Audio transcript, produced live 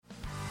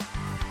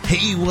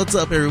Hey, what's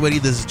up, everybody?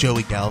 This is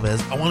Joey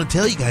Galvez. I want to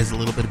tell you guys a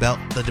little bit about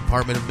the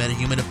Department of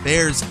Metahuman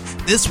Affairs.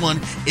 This one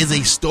is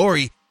a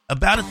story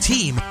about a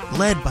team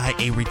led by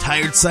a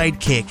retired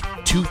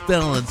sidekick, 2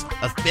 felons,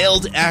 a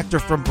failed actor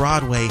from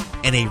Broadway,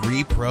 and a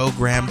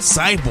reprogrammed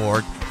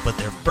cyborg. But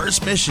their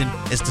first mission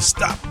is to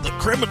stop the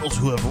criminals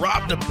who have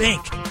robbed a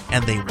bank,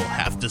 and they will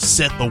have to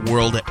set the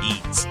world at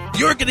ease.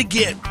 You're going to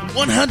get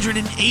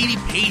 180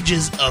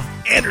 pages of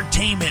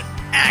entertainment,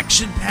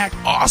 action-packed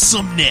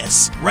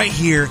awesomeness right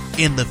here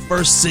in the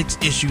first 6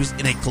 issues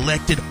in a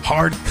collected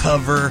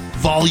hardcover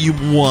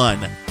volume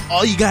 1.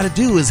 All you got to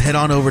do is head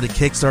on over to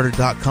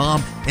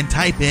Kickstarter.com and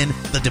type in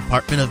the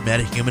Department of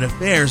Metahuman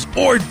Affairs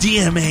or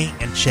DMA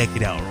and check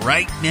it out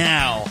right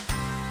now.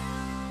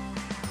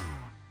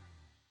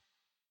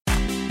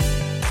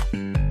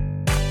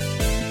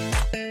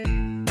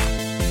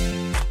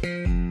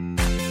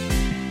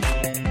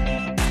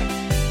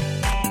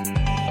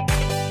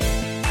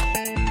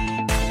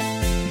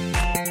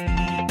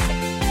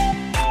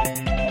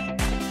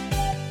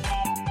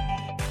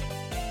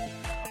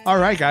 All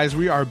right, guys,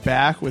 we are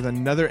back with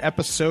another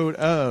episode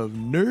of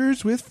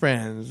Nerds with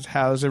Friends.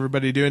 How's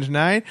everybody doing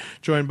tonight?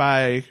 Joined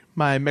by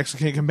my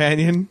Mexican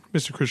companion,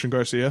 Mr. Christian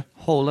Garcia.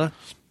 Hola.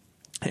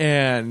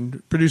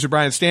 And producer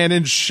Brian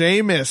Standen,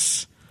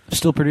 Seamus.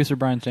 Still producer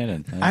Brian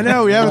Standen. I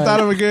know, we haven't thought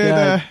of a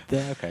good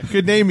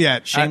good name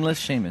yet.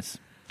 Shameless Seamus.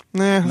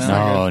 Nah,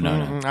 No. I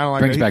don't like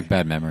Brings that. back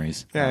bad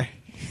memories. Yeah.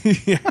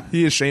 Yeah,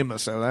 he is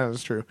shameless, so that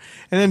is true.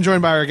 And then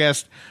joined by our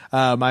guest,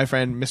 my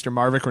friend, Mr.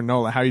 Marvick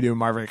Renola. How you doing,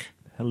 Marvick?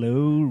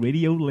 Hello,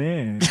 Radio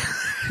Land.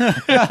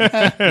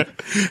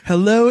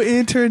 Hello,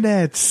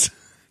 internets.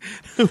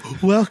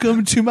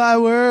 Welcome to my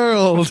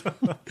world.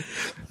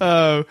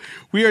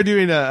 We are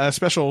doing a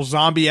special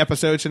zombie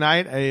episode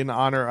tonight in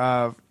honor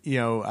of,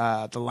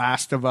 The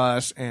Last of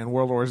Us and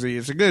World War Z.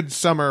 It's a good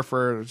summer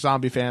for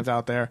zombie fans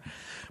out there,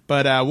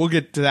 but we'll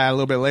get to that a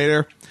little bit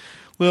later.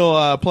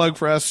 Little plug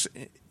for us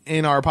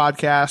in our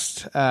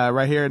podcast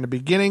right here in the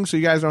beginning, so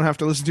you guys don't have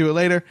to listen to it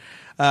later.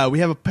 We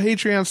have a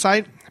Patreon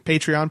site.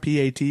 Patreon,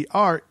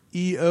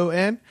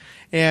 Patreon,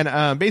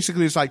 and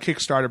basically it's like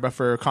Kickstarter, but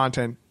for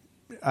content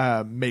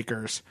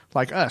makers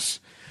like us.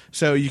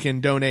 So you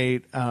can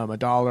donate $1,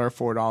 $4,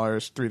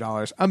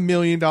 $3, $1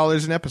 million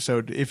an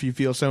episode if you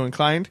feel so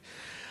inclined.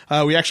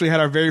 We actually had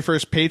our very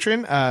first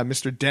patron,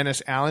 Mr.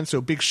 Dennis Allen. So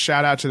big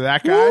shout out to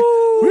that guy.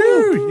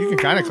 Woo! You can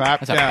kind of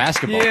clap. That's a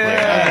basketball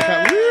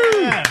player.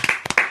 Woo!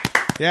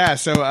 Yeah.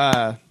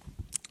 So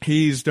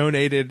he's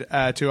donated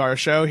to our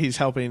show. He's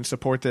helping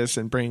support this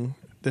and bring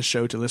the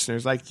show to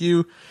listeners like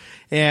you.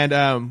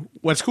 And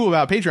what's cool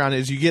about Patreon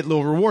is you get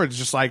little rewards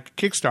just like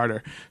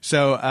Kickstarter.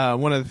 So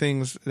one of the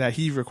things that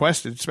he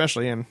requested,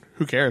 especially, and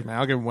who cares, man,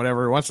 I'll give him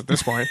whatever he wants at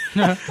this point,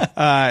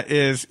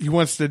 is he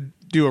wants to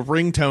do a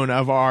ringtone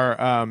of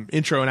our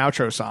intro and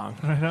outro song.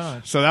 Right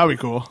on. So that'll be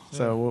cool. Yeah.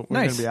 So we're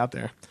Nice. going to be out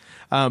there.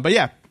 But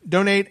yeah,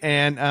 donate,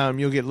 and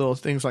you'll get little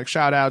things like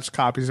shout-outs,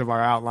 copies of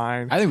our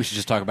outline. I think we should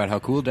just talk about how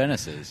cool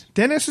Dennis is.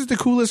 Dennis is the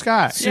coolest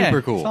guy.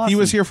 Super cool. He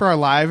was here for our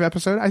live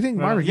episode. I think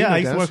Marvin, you know I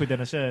used to Dennis. work with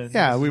Dennis.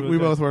 Yeah, we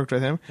both worked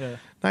with him. Yeah.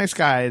 Nice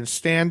guy and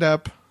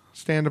stand-up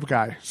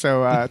guy.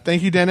 So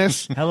thank you,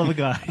 Dennis. Hell of a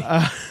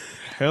guy.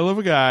 Hell of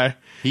a guy.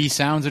 He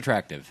sounds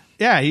attractive.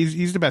 Yeah,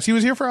 he's the best. He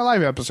was here for our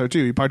live episode,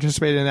 too. He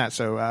participated in that,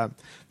 so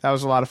that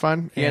was a lot of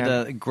fun. He had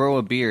to grow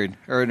a beard.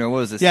 Or no, what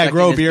was it? Yeah, Sucking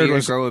grow a his beard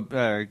was... grow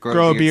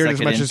a beard as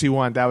suck it much in. as he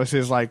wanted. That was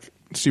his,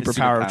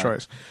 superpower of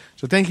choice.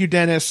 So thank you,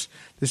 Dennis.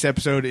 This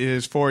episode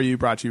is for you,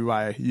 brought to you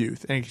by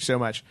Youth. Thank you so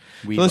much.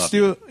 We so let's love do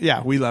you.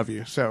 Yeah, we love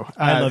you. So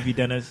I love you,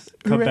 Dennis.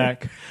 Come hooray.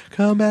 back.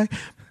 Come back.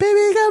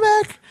 Baby, come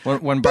back.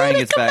 When Brian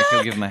gets back,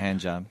 he'll give him a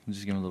hand job.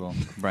 Just give him a little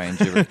Brian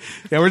jibber.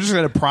 Yeah, we're just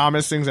going to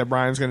promise things that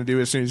Brian's going to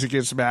do as soon as he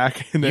gets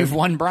back. And then You've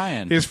won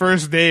Brian. his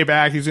first day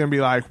back, he's going to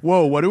be like,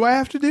 whoa, what do I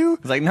have to do?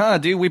 He's like, no,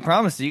 dude, we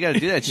promised you. You got to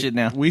do that shit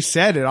now. We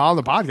said it on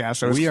the podcast.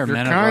 So We are you're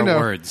men of kind our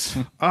words.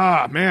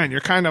 Man, you're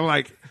kind of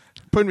like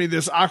putting me in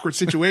this awkward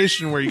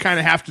situation where you kind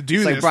of have to do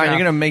It's this. like, Brian, now.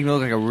 you're going to make me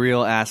look like a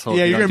real asshole.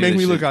 Yeah, if you you're don't going to do make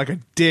me this look shit. like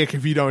a dick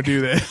if you don't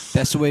do this.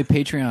 That's the way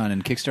Patreon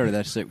and Kickstarter,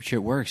 that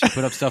shit works. You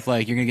put up stuff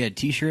like you're going to get a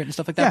t-shirt and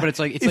stuff like that, Yeah. but it's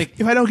like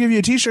if I don't give you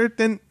a t-shirt,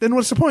 then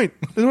what's the point?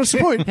 Then what's the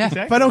point?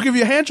 Yeah. If I don't give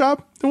you a hand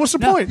job, then what's the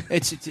point?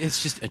 It's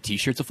just a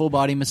t-shirt's a full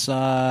body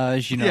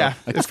massage, Yeah,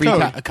 a it's free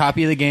code. A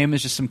copy of the game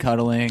is just some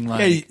cuddling. Like,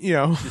 Hey,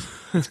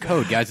 it's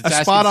code, guys. It's a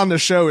asking- spot on the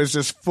show is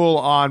just full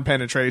on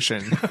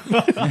penetration,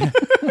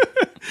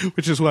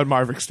 which is what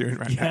Marvick's doing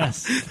right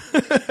Yes.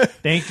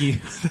 Thank you. now.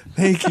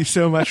 Thank you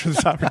so much for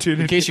this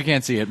opportunity. In case you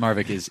can't see it,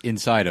 Marvick is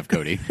inside of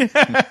Cody.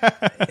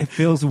 It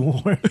feels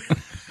warm.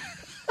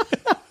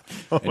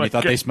 And you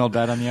thought they smelled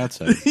bad on the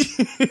outside.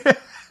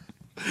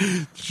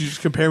 You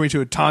just compare me to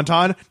a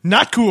tauntaun.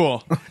 Not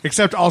cool,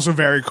 except also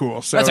very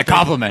cool. So That's a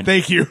compliment.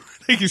 Thank you.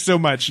 Thank you so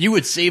much. You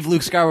would save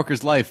Luke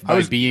Skywalker's life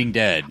by being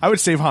dead. I would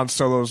save Han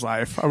Solo's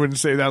life. I wouldn't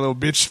save that little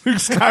bitch Luke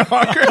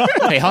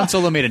Skywalker. Hey, Han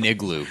Solo made an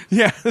igloo.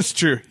 Yeah, that's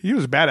true. He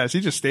was badass.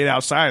 He just stayed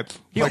outside.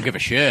 He don't give a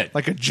shit.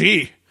 Like a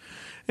G.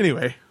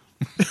 Anyway.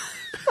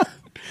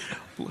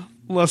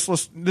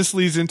 this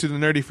leads into the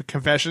nerdy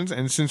confessions,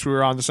 and since we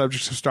were on the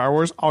subject of Star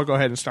Wars, I'll go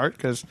ahead and start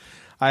because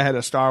I had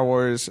a Star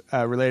Wars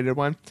related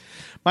one.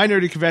 My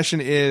nerdy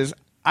confession is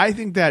I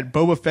think that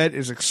Boba Fett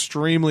is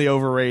extremely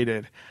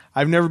overrated.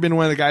 I've never been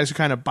one of the guys who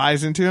kind of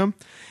buys into him.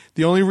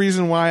 The only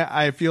reason why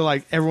I feel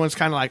like everyone's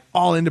kind of like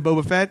all into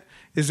Boba Fett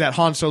is that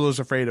Han Solo's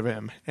afraid of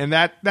him, and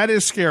that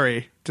is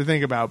scary to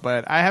think about.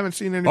 But I haven't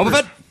seen any. Boba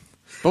Fett?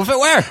 Boba Fett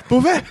where?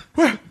 Boba Fett,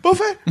 where? Boba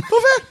Fett,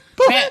 Boba Fett.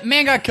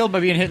 Man got killed by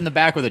being hit in the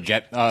back with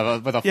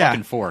a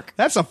fucking fork.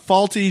 That's a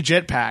faulty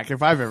jetpack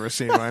if I've ever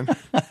seen one.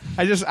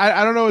 I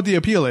don't know what the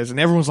appeal is, and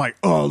everyone's like,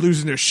 "Oh,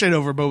 losing their shit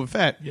over Boba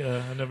Fett."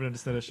 Yeah, I never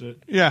understood that shit.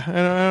 Yeah, I don't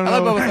I know.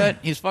 love Boba Fett.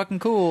 He's fucking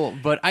cool,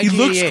 but He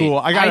looks cool.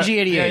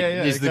 IG-88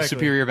 Yeah, is the exactly.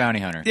 superior bounty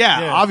hunter.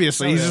 Yeah, Yeah.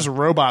 obviously, Oh, he's yeah. just a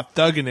robot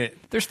thugging it.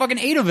 There's fucking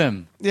 8 of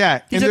him.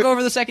 Yeah, He and took the-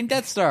 over the second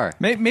Death Star.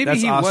 Maybe That's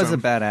he was a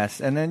awesome.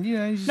 badass, and then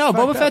he's just No, fucked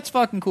Boba up. Fett's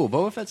fucking cool.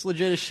 Boba Fett's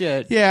legit as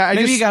shit. Yeah,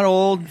 Maybe just, he got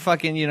old,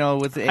 fucking,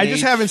 with the age. I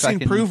just haven't seen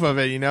fucking- proof of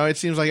it. It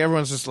seems like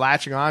everyone's just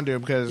latching onto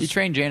him He because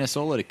trained Jaina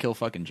Sola to kill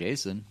fucking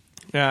Jason.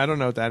 I don't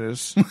know what that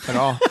is at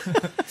all.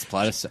 It's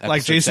plot of Like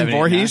episode Jason 7, 8,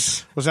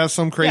 Voorhees, was that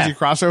some crazy Yeah.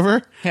 crossover?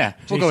 9. Yeah,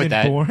 we'll go with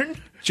that. Bourne?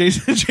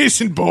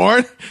 Jason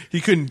Bourne,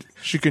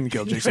 she couldn't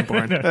kill Jason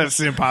Bourne. That's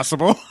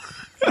impossible.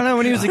 I don't know,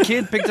 when he was a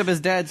kid, picked up his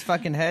dad's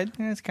fucking head.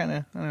 Yeah, it's kind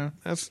of, I don't know.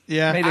 That's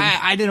Made him-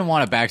 I didn't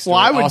want a backstory. Well,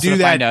 I would also do to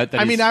that. Find out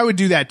that I mean, he's- I would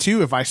do that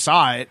too if I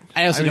saw it.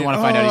 I also didn't mean, want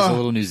to find out he's a oh,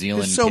 little New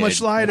Zealand it's so kid.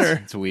 much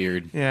lighter. It's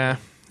weird. Yeah,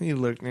 he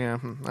looked. Yeah,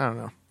 I don't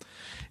know.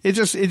 It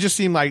just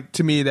seemed like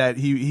to me that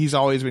he's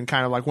always been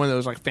kind of like one of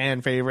those like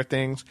fan favorite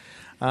things,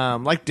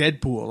 like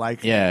Deadpool.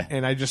 Like Yeah.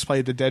 and I just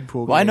played the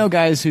Deadpool. Well, I game. know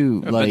guys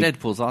who But like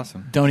Deadpool's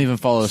awesome. don't even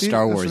follow See,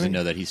 Star that's Wars what I and mean.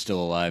 know that he's still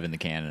alive in the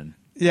canon.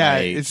 Yeah,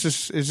 Like, it's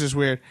just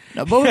weird.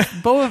 no,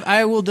 Boba.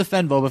 I will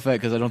defend Boba Fett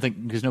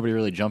because nobody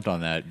really jumped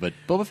on that. But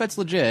Boba Fett's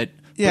legit.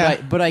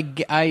 Yeah. but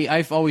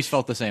I've always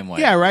felt the same way.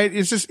 Yeah, right.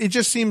 It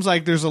just seems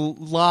like there's a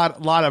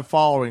lot of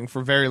following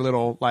for very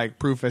little like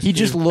proof. As He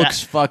just he's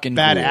looks fucking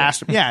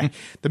badass. Yeah,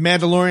 the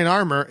Mandalorian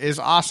armor is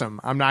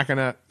awesome. I'm not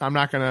gonna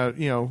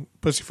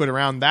pussyfoot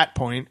around that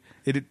point.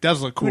 It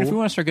does look I mean, if we cool.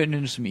 want to start getting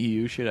into some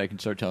EU shit, I can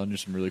start telling you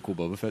some really cool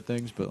Boba Fett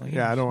things. But like,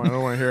 Yeah, I don't want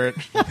to hear it.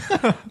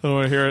 I don't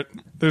want to hear it.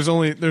 There's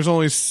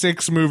only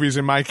 6 movies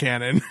in my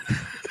canon.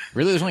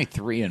 really, there's only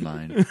 3 in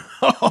mine.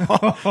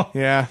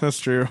 Yeah, that's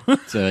true.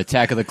 It's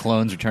Attack of the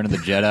Clones, Return of the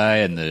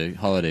Jedi, and the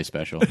Holiday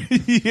Special.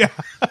 Yeah.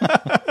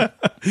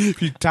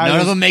 If you tie None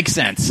those, of them make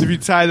sense. if you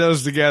tie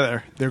those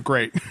together, they're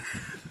great.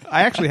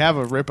 I actually have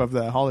a rip of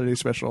the holiday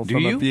special Do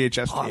from you? a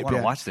VHS Oh, I tape. want to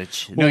Yeah. watch that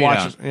shit. We'll No, you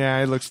watch don't. it.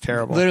 Yeah, it looks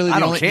terrible. Literally, I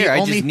don't care. I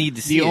The just only, need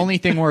to see the it. only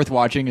thing worth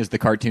watching is the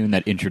cartoon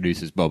that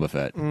introduces Boba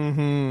Fett.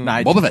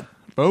 Nah, Boba Fett.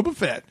 Boba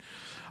Fett.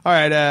 All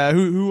right,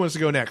 who wants to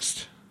go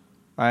next?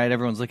 All right,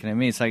 everyone's looking at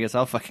me, so I guess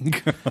I'll fucking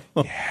go.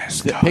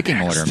 The picking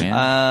order,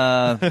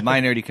 man.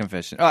 My nerdy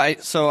confession. All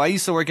right, so I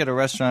used to work at a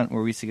restaurant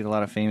where we used to get a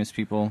lot of famous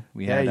people.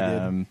 We Yeah, had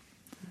you did.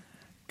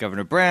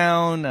 Governor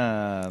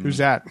Brown. Who's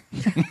that?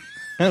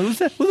 Who's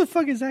that? Who the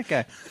fuck is that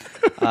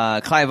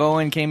guy? Clive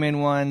Owen came in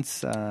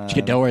once. Did you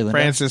get Delroy Lindo?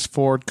 Francis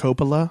Ford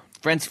Coppola.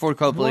 Francis Ford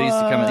Coppola used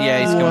to come in. Yeah,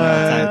 he used to come in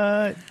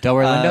all the time.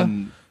 Delroy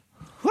Lindo?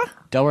 What?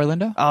 Delroy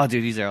Lindo? Oh,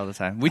 dude, he's there all the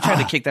time. We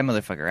tried to kick that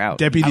motherfucker out.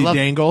 Deputy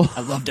Dangle.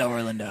 I love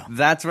Delroy Lindo.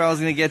 That's where I was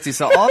going to get to.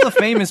 So all the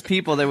famous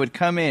people that would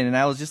come in, and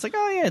I was just like,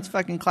 oh, yeah, it's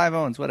fucking Clive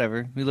Owens,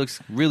 whatever. He looks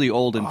really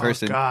old in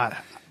person. Oh, God. I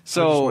just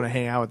So, want to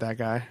hang out with that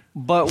guy.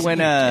 but when,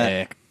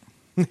 Dick.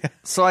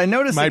 so I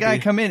noticed the Might guy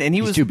be. come in, and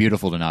he He's was too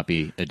beautiful to not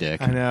be a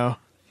dick. I know.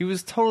 He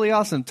was totally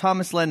awesome.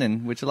 Thomas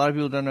Lennon, which a lot of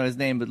people don't know his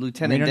name, but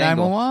Lieutenant Reno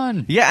Dangle.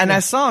 911. Yeah, and I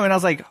saw him, and I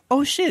was like,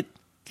 oh, shit,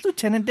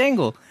 Lieutenant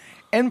Dangle.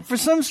 And for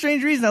some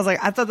strange reason, I was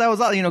like, I thought that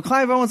was all.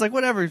 Clive Owen's like,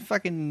 whatever,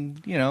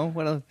 fucking,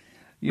 what else.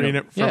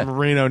 Reno, from yeah.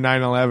 Reno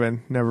 9/11.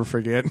 Never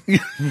forget.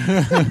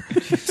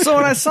 So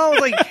when I saw, I was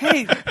like,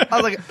 hey, I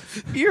was like,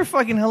 you're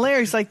fucking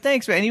hilarious. Like,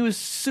 thanks, man. And he was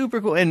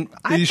super cool. And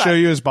Did he show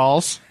you his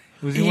balls?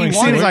 Was He he wearing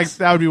wanted- Seems shorts? like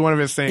that would be one of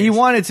his things. He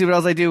wanted to, but I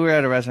was like, dude, we're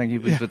at a restaurant. Can you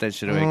please put that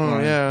shit away? Come Oh,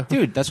 on. yeah.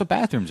 Dude, that's what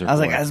bathrooms are I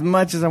was for. like, as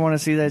much as I want to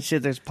see that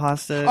shit, there's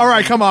pasta. All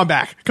right, come on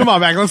back.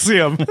 Let's see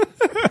him.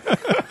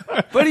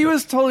 But he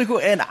was totally cool.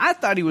 And I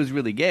thought he was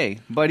really gay.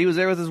 But he was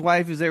there with his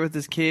wife. He was there with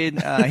his kid.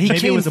 He Maybe it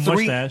came was a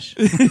three. mustache.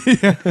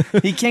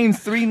 He came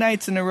 3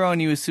 nights in a row,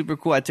 and he was super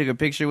cool. I took a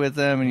picture with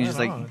him, and he's just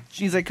Right like, on.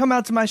 she's like, come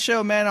out to my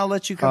show, man. I'll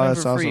let you come Oh, in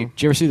that's for free. awesome.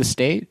 Did you ever see The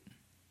State?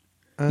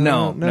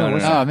 No.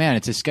 what's Oh man,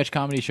 it's a sketch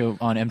comedy show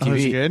on MTV. Oh,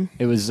 is it good?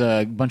 It was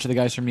a bunch of the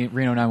guys from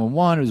Reno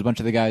 911. It was a bunch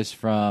of the guys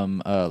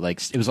from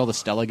it was all the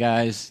Stella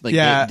guys. Like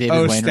Yeah. David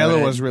Oh, Wainwright. Stella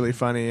was really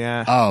funny.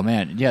 Yeah. Oh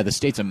man, yeah, The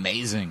State's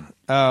amazing.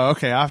 Oh,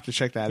 okay. I'll have to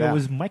check that Yeah, out.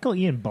 was Michael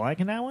Ian Black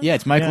in that one? Yeah,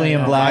 it's Michael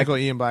Ian yeah. Black, Michael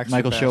Ian Black's the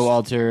Michael best.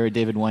 Showalter,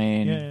 David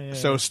Wayne. Yeah.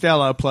 So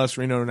Stella plus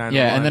Reno 911.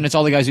 Yeah, and then it's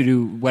all the guys who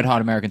do Wet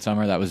Hot American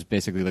Summer. That was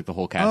basically like the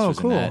whole cast. Oh, was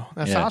cool. in that.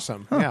 That's Yeah.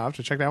 awesome. Yeah, I'll have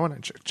to check that one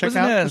out. Check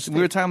Wasn't out. that- we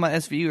were talking about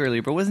SVU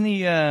earlier, but wasn't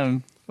he,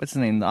 what's his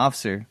name, the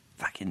officer?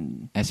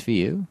 Fucking.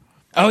 SVU.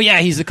 Oh yeah,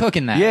 he's the cook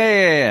in that.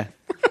 Yeah.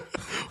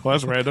 Well,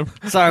 that's random.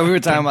 Sorry, we were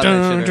talking about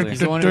that shit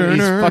He's earlier. the one who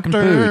he's fucking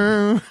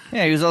food.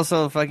 Yeah, he was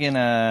also fucking,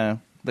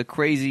 the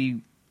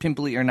crazy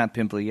pimply or not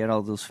pimply. You had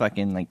all those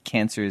fucking like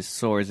cancerous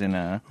sores in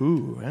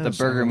Ooh, the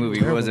burger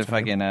movie. What was it?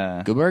 Fucking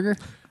Go Burger?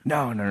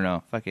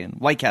 no. Fucking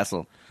White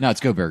Castle. No, it's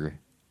Go Burger.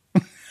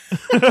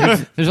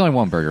 there's only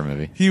one burger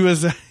movie. He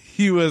was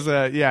he was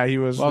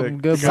Welcome,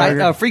 the Go guy-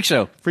 Burger. Freak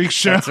Show. Freak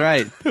Show. That's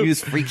right. He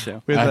was Freak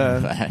Show. with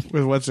That.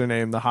 with what's her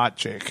name, the hot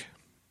chick.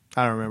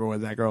 I don't remember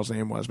what that girl's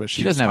name was, but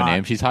She doesn't have was a hot.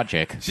 name. She's Hot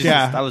Chick.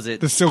 Yeah, that was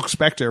it. The Silk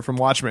Spectre from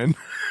Watchmen.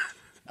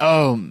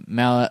 Oh,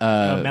 Malin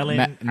Malin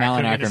Ackerman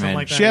or Ackerman. something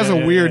like that. She has a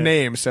Yeah, weird yeah.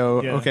 name,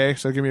 so Yeah. okay,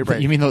 so give me a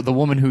break. You mean the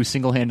woman who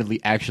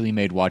single-handedly actually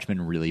made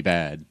Watchmen really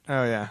bad?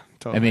 Oh yeah,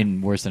 totally. I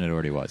mean, worse than it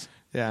already was.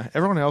 yeah,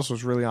 everyone else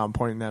was really on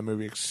point in that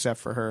movie except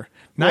for her.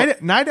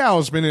 Night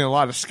Owl's been in a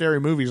lot of scary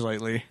movies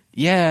lately.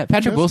 Yeah,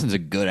 Patrick Wilson's a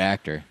good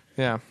actor.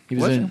 Yeah, He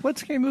was in. What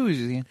scary movies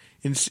is he in?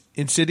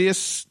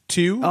 Insidious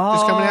 2 is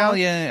Oh, coming out.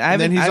 yeah. I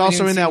and then haven't- he's I haven't also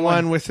even in that seen one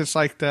one. with it's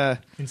like the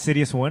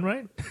Insidious 1,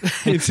 right?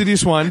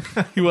 Insidious 1.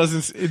 He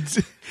was in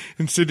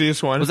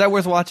Insidious 1. Was that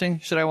worth watching?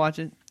 Should I watch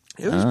it?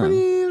 It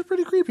was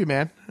pretty creepy,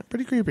 man.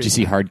 Pretty creepy. Did you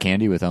see Hard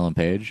Candy with Ellen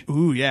Page?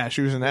 Ooh, yeah,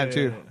 she was in that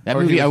too. That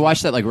Or movie, he I was-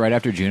 watched that like right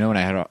after Juno, and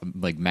I had a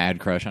like mad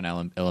crush on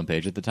Ellen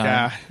Page at the time.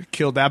 Yeah,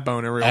 killed that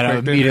boner real And I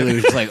quick. didn't immediately it?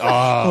 was just like,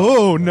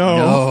 oh, Oh no!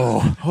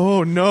 no.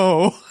 Oh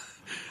no!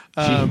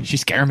 She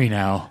scared me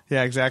now.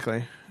 Yeah,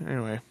 exactly.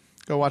 Anyway,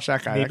 go watch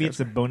that guy. Maybe That it's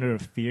a boner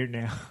of fear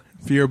now.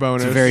 guy's Fear Boners.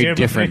 It's a very Fear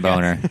different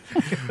boner.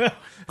 boner.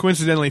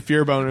 Coincidentally,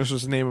 Fear Boners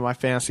was the name of my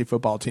fantasy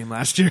football team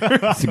last year.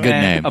 It's a good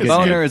Man, name. A Good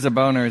boner name. is a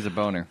boner is a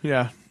boner.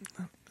 Yeah,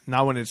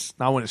 not when it's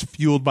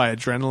fueled by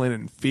adrenaline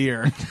and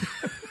fear.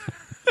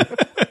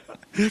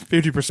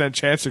 50%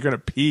 chance you're gonna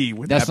pee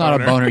with That's that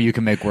not a boner you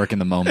can make work in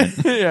the moment.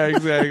 Yeah,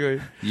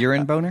 exactly.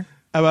 Urine boner?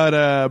 How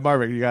about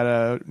Marvick? You got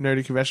a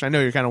nerdy confession? I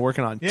know you're kind of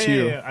working on Yeah,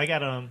 two. yeah. I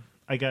got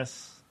I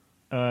guess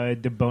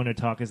the boner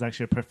talk is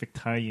actually a perfect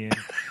tie-in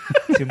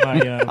to my.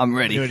 I'm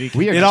ready. nerdy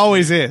We are It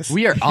always is.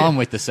 we are on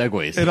with the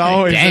segues. It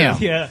always Damn.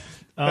 is. Yeah.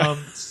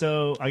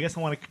 So I guess I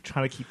want to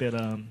try to keep it.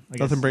 I guess,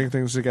 Nothing bring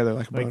things together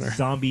like a like boner.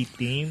 zombie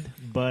themed,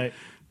 but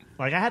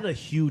like I had a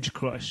huge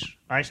crush.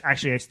 I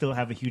still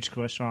have a huge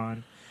crush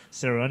on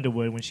Sarah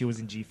Underwood when she was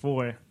in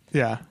G4.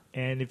 Yeah.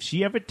 And if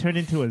she ever turned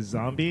into a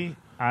zombie,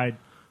 I'd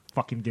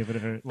fucking give it to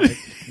her, like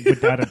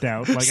without a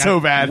doubt. Like So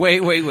bad.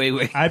 Wait.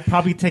 I'd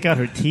probably take out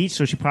her teeth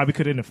so she probably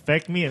couldn't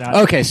affect me. And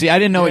I, Okay, see, I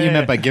didn't know what you Yeah.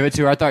 meant by give it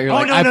to her. I thought you were Oh,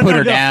 like, no, I no, put no,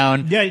 her no.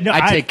 down. Yeah, no,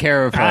 I take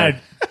care of her. I'd-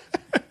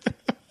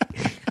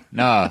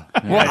 No.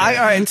 Well, all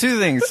right, two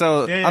things.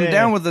 So Yeah, I'm yeah,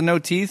 down yeah. with the no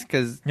teeth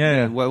because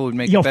Yeah. what would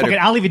make Yo, it better? fuck it.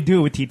 I'll even do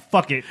it with teeth.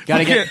 Fuck it. you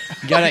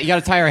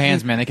gotta tie her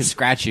hands, man. They can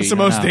scratch you. It's you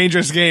the don't most know.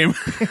 dangerous game.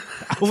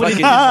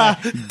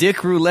 Fucking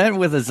dick roulette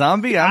with a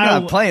zombie?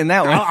 I'm not playing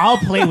that one. I'll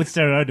play with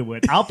Sarah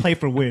Underwood. I'll play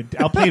for win.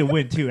 I'll play to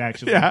win too.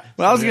 Actually. Yeah.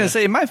 Well, I was gonna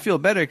say it might feel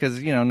better because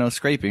no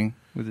scraping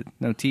with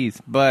no teeth,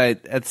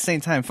 but at the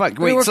same time, fuck.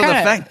 Wait, we're so the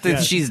kinda- fact that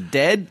Yeah. she's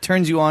dead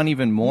turns you on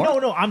even more?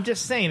 No. I'm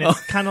just saying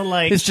it's kind of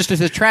like It's just his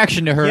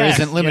attraction to her Yes,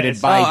 isn't limited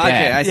yes. by Oh, okay,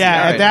 death. I see. Yeah, All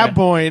at right, that right.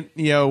 point,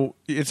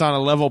 it's on a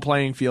level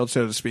playing field,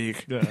 so to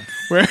speak, yeah,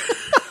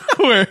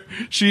 where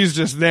she's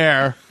just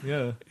there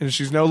yeah. and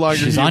she's no longer.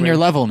 She's on human. your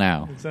level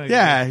now. Exactly.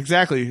 Yeah,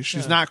 exactly.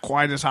 She's not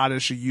quite as hot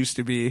as she used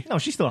to be. No,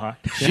 she's still hot.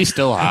 She's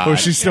still hot. Or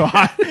she's still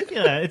hot.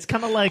 Yeah, it's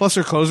kind of like Plus,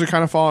 her clothes are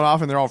kind of falling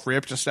off and they're all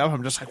ripped and stuff.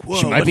 I'm just like, whoa.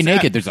 She might be what's that?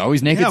 naked. There's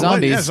always naked Yeah,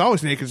 zombies. there's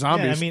always naked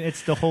zombies. yeah. I mean,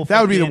 it's the whole.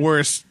 that would be the fucking-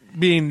 worst.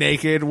 Being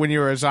naked when you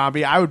were a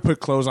zombie. I would put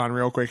clothes on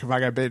real quick if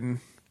I got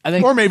bitten. I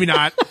think Or maybe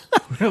not.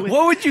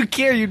 What would you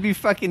care? You'd be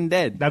fucking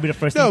dead. That'd be the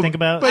first No, thing to think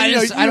about. but- I, you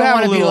know, just, you I don't have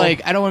want a to be little-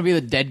 like I don't want to be the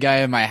dead guy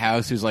in my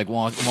house who's like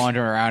wandering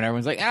around.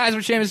 Everyone's like, that's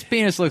what Seamus'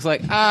 penis looks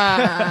like.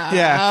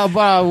 Yeah.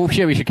 Well,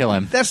 shit, we should kill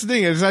him. That's the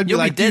thing is, I'd be You'll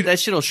like, be dead. dude, That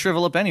shit'll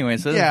shrivel up anyway.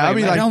 So it doesn't yeah, I'd fucking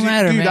be matter. like, Don't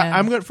matter, dude, man.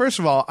 I'm going. First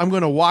of all, I'm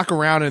going to walk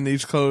around in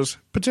these clothes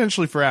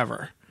potentially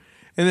forever,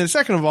 and then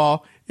second of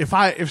all,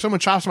 if someone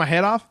chops my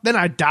head off, then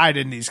I died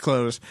in these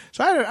clothes.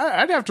 So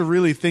I'd have to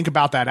really think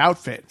about that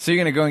outfit. So you're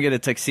gonna go and get a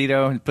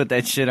tuxedo and put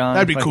that shit on?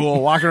 That'd be Fucking- cool.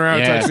 Walking around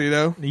in a Yeah.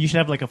 tuxedo. You should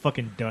have like a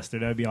fucking duster.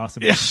 That'd be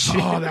awesome. Yeah.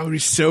 Oh, that would be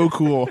so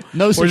cool.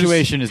 No Or just-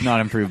 situation is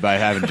not improved by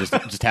having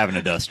just having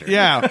a duster.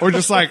 Yeah, or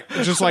just like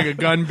a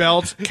gun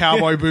belt,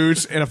 cowboy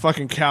boots, and a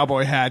fucking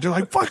cowboy hat. You're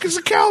like, fuck, it's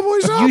a cowboy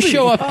zombie. You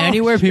show up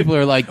anywhere, people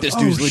are like, "This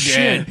dude's Oh,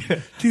 legit."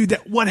 shit. Dude,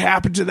 what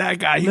happened to that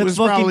guy? He Let's was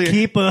fucking probably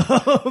keep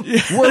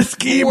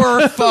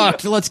We're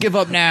fucked. Let's give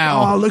up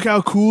now. Oh, look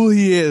how cool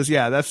he is.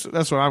 Yeah, that's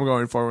what I'm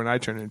going for when I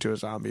turn into a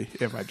zombie.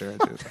 If I turn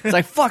into a zombie. It's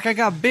like, fuck, I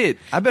got bit.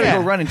 I better Yeah.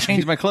 go run and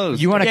change my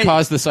clothes. You want to Yeah.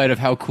 cause the sight of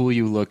how cool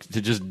you look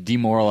to just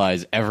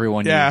demoralize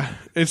everyone. Yeah,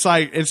 it's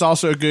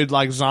also a good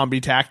like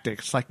zombie tactic.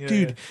 It's like, dude,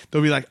 yeah.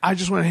 they'll be like, I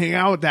just want to hang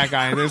out with that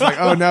guy, and it's like,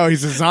 oh no,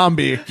 he's a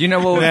zombie. Do you know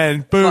what would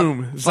And then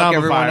boom, fuck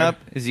everyone zombified. up?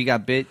 Is you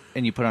got bit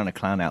and you put on a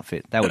clown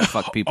outfit. That would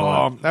fuck people Oh,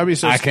 up. that'd be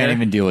so. I scary. can't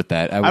even deal with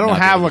that. would I don't not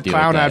be have able a to deal with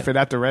clown that. outfit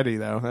at the ready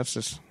though. That's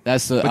just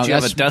That's the. But you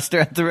have a that's,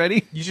 duster. strapped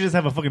already? You should just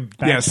have a fucking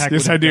backpack. Yes,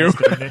 with a I do.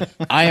 vest in it.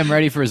 I am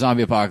ready for a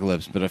zombie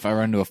apocalypse, but if I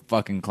run into a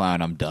fucking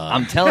clown, I'm done.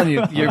 I'm telling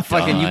you, you're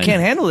fucking. You done.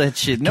 can't handle that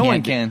shit. No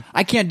one Can't- can.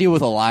 I can't deal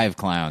with alive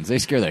clowns. They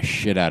scare the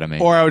shit out of me.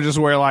 Or I would just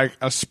wear like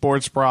a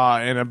sports bra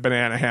and a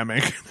banana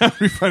hammock. That'd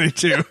be funny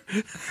too.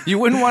 You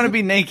wouldn't want to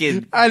be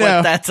naked. I know.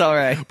 But that's all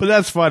right. But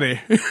that's funny.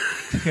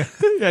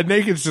 Yeah,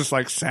 naked's just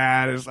like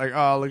sad. It's like,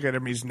 oh, look at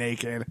him, he's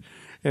naked.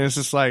 And it's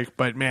just like,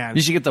 but man.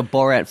 You should get the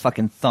Borat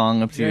fucking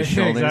thong up to your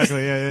shoulders.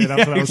 Exactly. Yeah,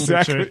 that's what I was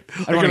exactly.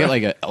 picturing. I want to get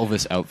like an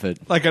Elvis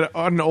outfit. Like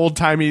an old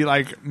timey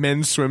like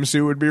men's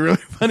swimsuit would be really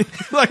funny.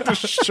 Like the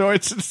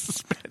shorts and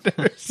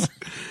suspenders.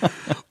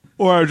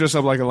 Or just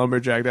up like a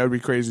lumberjack. That would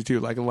be crazy too.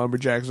 Like a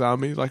lumberjack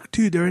zombie. Like,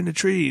 dude, they're in the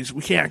trees.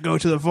 We can't go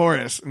to the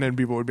forest. And then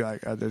people would be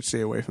like, oh, they'd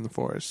stay away from the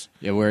forest.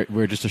 Yeah,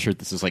 we're just a shirt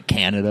that says like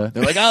Canada.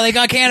 They're like, oh, they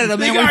got Canada,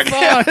 man. We're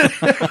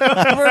fucked.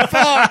 We're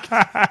fucked.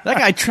 That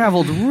guy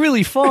traveled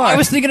really far. I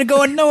was thinking of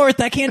going north.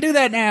 I can't do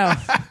that now.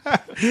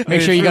 Make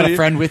sure you got a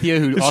friend with you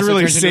who It's also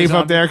really turns into a safe up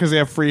zombie. there because they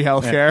have free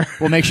health care.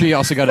 Well, make sure you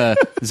also got a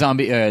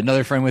zombie,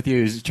 another friend with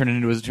you who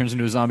turns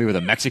into a zombie with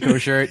a Mexico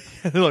shirt.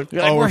 Look,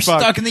 You're like, oh, we're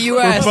fucked. stuck in the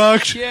U.S. We're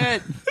fucked.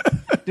 Shit.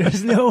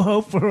 There's no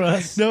hope for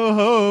us. No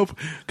hope.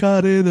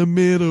 Caught in the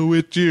middle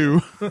with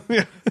you.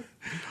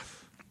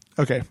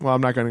 Okay, well,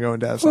 I'm not going to go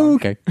into that song.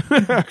 Okay.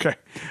 Okay.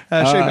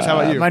 Seamus, how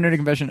about you? My nerdy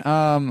confession.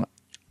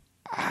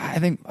 I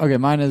think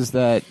mine is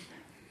that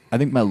I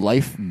think my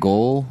life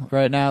goal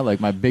right now, like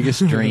my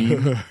biggest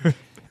dream,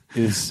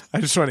 is. I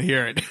just want to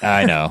hear it.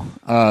 I know.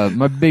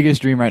 My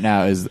biggest dream right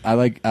now is I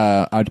want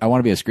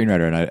to be a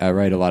screenwriter, and I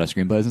write a lot of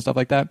screenplays and stuff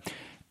like that.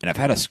 And I've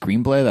had a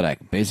screenplay that I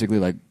basically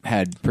like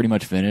had pretty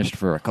much finished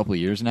for a couple of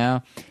years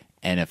now.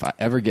 And if I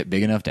ever get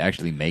big enough to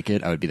actually make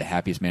it, I would be the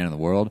happiest man in the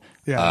world.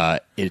 Yeah.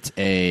 It's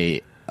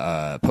a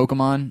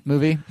Pokemon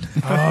movie.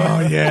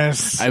 Oh,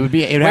 yes. I would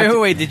be. It would have to-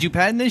 Wait. Did you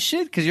patent this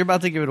shit? Because you're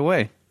about to give it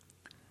away.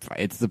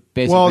 It's the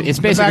Well, it's the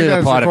fact basically that the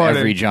it's plot of recorded.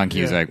 every John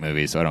Cusack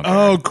movie, so I don't care.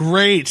 Oh,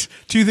 great.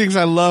 Two things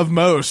I love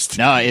most.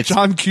 No, it's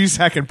John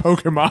Cusack and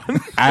Pokemon.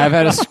 I've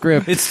had a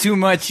script. It's too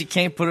much. You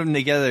can't put them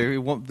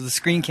together. The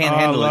screen can't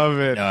I handle it. love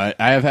it.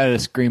 I have had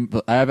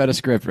a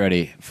script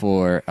ready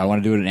for. I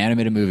want to do an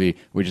animated movie,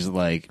 which is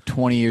like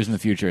 20 years in the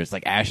future. It's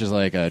like Ash is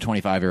like a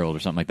 25-year-old or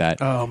something like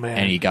that. Oh, man.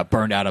 And he got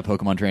burned out of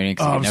Pokemon training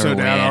because Oh, he I'm never so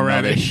win down and all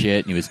already. this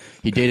shit. And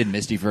he dated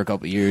Misty for a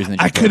couple of years. And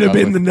then I could have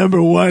been the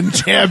number one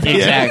champion.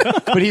 Exactly.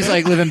 But he's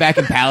like living back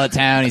in Pallet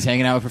Town. He's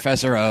hanging out with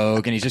Professor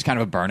Oak, and he's just kind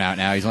of a burnout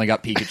now. He's only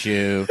got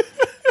Pikachu.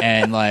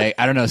 And like,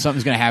 I don't know,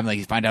 something's gonna happen. Like,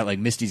 he find out like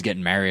Misty's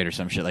getting married or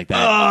some shit like that.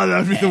 Oh, that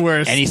would be the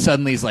worst. And he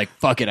suddenly is like,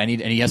 fuck it, and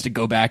he has to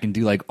go back and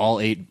do like all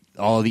the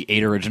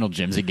 8 original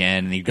gyms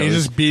again. And he goes,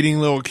 He's just beating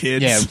little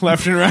kids Yeah.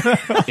 left and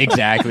right.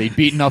 exactly,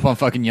 beating up on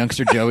fucking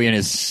youngster Joey and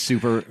his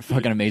super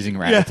fucking amazing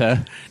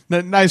Rattata.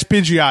 Nice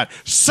Pidgeot.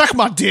 Suck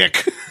my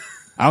dick.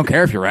 I don't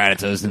care if your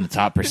Rattata's in the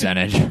top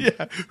percentage.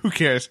 Yeah, who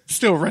cares?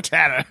 Still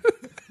Rattata.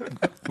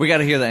 We got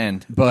to hear the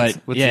end. But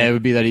What's yeah, the- it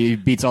would be that he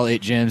beats all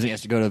 8 gyms. And he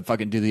has to go to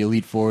fucking do the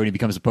Elite Four, and he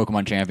becomes a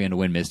Pokemon champion to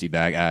win Misty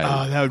back.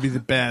 Oh, that would be the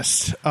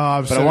best.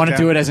 Oh, But I want to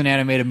do it as an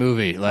animated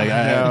movie. Like,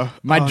 I know.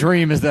 my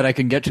dream is that I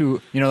can get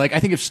to, like, I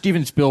think if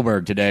Steven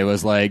Spielberg today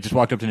was like, just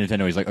walked up to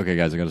Nintendo, he's like, okay,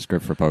 guys, I got a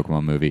script for a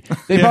Pokemon movie.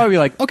 They'd probably be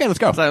like, okay, let's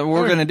go. So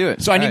we're going to do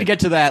it. So I need to All right. get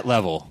to that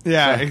level.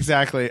 Yeah,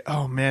 exactly.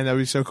 Oh man, that would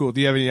be so cool.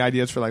 Do you have any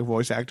ideas for like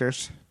voice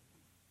actors?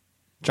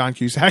 John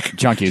Cusack.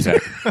 John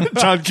Cusack.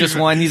 John Just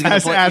Cusack. one. He's going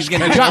As to Ash play.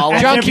 Ketchum.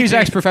 John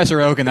Cusack's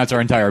Professor Oak, and that's our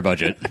entire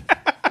budget.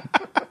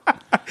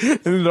 And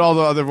then all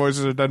the other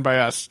voices are done by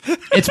us.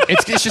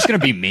 It's just gonna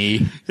be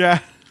me. Yeah.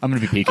 I'm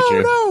gonna be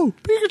Pikachu. Oh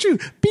no, Pikachu!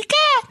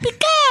 Pika!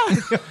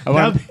 Pika! I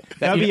want-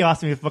 That'd be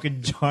awesome if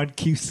fucking John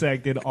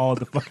Cusack did all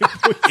the fucking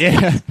voices.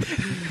 yeah.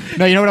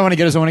 No, you know what I want to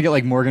get is I want to get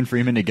like Morgan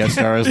Freeman to guest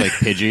star as like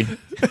Pidgey.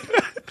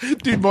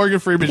 Dude, Morgan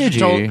Freeman should,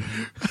 Pidgey.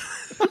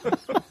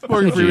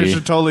 Morgan Freeman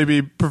should totally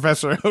be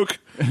Professor Oak.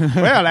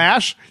 Well,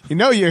 Ash, you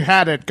know you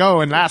had it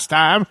going last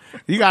time.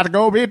 You got to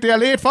go beat the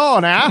Elite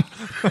Four now.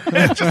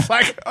 It's just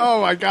like,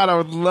 oh my god, I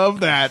would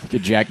love that.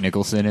 Get Jack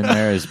Nicholson in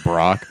there as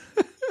Brock.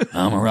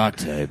 I'm a rock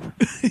type.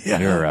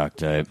 You're a rock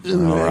type.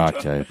 I'm a rock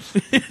type.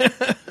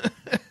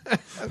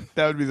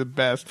 That would be the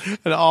best.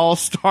 An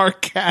all-star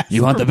cast.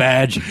 You want the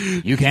badge?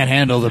 You can't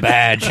handle the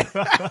badge.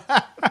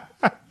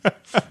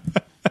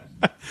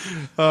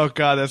 Oh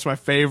god, that's my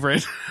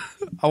favorite.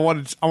 I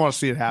want to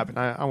see it happen.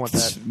 I want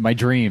that. My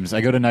dreams.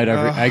 I go to bed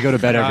every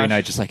gosh.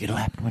 night, just like it'll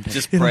happen one day.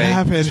 Just It'll pray.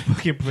 happen.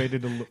 Fucking pray to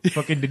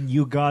the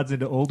new gods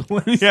and the old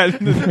ones. Yeah.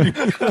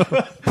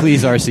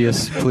 Please,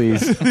 Arceus,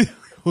 please.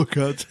 Oh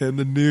god, and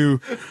the new.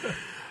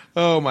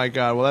 Oh my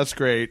god. Well, that's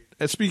great.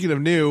 And speaking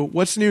of new,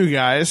 what's new,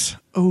 guys?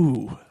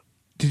 Ooh,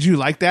 did you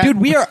like that, Dude,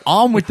 we are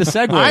on with the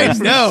segue. I This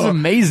know. is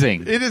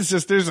amazing. It is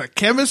just there's a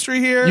chemistry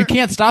here. You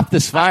can't stop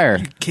this fire.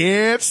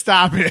 Can't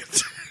stop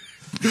it.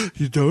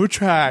 You don't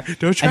try.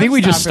 Don't try. I think to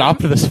we just stop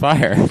stopped this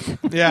fire.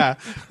 it. Yeah.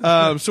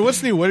 So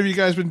what's new? What have you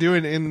guys been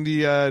doing in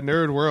the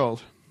nerd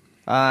world?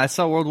 I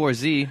saw World War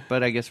Z,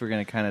 but I guess we're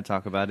going to kind of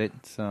talk about it.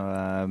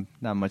 So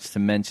not much to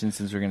mention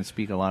since we're going to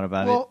speak a lot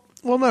about it.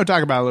 Well, no.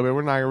 Talk about it a little bit.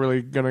 We're not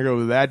really gonna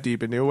go that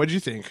deep into it. What did you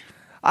think?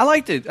 I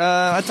liked it.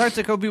 I talked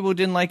to a couple people who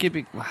didn't like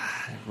it.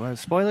 What,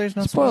 spoilers?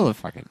 No Spoil the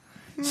fucking.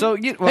 So,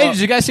 Hey, did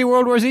you guys see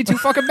World War Z? Too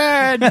fucking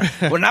bad.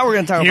 well, now we're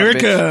going to talk Here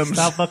about it bitches. comes.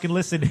 Stop fucking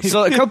listening.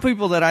 So, a couple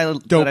people that I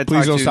Don't that I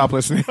please talked don't to, stop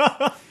listening.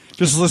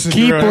 Just listen.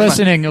 Keep through it.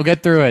 listening. You'll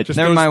get through it. Just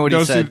Never don't- mind what he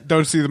don't said. See,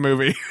 don't see the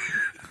movie.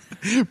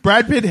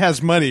 Brad Pitt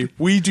has money.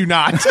 We do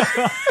not.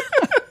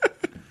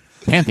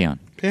 Pantheon.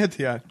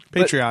 Pantheon,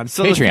 but- Patreon.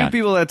 So, the few Patreon.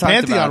 people that I talked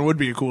Pantheon about would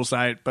be a cool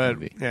site, but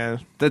yeah,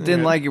 that didn't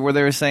Yeah. like it, where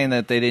they were saying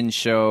that they didn't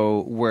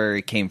show where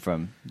it came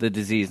from, the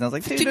disease. And I was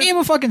like, dude, Did name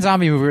a fucking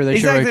zombie movie where they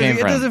show where exactly, it came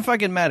from? doesn't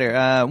fucking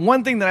matter.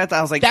 One thing that I thought,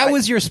 I was like, That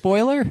was your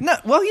spoiler? no,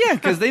 well, yeah,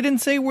 because they didn't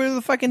say where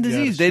the fucking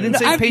disease. They didn't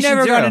say I've patient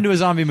never zero. gone into a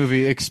zombie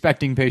movie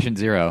expecting Patient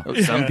Zero.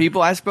 Some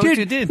people I spoke to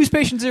Dude, did. who's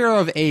Patient Zero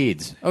of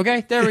AIDS?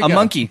 Okay, there we go. A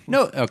monkey.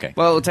 No, okay.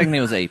 Well, technically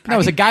it was ape. No, it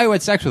was a guy who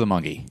had sex with a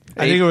monkey.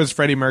 I think it was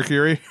Freddie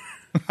Mercury.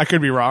 I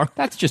could be wrong.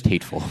 That's just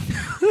hateful.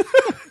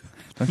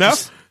 No.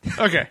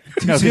 Okay.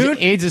 No, because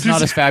AIDS is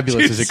not as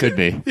fabulous as it could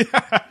be.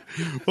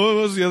 What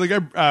was the other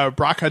guy?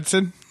 Brock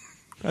Hudson.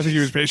 I think he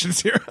was Patient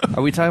Zero.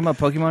 Are we talking about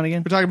Pokemon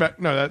again? We're talking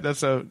about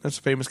that's a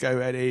famous guy who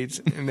had AIDS,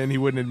 and then he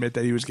wouldn't admit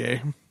that he was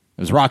gay.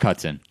 It was Rock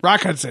Hudson,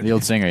 Brock Hudson. the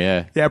old singer,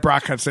 yeah. Yeah,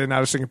 Brock Hudson. I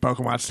was thinking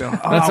Pokemon still.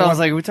 That's what I was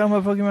like, are we talking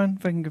about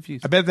Pokemon? Fucking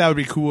confused. I bet that would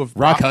be cool if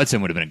Rock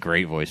Hudson would have been a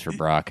great voice for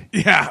Brock.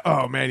 Yeah.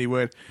 Oh man, he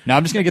would. Now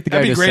I'm just going to get the guy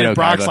That'd who be just great said if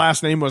Brock's Okaiba.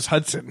 last name was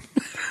Hudson.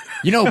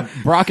 You know,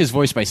 Brock is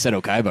voiced by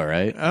Seto Kaiba,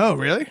 right? Oh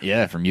really?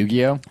 Yeah, from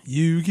Yu-Gi-Oh!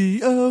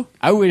 Yu-Gi-Oh.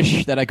 I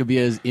wish that I could be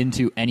as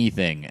into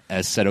anything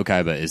as Seto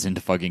Kaiba is into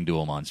fucking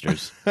Duel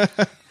Monsters.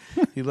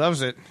 He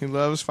loves it. He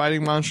loves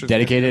fighting monsters.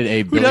 Dedicated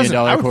a Who doesn't?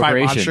 I billion-dollar would fight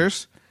corporation.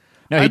 monsters.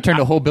 No, he turned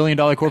a whole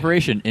billion-dollar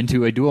corporation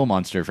into a Duel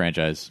Monster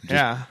franchise. Just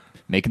Yeah.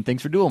 making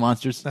things for Duel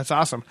Monsters. That's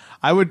awesome.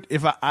 I would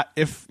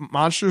if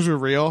monsters were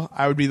real,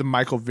 I would be the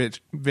Michael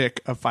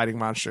Vick of fighting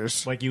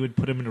monsters. Like you would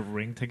put them in a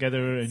ring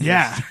together. And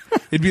Yeah,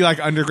 it'd be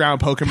like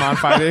underground Pokemon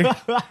fighting.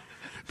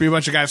 Be a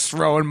bunch of guys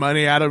throwing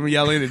money at him,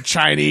 yelling in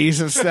Chinese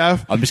and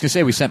stuff. I'm just gonna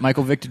say we sent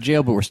Michael Vick to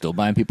jail, but we're still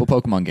buying people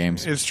Pokemon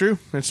games. It's true.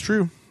 It's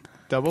true.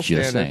 Double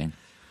Just standard. saying.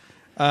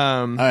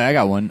 I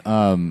got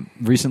one.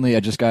 Recently, I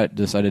just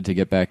decided to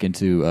get back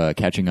into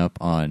catching up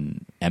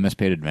on MS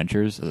Paid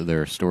Adventures,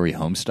 their story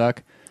Homestuck.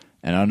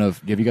 And I don't know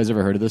if have you guys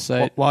ever heard of this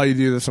site? While you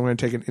do this, I'm going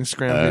to take an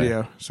Instagram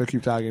video. So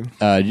keep talking.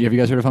 Have you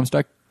guys heard of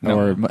Homestuck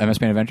or MS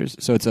Paint Adventures?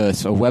 So it's a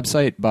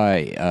website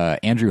by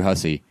Andrew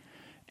Hussey,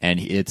 and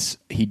he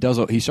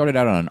started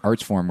out on an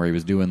arts form where he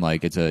was doing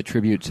like it's a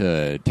tribute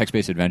to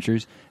text-based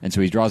adventures, and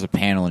so he draws a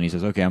panel and he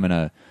says, okay, I'm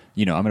gonna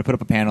put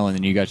up a panel and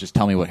then you guys just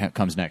tell me what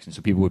comes next. And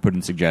so people would put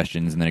in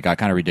suggestions, and then it got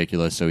kind of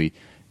ridiculous, so he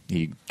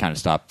kind of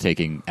stopped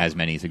taking as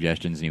many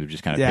suggestions, and he would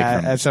just kind of pick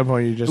from. At some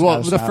point you just Well,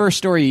 gotta the stop. first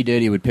story he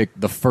did, he would pick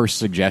the first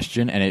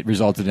suggestion, and it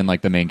resulted in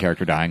like the main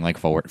character dying like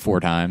four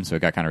times, so it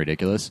got kind of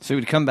ridiculous. So he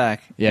would come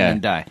back Yeah,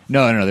 and then die.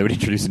 No, they would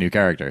introduce a new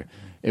character.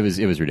 It was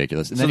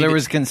ridiculous. And So then he there did-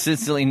 was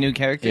consistently new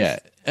characters?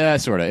 yeah,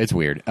 sort of. It's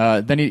weird.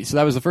 So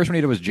that was the first one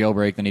he did was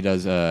Jailbreak. Then he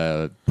does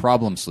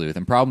Problem Sleuth,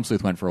 and Problem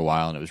Sleuth went for a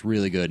while, and it was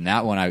really good. And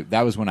that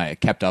was when I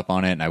kept up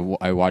on it, and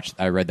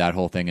I read that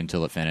whole thing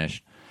until it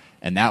finished.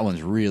 And that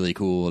one's really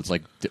cool. It's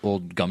like the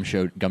old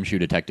gumshoe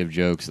detective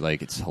jokes.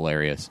 Like it's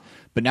hilarious.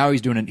 But now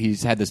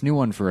he's had this new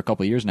one for a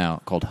couple of years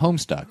now called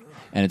Homestuck,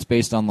 and it's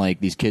based on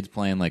like these kids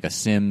playing like a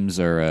Sims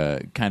or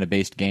a kind of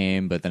based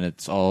game, but then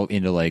it's all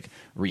into like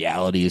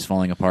reality is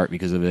falling apart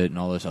because of it and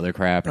all this other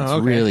crap. And it's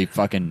okay. really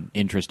fucking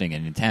interesting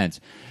and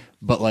intense.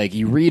 But like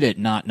you read it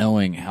not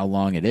knowing how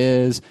long it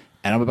is,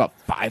 and I'm about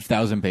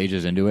 5,000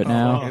 pages into it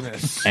now,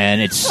 goodness.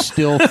 and it's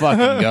still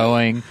fucking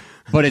going.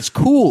 But it's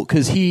cool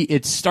because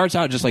it starts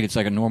out just like it's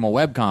like a normal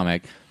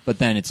webcomic, but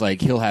then it's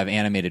like he'll have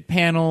animated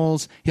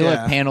panels. He'll Yeah.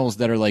 have panels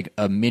that are like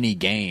a mini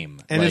game,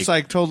 And it's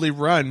like totally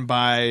run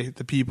by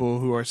the people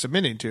who are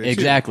submitting to it. too.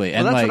 exactly. Well,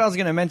 And that's like, what I was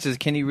going to mention is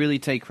can he really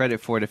take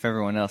credit for it if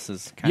everyone else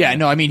is kind yeah, of...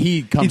 no, I mean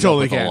he comes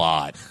totally up with can. a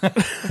lot.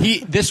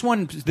 This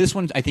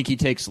one, I think he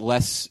takes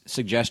less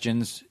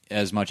suggestions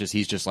as much as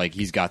he's just like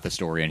he's got the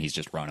story and he's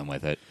just running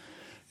with it.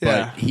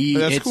 Yeah. But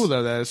that's it's- cool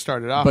though that it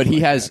started off. But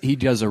like he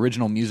does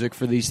original music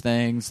for these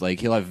things. Like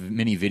he'll have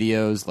mini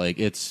videos. Like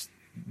it's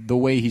the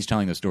way he's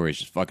telling the story is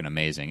just fucking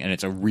amazing, and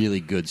it's a really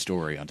good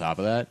story on top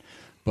of that.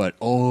 But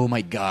oh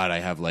my god, I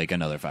have like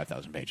another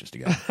 5,000 pages to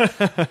go,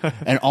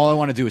 and all I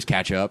want to do is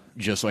catch up,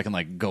 just so I can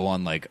like go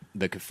on like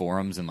the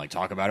forums and like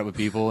talk about it with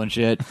people and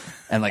shit.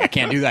 And like I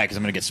can't do that because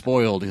I'm gonna get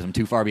spoiled because I'm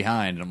too far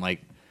behind. And I'm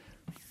like,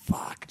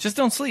 fuck. Just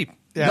don't sleep.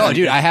 Yeah. No,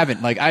 dude, I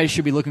haven't. Like, I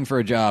should be looking for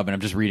a job, and I'm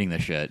just reading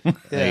this shit.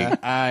 Yeah.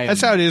 Like,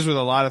 That's how it is with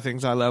a lot of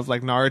things I love,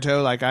 like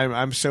Naruto. Like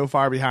I'm so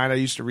far behind. I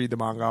used to read the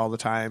manga all the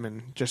time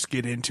and just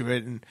get into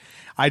it, and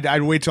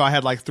I'd wait till I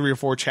had like 3 or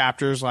 4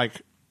 chapters,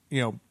 like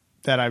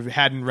that I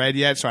hadn't read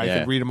yet, so I Yeah.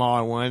 could read them all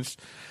at once.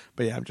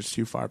 But yeah, I'm just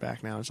too far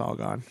back now. It's all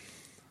gone.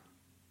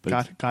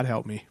 But God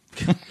help me,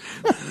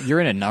 you're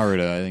in a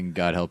Naruto. I think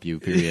God help you.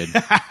 Period.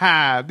 dude.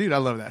 I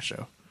love that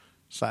show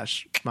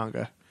 /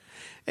 manga.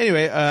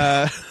 Anyway,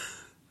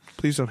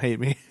 please don't hate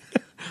me.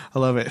 I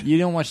love it. You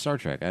don't watch Star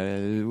Trek.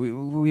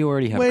 We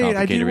already have a Wait, I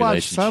complicated do watch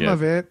relationship. some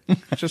of it,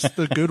 just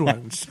the good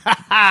ones.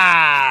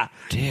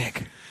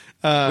 Dick.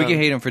 We can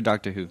hate him for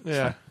Doctor Who.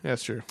 Yeah,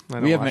 that's true. I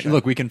don't We have watch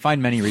look. We can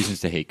find many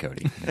reasons to hate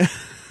Cody.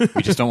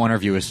 We just don't want our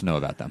viewers to know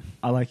about them.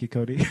 I like you,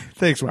 Cody. that.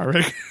 Thanks,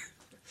 Marvick.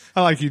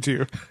 I like you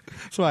too.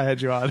 That's why I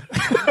had you on.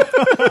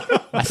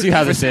 I see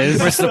how this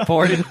is. For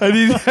support. I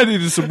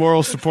needed some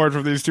moral support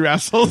from these two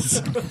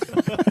assholes.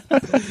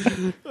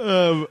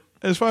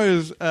 As far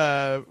as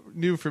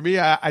new for me,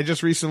 I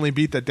just recently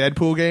beat the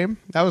Deadpool game.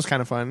 That was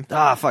kind of fun.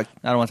 Ah, fuck.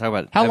 I don't want to talk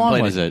about it. How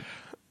long was it?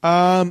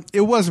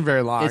 It wasn't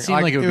very long. It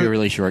seemed like it would be a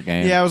really short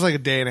game. Yeah, it was like a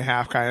day and a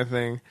half kind of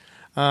thing.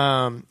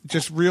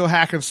 Just real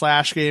hack and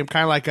slash game,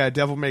 kind of like a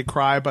Devil May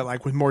Cry, but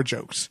like with more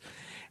jokes.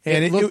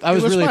 And I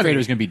was really funny. afraid it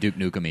was going to be Duke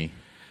Nukem-y.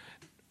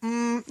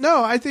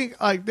 No, I think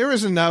like there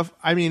was enough.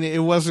 I mean, it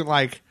wasn't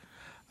like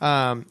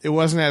it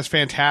wasn't as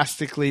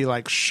fantastically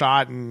like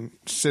shot and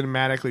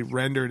cinematically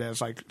rendered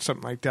as like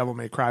something like Devil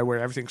May Cry, where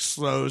everything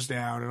slows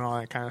down and all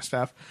that kind of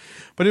stuff.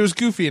 But it was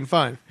goofy and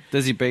fun.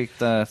 Does he break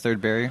the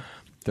third barrier?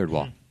 Third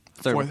wall.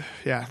 Third,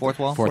 Fourth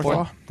wall? Fourth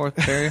wall. Fourth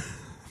barrier?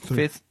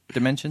 Fifth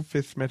dimension?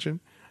 Fifth mention.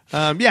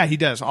 Yeah, he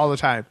does all the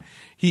time.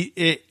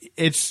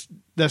 It's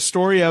the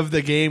story of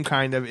the game.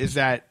 Kind of is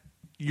that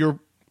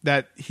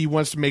he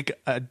wants to make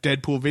a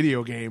Deadpool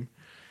video game,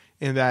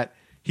 and that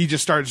he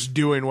just starts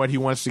doing what he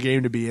wants the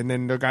game to be, and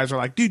then the guys are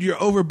like, "Dude,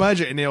 you're over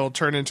budget," and it'll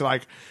turn into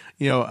like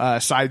a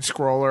side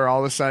scroller all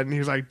of a sudden.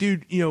 He's like,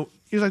 "Dude,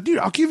 dude,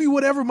 I'll give you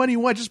whatever money you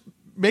want, just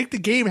make the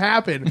game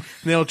happen," and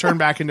then it'll turn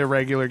back into a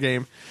regular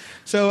game.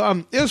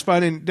 So it was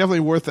fun and definitely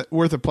worth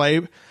a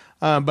play.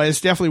 But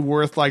it's definitely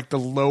worth like the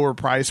lower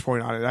price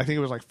point on it. I think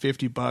it was like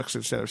 $50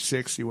 instead of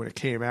 $60 when it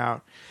came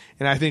out,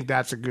 and I think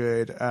that's a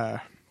good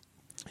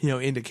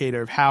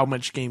indicator of how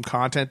much game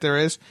content there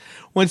is.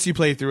 Once you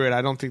play through it,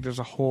 I don't think there's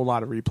a whole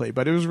lot of replay,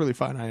 but it was really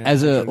fun.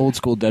 As an old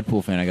school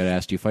Deadpool fan, I got to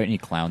ask: do you fight any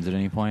clowns at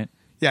any point?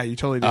 Yeah, you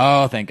totally do.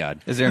 Oh, thank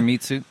God. Is there a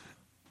meat suit?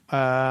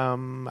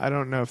 I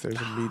don't know if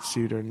there's a meat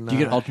suit or not. Do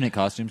you get alternate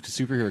costumes? Because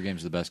superhero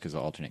games are the best because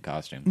of alternate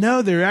costumes.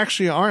 No, there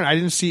actually aren't. I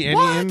didn't see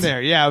any in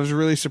there. Yeah, I was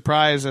really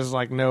surprised as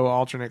like no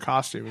alternate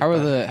costumes. How are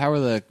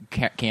the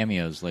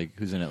cameos? Like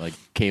who's in it? Like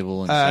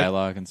Cable and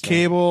Psylocke and stuff.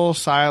 Cable,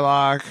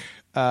 Psylocke,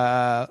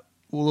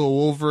 little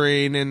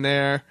Wolverine in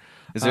there.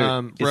 Is there is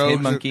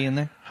Rogues- Hitmonkey in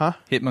there? Huh?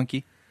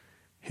 Hitmonkey?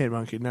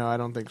 Hitmonkey? No, I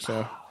don't think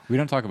so. We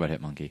don't talk about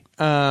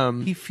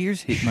Hitmonkey. He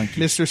fears Hitmonkey.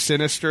 Mr.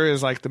 Sinister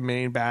is like the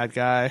main bad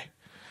guy.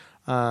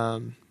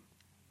 And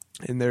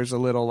there's a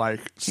little like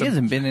He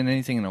hasn't been in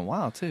anything in a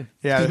while, too.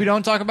 yeah. Because we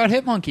don't talk about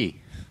Hitmonkey.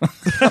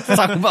 Let's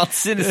talk about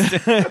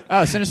Sinister.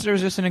 Oh, Sinister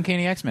was just in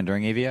Uncanny X-Men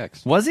during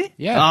AVX. Was he?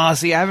 Yeah. Oh,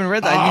 see, I haven't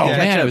read that. I Oh need to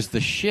catch man, up. it was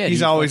the shit. He's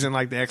He- always in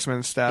like the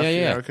X-Men stuff,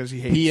 yeah, because he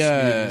hates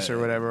mutants or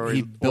whatever. Or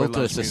He or built a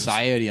loves mutants.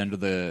 society under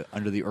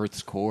the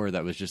Earth's core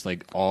that was just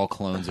like all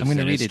clones of I'm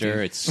gonna read it, Sinister.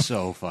 dude. It's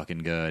so fucking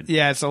good.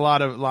 Yeah, it's a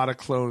lot of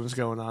clones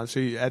going on. So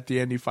at the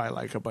end, you fight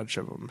like a bunch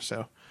of them.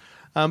 So,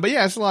 but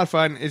yeah, it's a lot of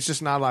fun. It's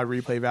just not a lot of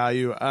replay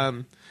value.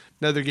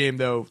 Another game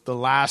though, The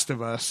Last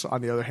of Us.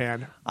 On the other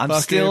hand, I'm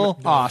fucking still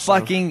awesome.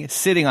 fucking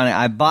sitting on it.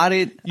 I bought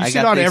it. You I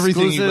sit got on the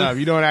everything exclusive. you love.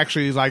 You don't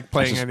actually like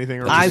playing anything.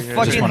 Or I using it.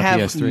 fucking Just want a have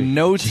PS3.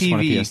 no Just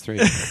want a TV.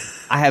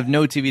 PS3. I have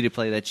no TV to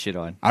play that shit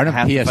on. I don't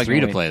have a to PS3 fucking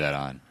to wait. play that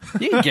on.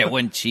 You can get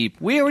one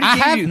cheap. We already I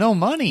gave have you no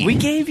money. We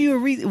gave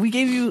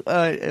you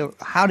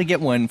how to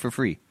get one for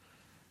free.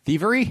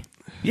 Thievery?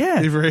 Yeah,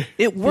 Thievery.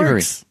 it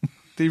works.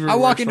 Thievery I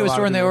works walk for into a lot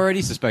store of and they people.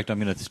 already suspect I'm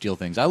going to steal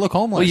things. I look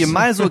homeless. Well, you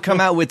might as well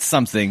come out with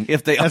something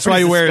if they. That's why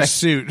already you wear a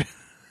suspect. suit.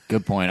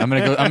 Good point. I'm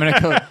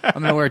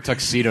gonna wear a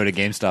tuxedo to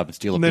GameStop and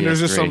steal a And then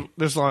PS3.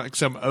 there's like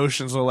some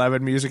Ocean's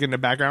 11 music in the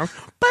background.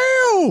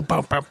 I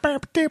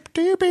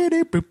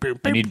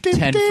need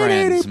 10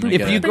 friends. I'm gonna If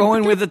get you a- go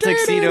in with a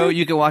tuxedo,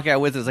 you can walk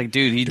out with it. It's like,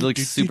 dude, he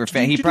looks super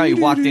fan. He probably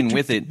walked in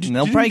with it, and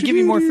they'll probably give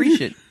you more free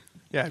shit.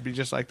 Yeah, it'd be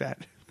just like that.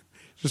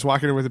 Just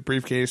walking in with a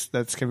briefcase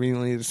that's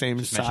conveniently the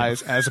same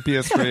size as a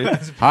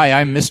PS3. Hi,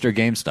 I'm Mr.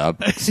 GameStop,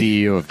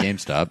 CEO of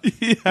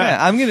GameStop. Yeah,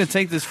 I'm gonna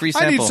take this free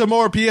I sample. need some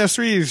more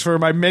PS3s for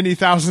my many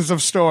thousands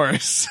of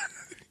stores.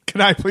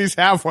 Can I please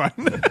have one?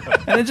 and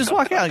then just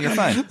walk out. You're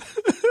fine.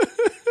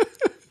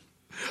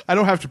 I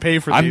don't have to pay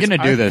for I'm these.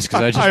 gonna do this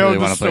because I just own really the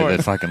want to play store.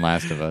 the fucking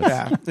Last of Us.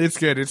 Yeah, it's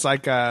good. It's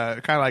like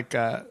kind of like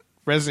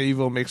Resident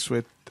Evil mixed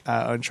with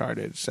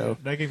Uncharted. So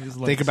That game is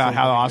like think about so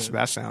how really awesome good.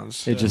 that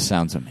sounds. It just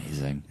sounds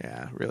amazing.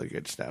 Yeah, really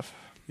good stuff.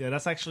 Yeah,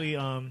 that's actually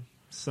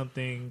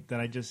something that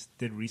I just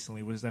did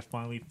recently. Was that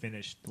finally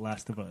finished The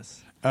Last of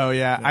Us? Oh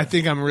yeah, I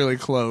think I'm really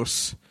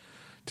close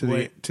to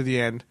What? the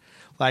end.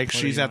 Like are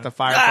she's you at the on?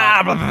 fire.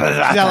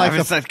 Yeah, Yeah, like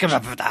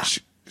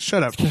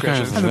shut up, Christian.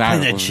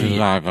 Yeah, dude,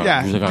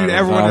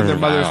 everyone and their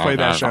mothers played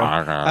that show.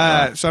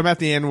 So I'm at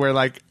the end where I'm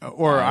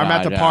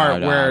at the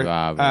part where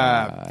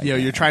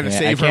you're trying to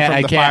save her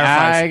from the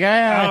fireflies.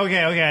 Oh,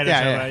 okay, I know.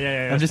 Yeah.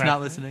 Yeah. I'm just it's not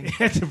fine. listening.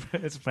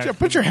 it's fine.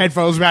 Put your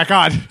headphones back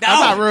on. I'm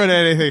not ruining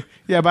anything.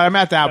 Yeah, but I'm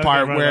at that Okay,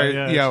 part right, where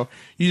yeah.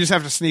 you just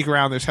have to sneak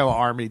around. There's hella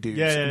army dudes,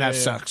 Yeah, and that yeah.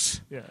 sucks.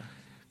 Yeah.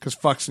 Because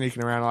fuck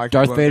sneaking around. I like to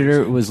Darth blow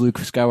Vader things. was Luke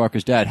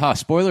Skywalker's dad. Huh,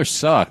 spoilers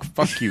suck.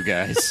 Fuck you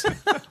guys.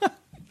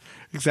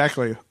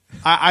 Exactly.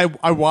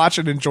 I watch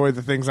and enjoy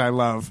the things I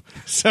love.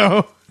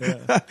 So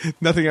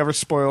nothing ever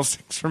spoils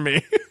things for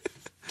me.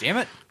 Damn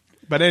it.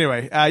 But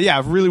anyway,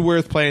 yeah, really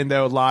worth playing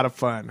though. A lot of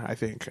fun, I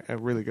think. A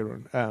really good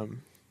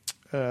one.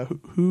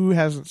 Who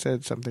hasn't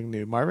said something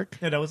new? Marvick?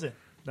 Yeah, that was it.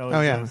 That was,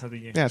 Oh yeah,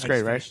 something, yeah, it's I great,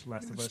 just right? finished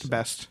Last of It's Us. the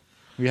best.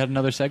 We had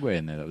another segue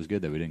in there that was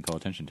good that we didn't call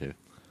attention to.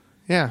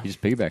 Yeah, You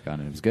just piggyback on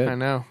it. It was good. I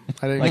know.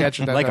 I didn't catch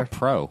it. Like that a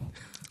pro.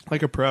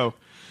 like a pro.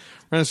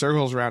 Running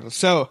circles around us.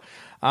 So,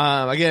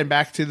 again,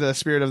 back to the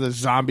spirit of the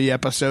zombie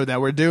episode that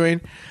we're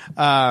doing.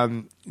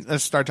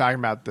 Let's start talking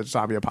about the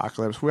zombie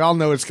apocalypse. We all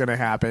know it's going to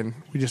happen.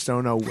 We just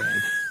don't know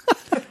when.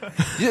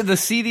 Yeah, the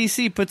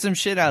CDC put some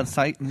shit out,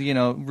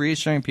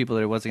 reassuring people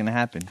that it wasn't going to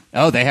happen.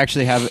 Oh, they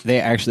actually have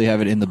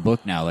it in the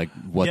book now, like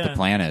what the Yeah.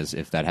 plan is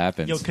if that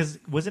happens. Yo, because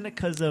wasn't it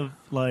because of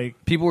like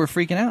People were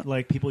freaking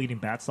out. people eating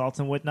bath salts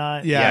and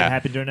whatnot? Yeah. that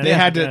happened during that. They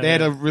had Yeah.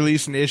 to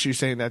release an issue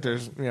saying that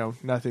there's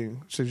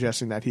nothing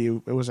suggesting that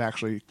it was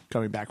actually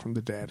coming back from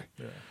the dead,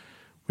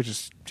 which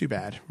is too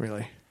bad,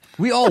 really.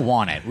 We all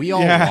want it. We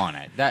all Yeah. want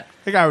it. That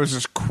That guy was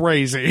just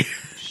crazy.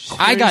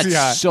 I got Crazy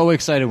hot. so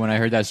excited when I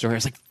heard that story. I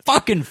was like,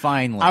 "Fucking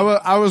finally!"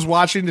 I was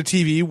watching the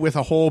TV with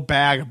a whole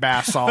bag of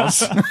bath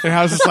salts, and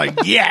I was just like,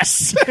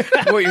 yes.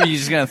 What, were you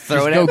just going to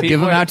throw it Go at people? give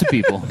them out to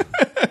people.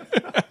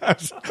 I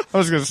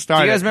was going to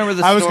start. Do you guys it. remember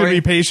the I was going to story?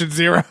 be patient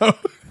zero.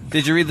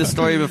 Did you read the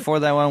story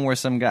before that one where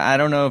some guy, I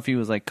don't know if he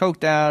was like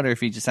coked out or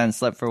if he just hadn't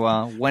slept for a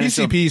while, went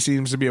into PCP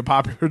seems to be a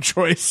popular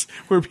choice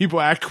where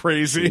people act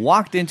crazy.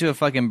 walked into a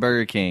fucking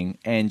Burger King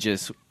and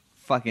just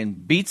fucking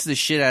beats the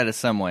shit out of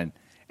someone.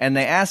 And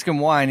they ask him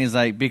why, and he's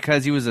like,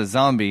 because he was a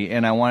zombie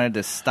and I wanted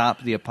to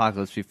stop the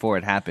apocalypse before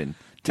it happened.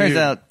 Turns Dude,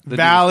 out the dude was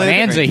valid,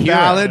 Man's a hero.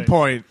 valid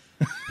point.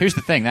 Here's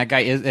the thing: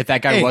 if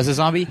that guy Hey. was a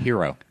zombie,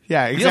 hero,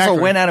 Yeah, He exactly.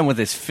 also went at him with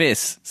his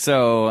fists.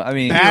 So, I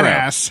mean,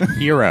 Badass.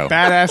 hero.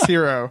 Badass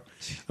hero.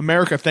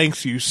 America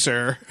thanks you,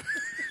 sir.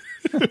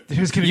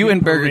 There's gonna You be a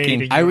and Burger parade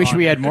King. in I your wish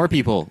we honor. had more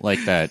people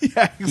like that.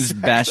 Yeah, just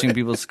bashing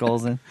people's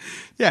skulls in.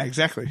 yeah,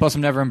 exactly. Plus,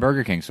 I'm never in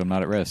Burger King, so I'm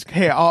not at risk.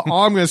 Hey, all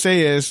I'm going to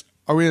say is,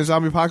 are we in a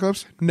zombie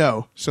apocalypse?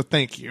 No. So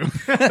thank you.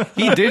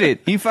 He did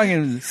it. He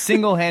fucking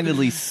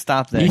single-handedly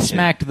stopped that He shit.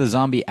 smacked the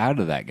zombie out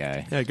of that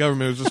guy. Yeah,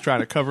 government was just trying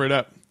to cover it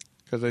up.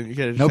 Because then you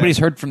get Nobody's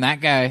heard from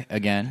that guy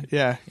again.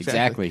 Yeah,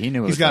 exactly. He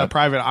knew it He's was got a up.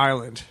 private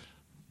island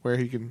where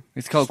he can.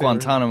 It's called stay where-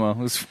 Guantanamo. It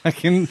was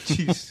fucking...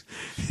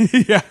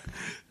 Yeah,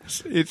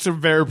 it's a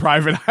very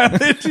private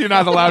island. You're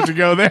not allowed to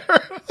go there.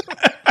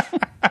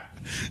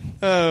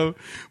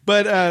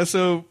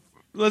 So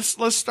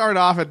let's start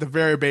off at the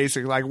very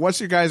basic. Like, what's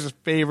your guys'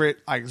 favorite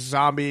like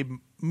zombie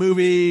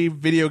movie,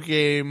 video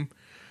game,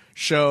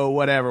 show,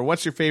 whatever?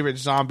 What's your favorite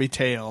zombie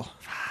tale?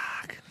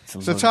 It's a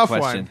loaded tough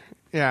question.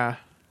 one.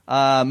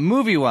 Yeah,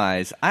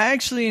 Movie-wise, I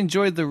actually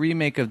enjoyed the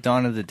remake of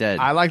Dawn of the Dead.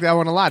 I like that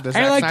one a lot. The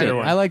Zack I liked Snyder it.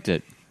 one. I liked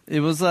it. It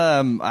was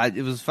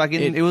it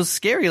was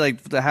scary,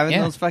 like having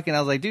Yeah. those fucking. I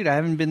was like, dude, I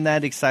haven't been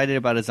that excited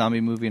about a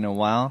zombie movie in a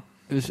while.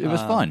 It was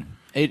fun.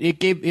 It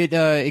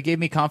gave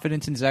me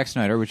confidence in Zack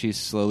Snyder, which he's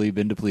slowly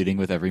been depleting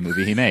with every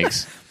movie he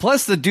makes.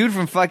 Plus, the dude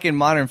from fucking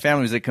Modern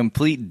Family was a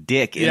complete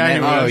dick. In Yeah, that he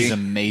Oh, was. he's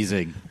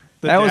amazing.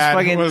 The That was dad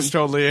fucking- was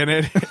totally in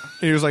it.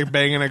 He was like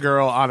banging a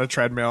girl on a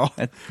treadmill.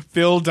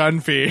 Phil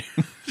Dunphy.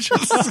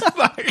 Just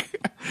like,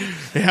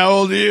 "Hey, how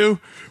old are you?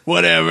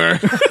 Whatever."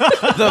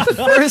 The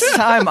first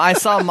time I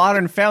saw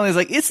Modern Family, I was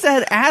like, it's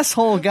that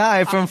asshole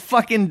guy from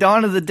fucking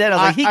Dawn of the Dead. I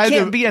was like, he I had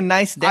can't the- be a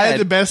nice I had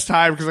the dad. best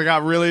time because I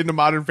got really into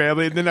Modern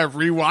Family, and then I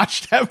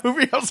rewatched that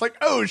movie. I was like,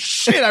 "Oh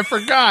shit, I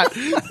forgot!"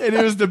 And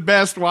it was the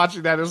best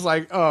watching that. It was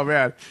like, "Oh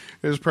man,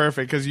 it was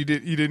perfect," because you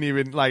didn't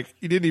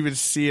even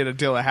see it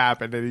until it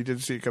happened, and you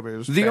didn't see it coming. It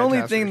was The only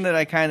fantastic. thing that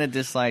I kind of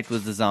disliked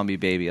was the zombie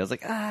baby. I was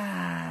like,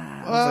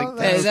 I was Well, like,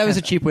 Hey, that was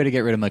a cheap way to get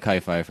rid of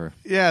Mekhi Phifer.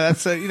 yeah,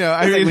 that's I I was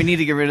like, mean, we need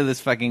to get rid of this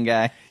fucking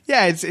guy.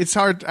 yeah, it's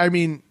hard. I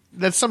mean,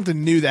 that's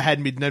something new that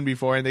hadn't been done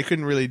before, and they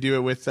couldn't really do it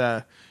with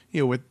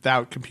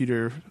without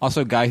computer.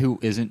 Also, guy who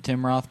isn't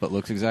Tim Roth but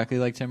looks exactly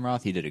like Tim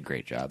Roth, he did a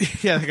great job.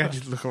 Yeah, the guy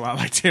did look a lot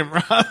like Tim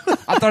Roth.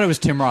 I thought it was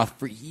Tim Roth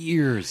for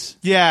years.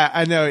 Yeah,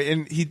 I know,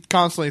 and he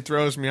constantly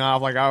throws me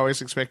off. Like, I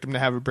always expect him to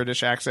have a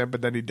British accent,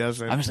 but then he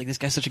doesn't. I'm just like, this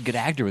guy's such a good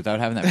actor without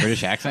having that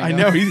British accent. I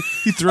going. know,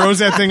 he throws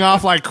that thing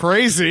off like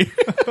crazy.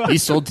 He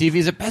sold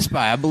TVs at Best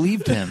Buy. I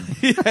believed him.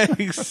 Yeah,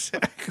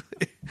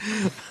 exactly.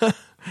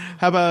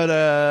 How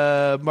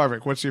about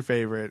Marvick? What's your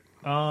favorite?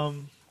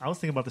 I was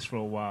thinking about this for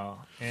a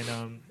while,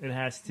 and it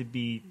has to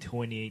be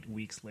 28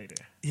 weeks later.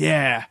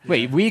 Yeah,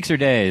 Wait, weeks or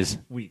days?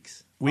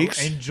 Weeks.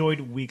 Weeks? I enjoyed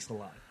Weeks a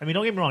lot. I mean,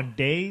 don't get me wrong,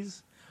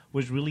 Days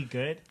was really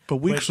good. but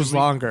Weeks was the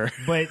longer.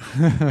 But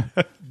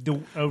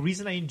the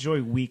reason I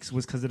enjoyed Weeks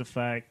was because of the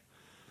fact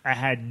I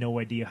had no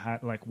idea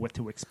what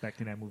to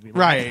expect in that movie. Like,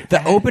 Right.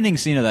 The opening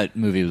scene of that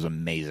movie was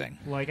amazing.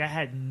 Like, I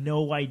had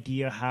no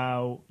idea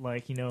how,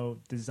 the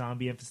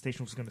zombie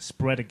infestation was going to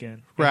spread again.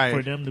 And Right.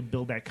 for them to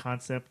build that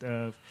concept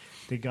of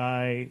the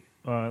guy,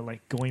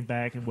 going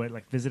back and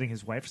visiting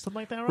his wife or something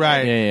like that,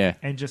 Right. Yeah.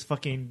 And just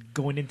fucking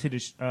going into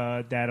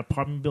that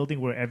apartment building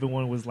where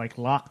everyone was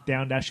locked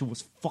down. That shit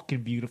was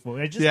fucking beautiful.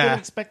 I just Yeah. didn't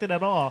expect it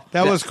at all.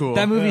 That was cool.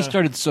 That movie Yeah.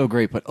 started so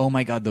great, but oh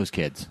my god, those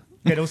kids.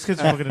 Yeah, those kids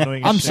are fucking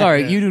annoying. as I'm shit,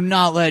 sorry, yeah. you do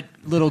not let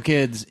little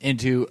kids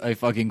into a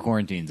fucking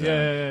quarantine zone.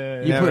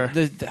 Yeah. You Never.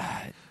 put the,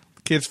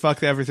 Kids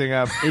fucked everything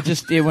up.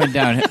 it went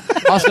down.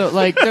 Also,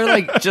 like they're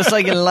like, Just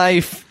like in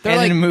life They're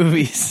and like- in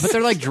movies. but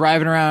they're like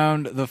driving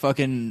around the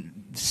fucking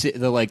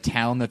the like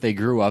town that they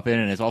grew up in,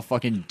 and it's all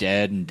fucking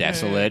dead and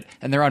desolate.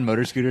 And they're on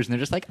motor scooters, and they're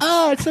just like,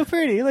 oh, it's so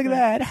pretty. Look at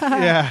that.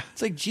 Yeah.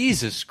 It's like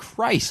Jesus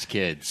Christ,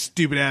 kids.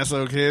 Stupid ass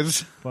little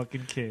kids.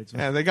 Fucking kids.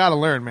 Yeah, they got to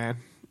learn, man.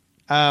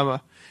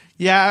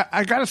 Yeah,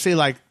 I got to say,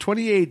 like,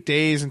 28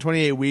 Days and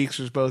 28 Weeks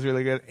was both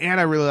really good. And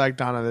I really like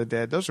Dawn of the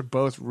Dead. Those are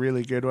both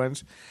really good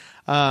ones.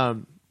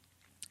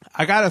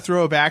 I got to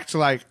throw it back to,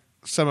 like,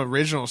 some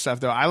original stuff,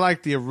 though. I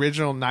like the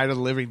original Night of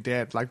the Living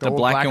Dead, like the old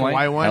black and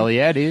white one. Hell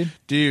yeah, dude.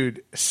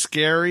 Dude,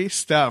 scary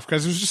stuff.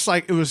 Because it was just,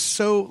 like, it was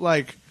so,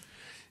 like,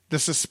 the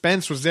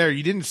suspense was there.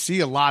 You didn't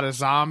see a lot of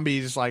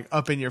zombies, like,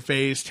 up in your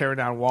face, tearing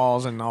down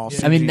walls and all.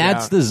 I mean, CG'd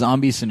that's out. the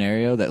zombie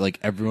scenario that like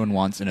everyone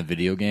wants in a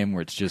video game,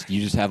 where it's just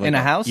you just have like In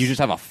a house? you just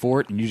have a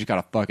fort, and you just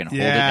gotta fucking hold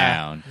it Yeah.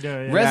 down.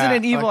 Yeah.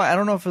 Resident Yeah, Evil, like- I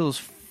don't know if it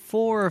was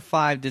 4 or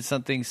 5 did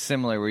something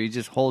similar where you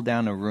just hold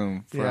down a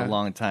room for Yeah. a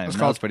long time. It's That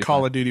was called pretty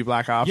Call fun. of Duty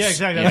Black Ops. Yeah,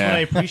 exactly. That's Yeah. what I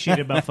appreciate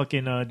about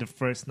fucking the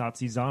first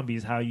Nazi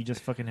zombies. How you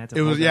just fucking had to.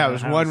 It was hold down it the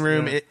was house. one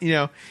room.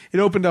 Yeah. It, it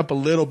opened up a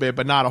little bit,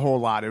 but not a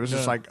whole lot. It was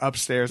just Yeah. like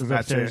upstairs, and It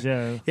was that's upstairs,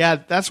 it. yeah.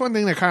 That's one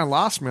thing that kind of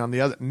lost me on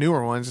the other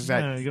newer ones. Is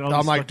that Yeah, you get all I'm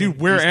these like, fucking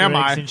dude, where Easter am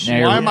eggs I? and shit. Now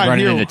you're Why am I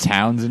running here? into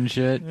towns and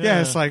shit. Yeah,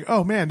 it's like,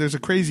 oh man, there's a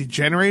crazy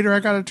generator I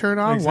got to turn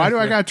on. Why do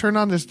I Exactly. got to turn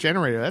on this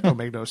generator? That don't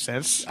make no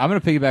sense. I'm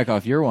gonna piggyback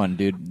off your one,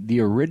 dude.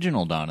 The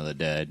original Dawn of the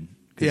Dead.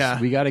 'Cause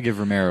Yeah. we got to give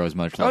Romero as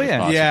much love Oh, as yeah.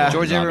 possible. Yeah. for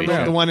George A. zombie Romero.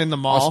 shit. The one in the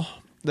mall,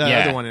 the Yeah.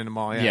 other one in the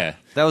mall. Yeah.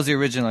 That was the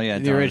original, yeah.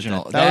 The Dawn of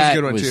original. Dead. That was a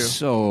good one, too.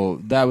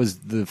 So that was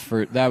the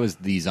first. That was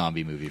the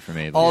zombie movie for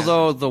me.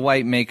 Although the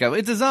white makeup,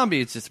 it's a zombie.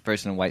 It's just a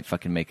person in white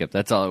fucking makeup.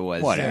 That's all it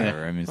was.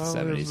 whatever. I mean, it's Well,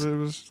 the it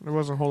 70s. there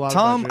wasn't a whole lot.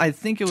 Tom, of budget. I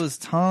think it was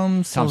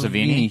Tom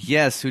Savini?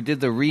 Yes, who did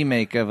the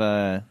remake of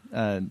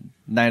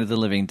Night of the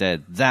Living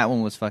Dead. That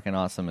one was fucking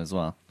awesome as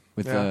well.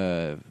 With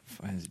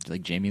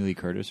like Jamie Lee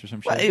Curtis or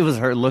some shit. Well, it was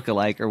her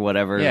lookalike or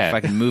whatever, Yeah.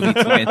 fucking movie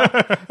twin.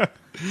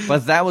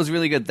 But that was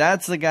really good.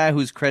 That's the guy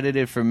who's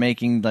credited for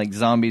making like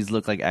zombies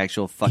look like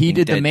actual fucking. He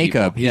did the dead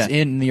makeup. people. He's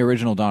in the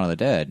original Dawn of the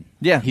Dead.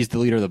 Yeah. He's the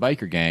leader of the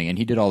biker gang, and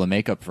he did all the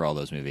makeup for all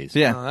those movies.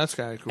 Yeah. Oh, that's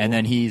kind of cool. And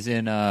then he's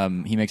in.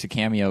 He makes a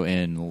cameo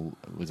in.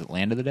 Was it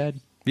Land of the Dead?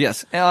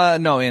 Yes.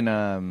 No. In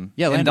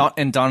Land-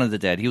 in Dawn of the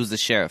Dead, he was the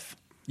sheriff.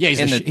 Yeah, he's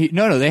In the, the-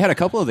 no. They had a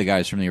couple of the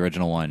guys from the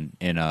original one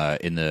in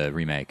the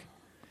remake.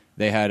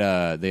 They had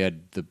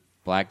the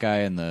black guy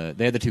and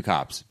they had the two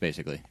cops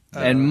basically.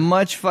 And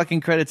much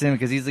fucking credit to him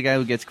because he's the guy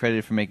who gets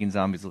credited for making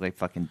zombies look like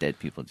fucking dead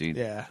people, dude.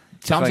 yeah.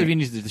 Tom Fuck.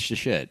 Savini's the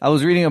shit. I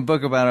was reading a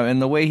book about him,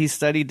 and the way he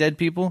studied dead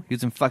people, he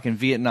was in fucking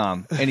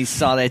Vietnam, and he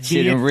saw that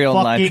shit in real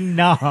life. Fucking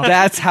Nam.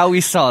 That's how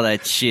he saw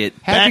that shit.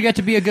 How'd you get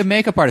to be a good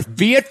makeup artist?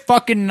 Viet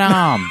fucking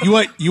Nam. You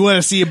want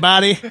to see a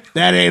body?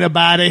 That ain't a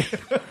body.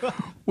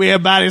 We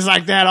had bodies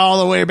like that all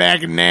the way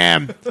back in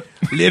Nam,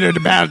 littered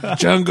about the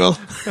jungle,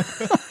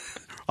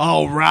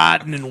 all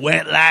rotten and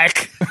wet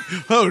like.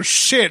 Oh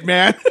shit,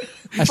 man!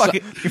 You're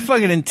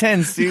fucking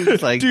intense, dude.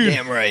 It's like, Dude,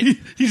 damn right.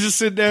 He's just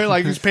sitting there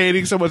like he's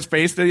painting someone's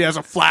face, then he has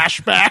a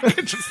flashback.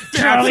 And just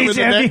stabs him in Charlie's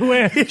the neck.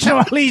 everywhere.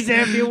 Charlie's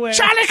everywhere.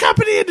 Charlie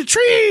Company in the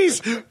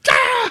trees.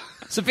 Ah!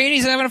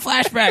 Savini's having a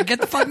flashback.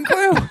 Get the fucking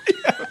crew.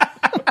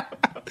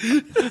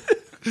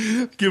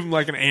 Give him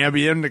like an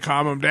Ambien to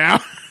calm him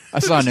down. I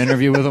saw an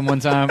interview with him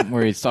one time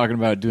where he's talking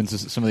about doing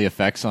some of the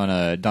effects on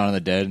Dawn of the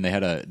Dead, and they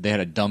had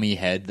a dummy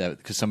head that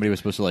because somebody was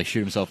supposed to like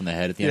shoot himself in the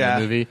head at the end of Yeah.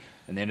 the movie,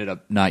 and they ended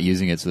up not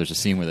using it. So there's a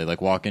scene where they like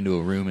walk into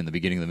a room in the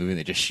beginning of the movie, and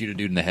they just shoot a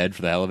dude in the head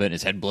for the hell of it, and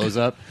his head blows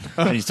up.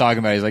 And he's talking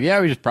about, he's like,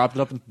 yeah, we just propped it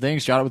up in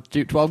things, shot it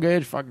with 12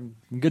 gauge, fucking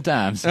good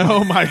times.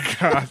 Oh my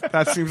god,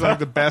 that seems like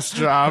the best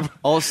job.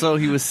 Also,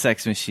 he was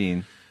Sex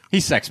Machine.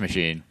 He's Sex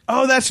Machine.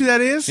 Oh, that's who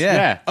that is?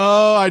 Yeah.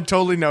 Oh, I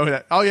totally know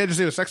that. All you had to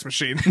say was Sex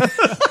Machine.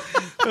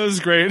 That was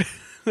great.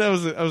 That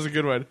was a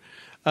good one.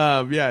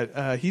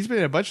 He's been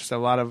in a bunch of stuff,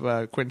 a lot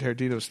of Quentin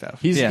Tarantino stuff.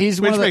 He's Yeah. he's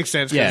Which one of the, makes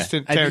sense Yeah,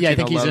 because I Tarantino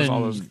think he's loves in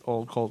all those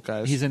old cult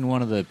guys. he's in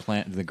one of the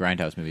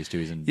Grindhouse movies too.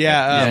 He's in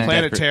Yeah,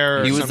 Planet Death-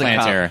 Terror. or He was the something. Planet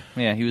cop. Terror.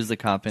 Yeah, he was the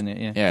cop in it.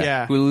 Yeah. Yeah.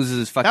 Yeah. Who loses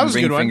his fucking That was a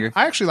ring good finger. one.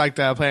 I actually liked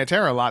Planet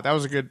Terror a lot. That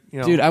was a good,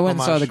 Dude, I went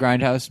and saw homage. the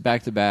Grindhouse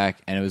back to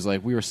back, and it was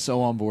like we were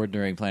so on board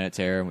during Planet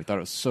Terror, and we thought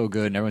it was so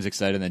good, and everyone's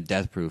excited. And then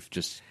Death Proof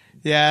just.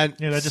 Yeah,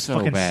 Yeah, that just So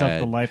fucking sucked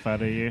bad. the life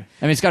out of you.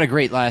 I mean, it's got a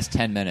great last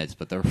 10 minutes,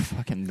 but the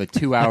fucking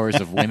 2 hours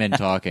of women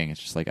talking. It's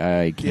just like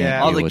I can't.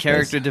 Yeah. All deal the with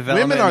character this.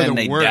 development, Women are and then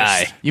the they worst.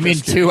 die. You mean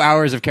 2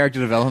 hours of character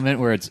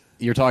development where it's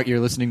you're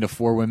listening to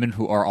 4 women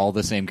who are all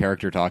the same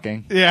character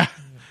talking? yeah.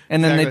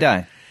 And then Exactly. they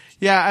die.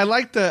 Yeah, I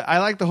like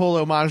the whole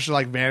homage to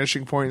like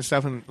Vanishing Point and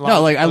stuff. And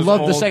No, like I those love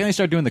the old- second they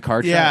start doing the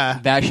car track. Yeah.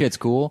 That shit's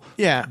cool.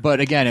 Yeah. But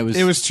again, it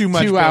was too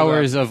much 2 build-up.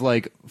 hours of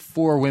like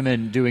 4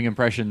 women doing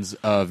impressions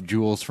of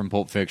Jules from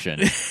Pulp Fiction.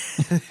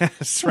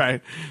 That's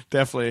right,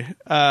 definitely.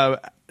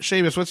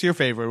 Seamus, what's your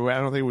favorite? I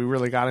don't think we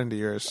really got into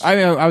yours. I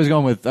mean, I was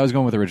going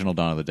with original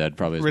Dawn of the Dead.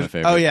 Probably is my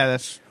favorite. Oh yeah,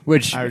 that's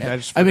Which I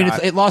just I mean,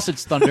 forgot. it lost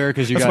its thunder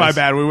because you that's guys.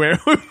 my bad.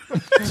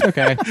 It's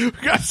okay. We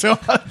got so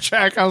off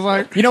track. I was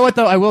like, You know what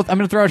though? I'm going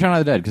to throw out Shaun of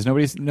the Dead because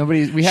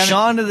we haven't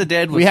Shaun of the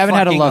Dead was we haven't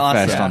had a fucking love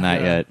awesome. fest on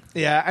that yet.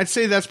 yeah, I'd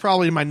say that's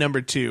probably my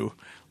number 2.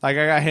 Like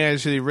I got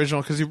handed to the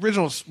original because the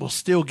original will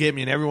still get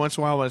me, and every once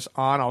in a while when it's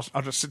on,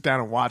 I'll just sit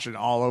down and watch it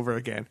all over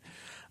again.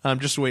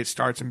 Just the way it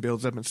starts and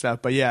builds up and stuff.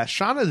 But yeah,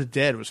 Shaun of the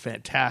Dead was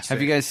fantastic.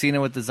 Have you guys seen it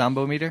with the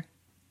Zombo meter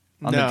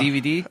on No. the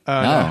DVD?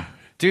 No.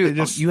 Dude, They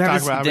just you talk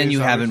haven't. about how Then many you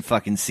zombies. haven't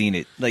fucking seen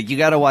it. Like you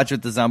got to watch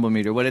with the Zombo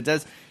meter. What it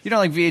does,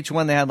 like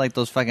VH1, they had like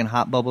those fucking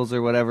hot bubbles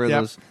or whatever. Yep.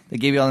 Those they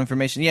gave you all the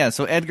information. Yeah.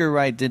 So Edgar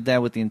Wright did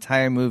that with the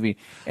entire movie.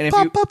 And if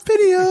Pop up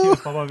video?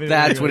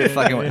 that's what it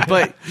fucking was.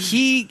 But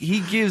he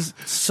gives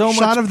so much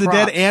Shaun of the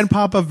Dead props. and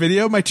pop up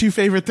video, my 2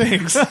 favorite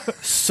things.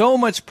 So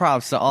much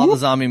props to all the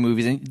zombie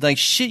movies and like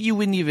shit you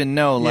wouldn't even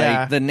know. Like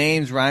Yeah. the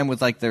names rhyme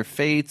with like their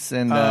fates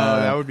and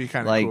that would be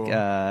kinda like cool.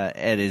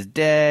 Ed is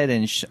dead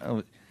and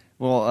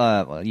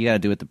well, you got to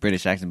do it with the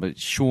British accent, but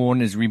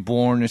Sean is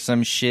reborn or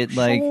some shit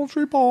like. Shaun's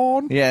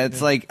reborn. Yeah,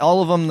 it's like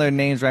all of them. Their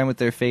names rhyme with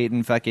their fate,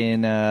 and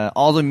fucking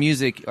all the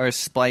music are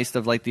spliced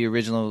of like the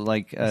original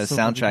like so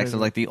soundtracks crazy. of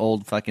like the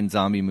old fucking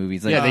zombie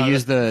movies. Like, Yeah, they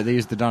used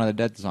the Dawn of the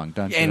Dead song.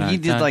 Dun, And dun, he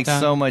did, dun, like, dun,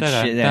 so much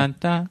dun, shit, dun,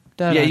 dun,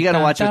 dun, yeah, you got to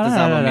dun, watch it with the dun,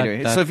 Zombo dun,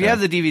 meter. dun, So if you dun.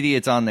 have the DVD,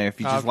 it's on there. If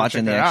you're I'll just have to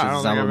watching the check that out. actual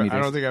I Zombo don't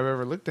meters. think I've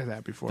ever looked at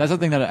that before. That's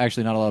something that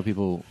actually not a lot of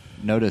people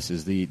notice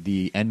is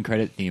the end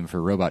credit theme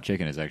for Robot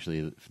Chicken is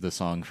actually the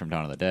song from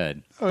Dawn of the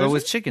Dead. But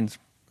with chickens.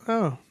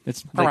 Oh.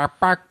 It's Like-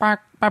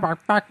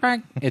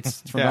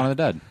 it's from Yeah. Dawn of the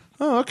Dead.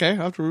 Oh, okay. I'll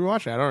have to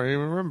rewatch it. I don't even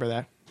remember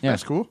that. Yeah.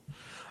 That's cool.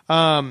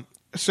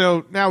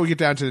 So now we get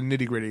down to the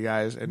nitty gritty,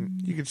 guys,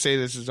 and you could say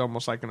this is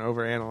almost like an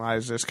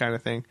overanalyze this kind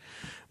of thing.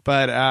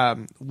 But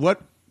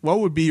what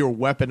would be your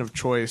weapon of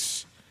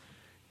choice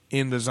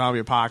in the zombie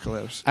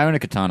apocalypse? I own a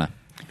katana.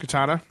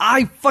 Katana?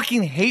 I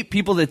fucking hate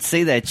people that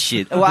say that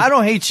shit. Well, I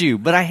don't hate you,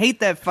 but I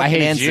hate that fucking I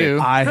hate answer. you.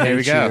 I There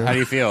we hate go. you. How do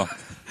you feel?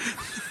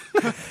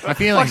 My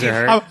feelings are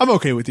hurt. I'm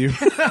okay with you.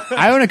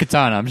 I own a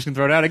katana. I'm just gonna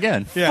throw it out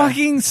again. Yeah.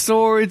 Fucking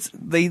swords,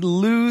 they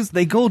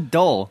go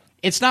dull.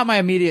 It's not my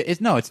immediate. It's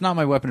not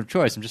my weapon of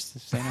choice. I'm just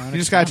saying. I own a You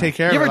just got to katana. take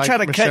care of You it. ever like try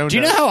to cut- Michonne Do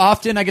you know does. how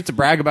often I get to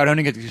brag about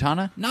owning a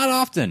katana? Not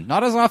often.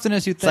 Not as often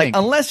as you It's like think.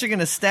 unless you're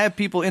gonna stab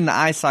people in the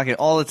eye socket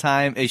all the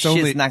time, shit's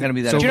only- not gonna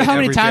be that. it's Do you know how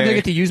many every times day. I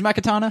get to use my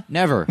katana?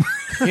 Never.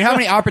 You know how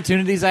many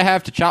opportunities I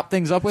have to chop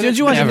things up with Did it?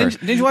 you watch Never.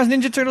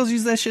 Ninja Turtles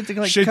use that shit to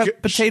like Shit cut go-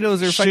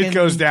 potatoes or fucking shit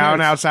goes down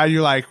carrots? outside.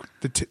 You're like,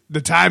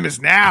 the time is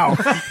now.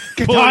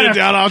 Pulling it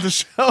down off the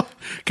shelf.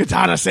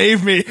 Katana,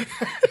 save me.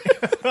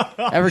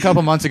 Every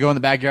couple months I go in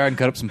the backyard and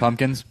cut up some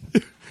pumpkins.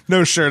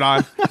 No shirt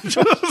on.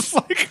 Just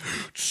like,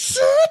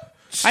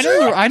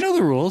 I know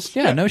the rules.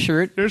 Yeah, no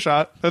shirt, your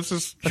shot. That's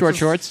just short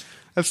shorts.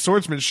 That's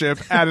swordsmanship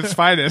at its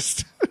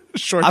finest.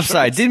 Short I'm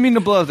sorry, shorts. didn't mean to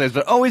blow up this,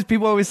 but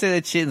people always say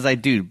that shit. And it's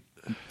like, dude,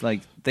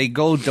 like they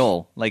go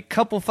dull. Like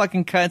couple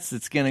fucking cuts,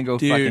 it's gonna go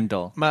fucking Dude,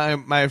 dull.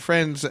 my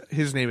friend's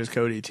his name is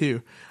Cody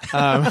too.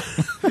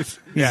 He's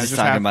yeah, just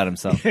talking about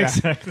himself.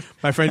 Exactly.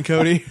 my friend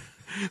Cody.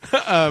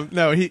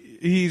 No,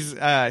 he's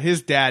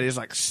his dad is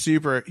like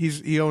super.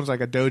 He owns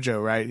like a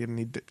dojo, right? And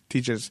he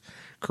teaches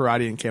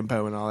karate and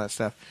kempo and all that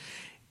stuff.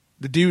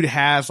 The dude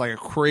has like a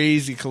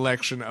crazy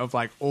collection of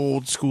like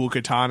old school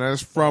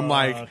katanas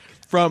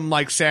from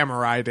like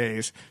samurai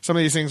days. Some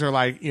of these things are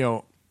like,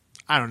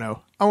 I don't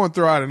know. I won't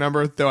throw out a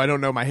number, though I don't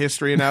know my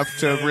history enough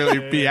to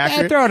really be Yeah,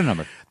 accurate. throw out a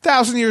number.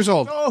 1,000 years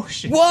old. Oh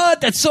shit! What?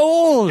 That's so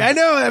old. I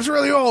know that's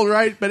really old,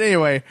 right? But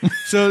anyway,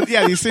 so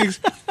yeah, these things.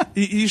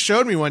 He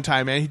showed me one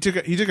time, man. He took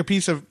a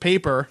piece of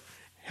paper,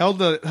 held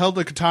the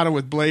katana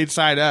with blade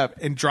side up,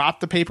 and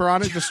dropped the paper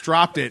on it. Just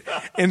dropped it,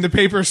 and the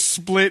paper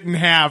split in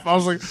half. I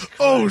was like,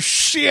 oh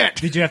shit!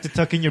 Did you have to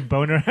tuck in your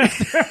boner?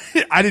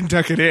 I didn't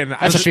tuck it in.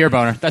 That's a fear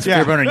boner. That's a Yeah.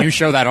 fear boner, and you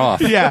show that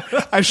off. Yeah,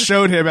 I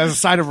showed him as a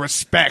sign of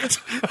respect.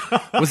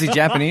 Was he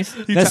Japanese?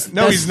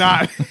 No, he's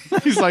not.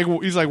 He's like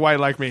white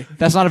like me.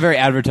 That's not a very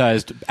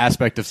advertised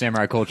aspect of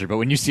samurai culture, but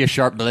when you see a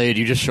sharp blade,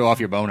 you just show off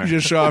your boner. You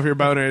just show off your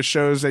boner. It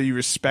shows that you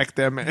respect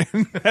them and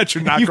that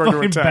you're not you going to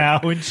fucking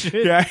attack. bow and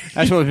shit. Yeah.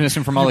 That's what was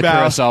missing from all the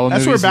Bow. Kurosawa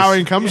That's movies. where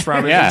bowing comes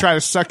from. Yeah. You try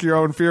to suck your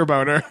own fear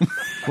boner.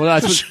 Well,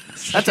 that's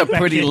That's a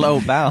pretty low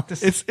bow.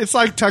 It's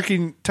like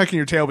tucking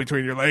your tail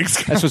between your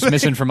legs. what's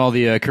missing from all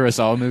the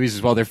Kurosawa movies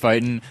is while they're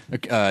fighting,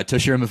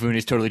 Toshiro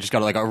Mifune's totally just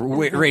got like a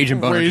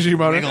raging boner, Raging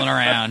boner. wiggling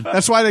around.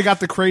 That's why they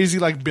got the crazy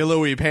like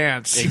billowy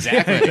pants.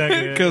 Exactly.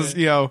 Exactly. Because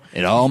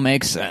It all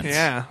makes sense.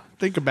 yeah,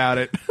 think about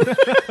it.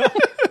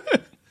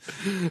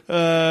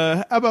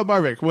 How about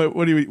Marvick? What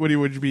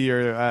would be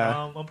your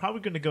I'm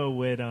probably gonna go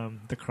with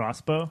the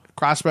crossbow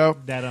crossbow?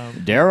 that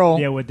Daryl.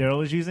 yeah, what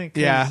Daryl is using.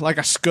 'Cause Yeah, like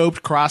a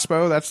scoped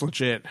crossbow. That's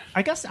legit.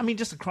 I guess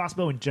just a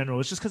crossbow in general.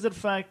 It's just because of the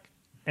fact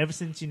ever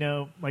since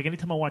like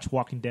anytime I watch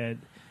Walking Dead,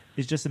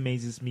 it just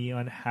amazes me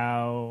on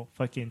how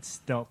fucking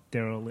stealth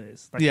Daryl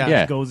is. Like Yeah. he Yeah.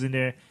 just goes in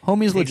there,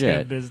 Homie's takes care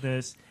legit. of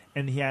business,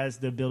 and he has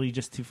the ability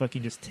just to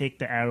fucking just take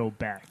the arrow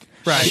back.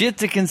 Right. Shit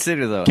to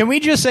consider, though. Can we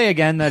just say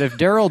again that if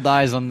Daryl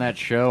dies on that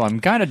show, I'm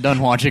kind of done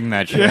watching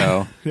that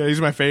show. Yeah,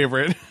 he's my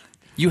favorite.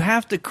 You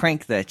have to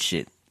crank that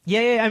shit,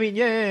 Yeah. I mean,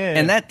 yeah.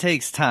 and that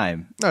takes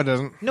time. No, it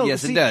doesn't. No,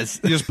 Yes, see, it does.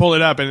 You just pull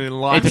it up and it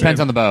locks. It depends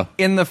in. on the bow.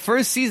 In the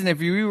first season,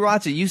 if you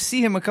rewatch it, you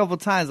see him a couple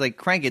times, like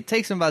crank it.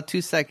 Takes him about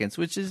 2 seconds,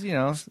 which is,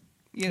 No, it's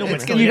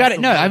but gonna You Yeah, got it.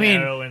 the No, bow I and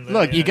mean, arrow and the-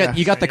 look, you yeah,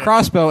 got the yeah.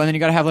 crossbow, and then you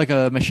got to have like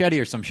a machete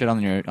or some shit on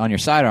your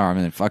sidearm,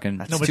 and then fucking.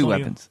 That's No, but two it's only,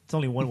 weapons. It's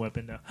only one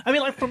weapon, though. I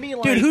mean, like for me,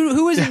 like Dude,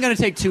 who isn't going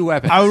to take 2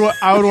 weapons? I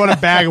would want a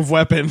bag of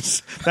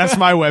weapons. That's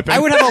my weapon. I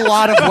would have a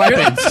lot of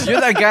weapons. You're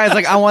that guy's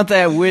like, I want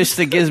that wish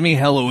that gives me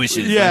hella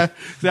wishes. Yeah,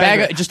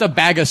 exactly. Just a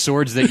bag of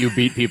swords that you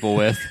beat people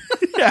with.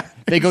 Yeah.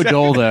 They go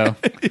dull though.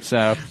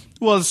 So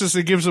Well, it's just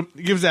it gives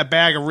that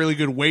bag a really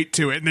good weight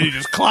to it, and then you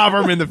just clobber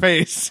him in the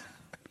face.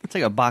 I'll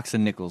take a box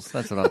of nickels.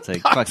 That's what I'll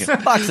take. Fuck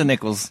it. Box of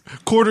nickels.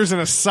 Quarters in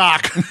a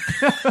sock.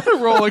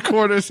 Roll of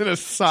quarters in a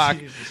sock.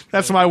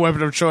 That's my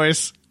weapon of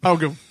choice. I don't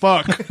give a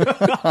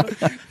fuck.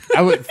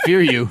 I would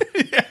fear you.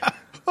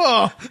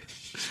 Oh,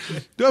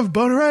 do I have a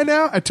boner right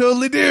now? I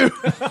totally do.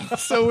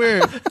 So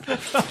weird.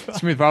 That's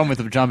the problem with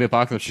the zombie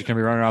apocalypse. She's gonna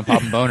be running around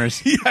popping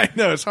boners. Yeah, I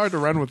know. It's hard to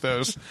run with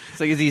those. It's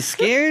like, is he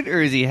scared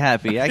or is he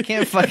happy? I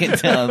can't fucking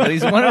tell, but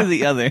he's one or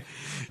the other.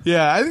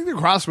 Yeah, I think the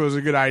crossbow is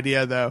a good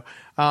idea, though.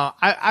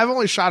 I've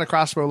only shot a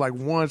crossbow like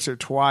once or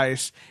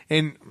twice,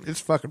 and it's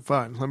fucking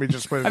fun. Let me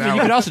just put it I mean, that you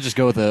way. could also just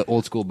go with the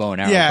old school bow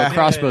and arrow. Yeah. But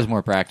crossbow's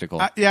more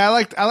practical. I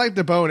like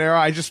the bow and arrow.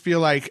 I just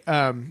feel like,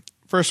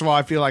 first of all,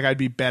 I feel like I'd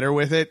be better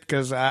with it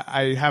because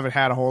I haven't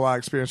had a whole lot of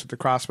experience with the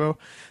crossbow.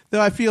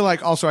 Though I feel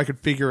like also I could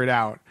figure it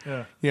out.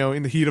 Yeah.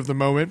 In the heat of the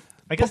moment.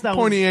 I guess that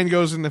pointy was- end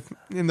goes in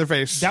the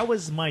face. that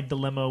was my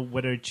dilemma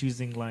whether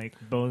choosing like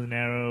bow and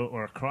arrow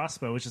or a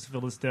crossbow, which just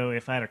feel as though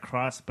if I had a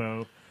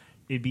crossbow,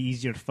 it'd be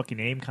easier to fucking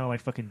aim, kind of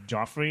like fucking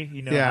Joffrey.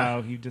 You know Yeah.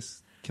 how he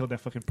just killed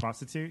that fucking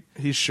prostitute?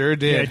 He sure Yeah,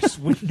 did. just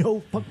with no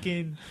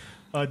fucking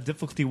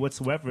difficulty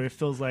whatsoever. It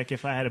feels like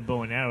if I had a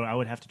bow and arrow, I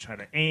would have to try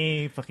to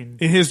aim, fucking.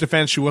 In his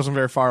defense, she wasn't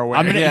very far away.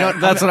 I'm gonna- Yeah, You know,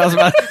 that's what I was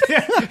about.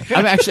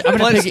 I'm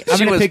Plus, gonna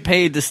she was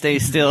paid to stay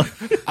still.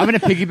 I'm gonna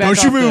piggyback.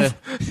 Don't you off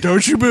move.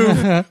 Don't you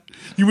move.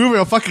 You move,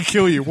 I'll fucking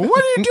kill you. Well,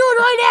 what are you doing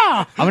right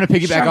now? I'm gonna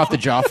piggyback off the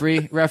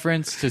Joffrey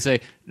reference to say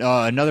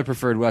another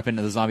preferred weapon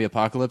of the zombie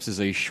apocalypse is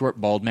a short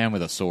bald man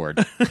with a sword,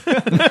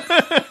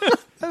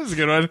 That was a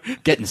good one.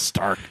 getting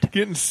starked.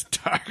 Getting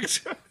stuck.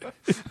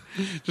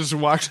 Just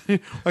walks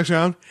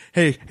around.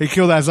 Hey,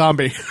 kill that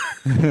zombie.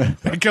 Hey,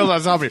 kill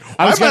that zombie.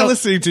 Why am I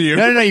listening to you?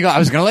 No. You go. I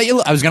was gonna let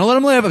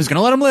him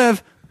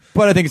live.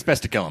 But I think it's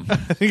best to kill him.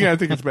 I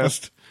think it's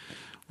best.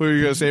 What were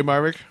you gonna say,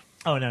 Marvick?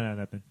 Oh no,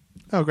 nothing.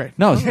 Oh, great.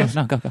 No,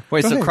 go.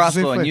 Wait, Go so ahead,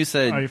 crossbow, say and it. you Oh, you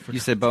said you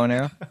said bow and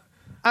arrow?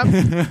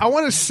 I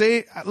want to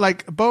say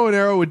like bow and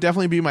arrow would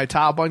definitely be my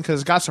top one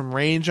because it's got some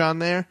range on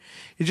there.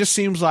 It just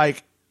seems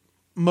like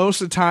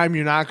most of the time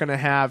you're not going to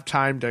have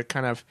time to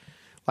kind of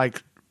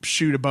like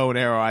shoot a bow and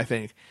arrow. I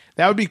think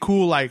that would be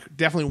cool. Like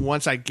definitely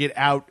once I get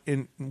out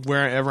in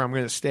wherever I'm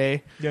going to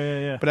stay.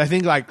 Yeah. But I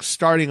think like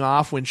starting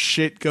off when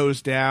shit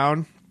goes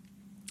down,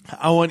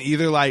 I want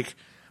either like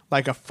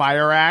a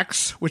fire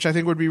axe, which I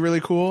think would be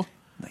really cool.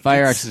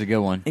 Fire axe is a good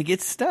one. It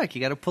gets stuck.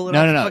 You got to pull it No,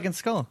 off no, the no. fucking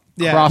skull.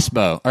 Yeah,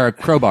 Crossbow or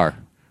crowbar.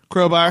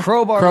 crowbar.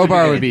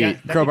 Crowbar would be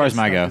That crowbar's gets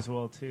my stuck go. as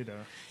well too, though.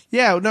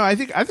 Yeah, no, I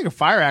think a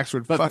fire axe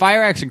would. But fuck.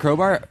 fire axe and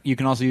crowbar you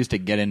can also use to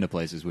get into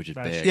places, which is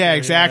Right. big. Yeah,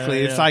 exactly.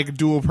 Yeah. It's like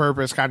dual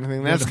purpose kind of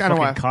thing. Go That's to kind of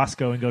why. fucking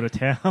Costco and go to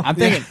town. I'm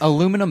thinking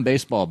aluminum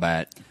baseball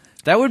bat.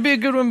 That would be a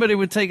good one, but it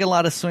would take a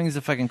lot of swings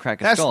to fucking crack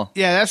a That's skull.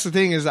 yeah. That's the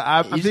thing is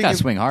I'm You just thinking. gotta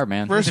swing hard,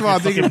 man. First of all,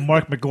 I'm Fucking thinking.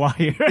 Mark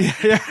McGuire.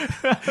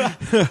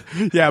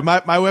 Yeah,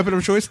 my weapon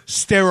of choice: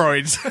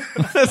 steroids.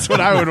 That's what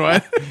I would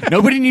want.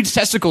 Nobody needs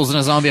testicles in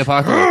a zombie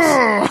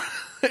apocalypse.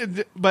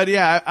 But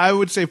yeah, I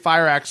would say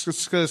fire axe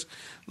because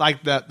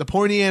like the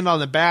pointy end on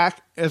the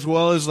back as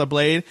well as the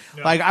blade.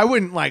 Like I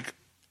wouldn't like.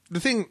 The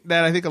thing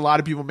that I think a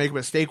lot of people make a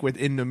mistake with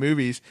in the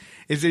movies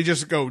is they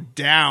just go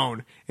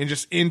down and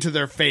just into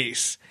their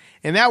face.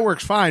 And that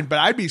works fine, but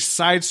I'd be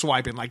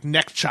sideswiping like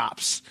neck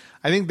chops.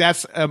 I think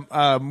that's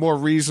a more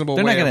reasonable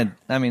They're way. not gonna.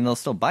 I mean, they'll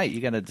still bite.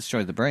 You got to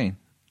destroy the brain.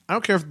 I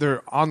don't care if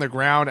they're on the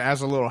ground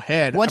as a little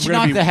head. Once I'm you gonna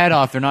knock be- the head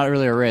off, they're not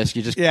really a risk.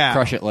 You just Yeah.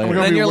 crush it I'm later.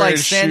 gonna Then be you're like wearing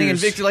standing in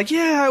shoes. victory, like,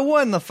 yeah, I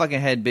won. The fucking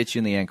head bit you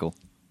in the ankle.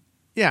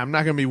 Yeah, I'm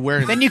not going to be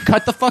wearing. Then you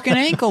cut the fucking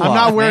ankle I'm off,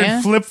 not wearing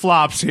man. flip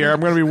flops here.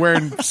 I'm going to be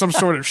wearing some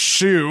sort of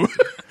shoe.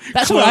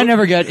 That's what I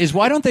never get is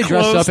why don't they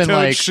dress up in Closed-toed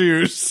like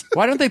shoes.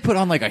 why don't they put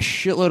on like a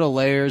shitload of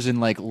layers and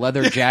like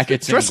leather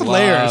jackets and Dress in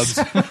layers.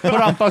 gloves? Put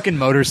on fucking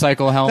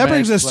motorcycle helmets. That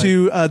brings us like-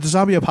 to the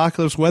zombie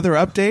apocalypse weather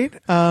update.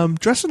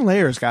 Dress in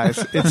layers, guys.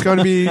 It's going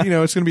to be it's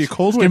going to be a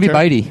cold It's gonna winter.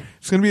 be bitey.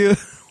 It's going to be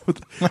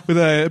with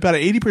about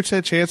an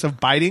 80% chance of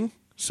biting.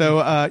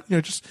 So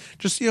just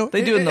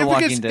They do it in The if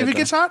Walking gets, Dead, If it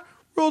gets hot,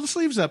 roll the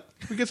sleeves up.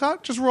 If it gets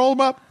hot, just roll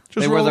them up.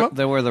 Just roll them up.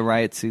 They wear the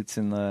riot suits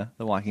in the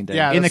Walking Dead.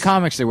 Yeah, In the that's-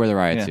 comics, they wear the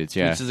riot suits.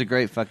 Yeah, which is a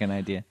great fucking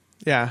idea.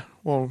 Yeah.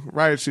 Well,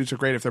 riot suits are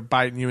great if they're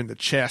biting you in the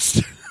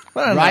chest.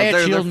 I don't know, Riot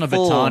they're shield and a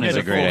full- baton is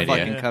they're a great full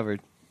idea. Fucking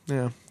covered.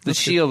 Yeah. The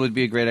shield would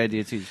be a great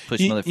idea too. Just push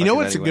You motherfuckers know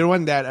what's out a of good your way.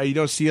 one that you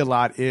don't see a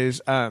lot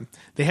is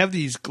they have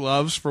these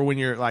gloves for when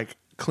you're like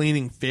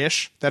cleaning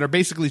fish that are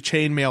basically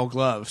chainmail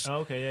gloves. Oh,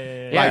 okay,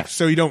 yeah. Yeah. Like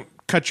so you don't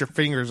cut your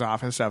fingers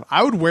off and stuff.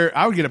 I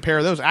would get a pair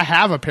of those. I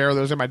have a pair of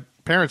those at my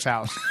parents'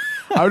 house.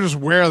 I would just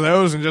wear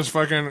those and just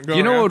fucking go.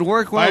 You know around. what would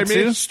work well, Bite me,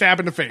 too? stab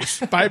in the face.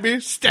 Bite me,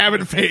 stab in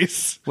the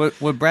face.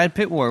 What Brad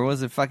Pitt wore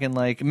was it fucking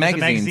like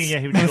magazines? Magazine, yeah,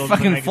 he would With go a to the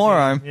fucking magazine.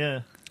 forearm.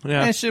 Yeah.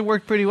 Yeah, it should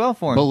work pretty well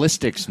for him.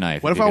 Ballistics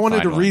knife. What if I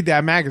wanted to read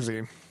that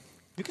magazine?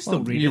 You can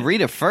still read You it.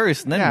 read it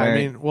first, and then Yeah, wear I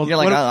it. mean, well, You're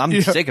like, what if- "Oh, I'm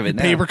you sick of it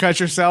now. Paper cut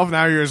yourself.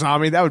 Now you're a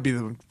zombie. That would be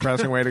the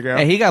depressing way to go.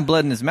 Hey, he got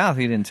blood in his mouth.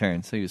 He didn't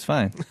turn, so he was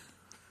fine.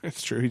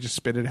 It's true. He just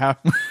spit it out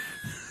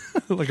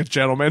like a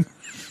gentleman.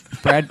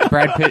 Brad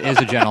Pitt is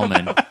a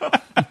gentleman.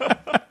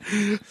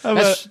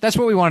 That's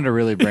what we wanted to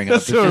really bring up.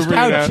 That's It's what just we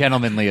how bring up.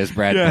 gentlemanly is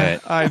Brad Yeah,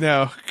 Pitt. I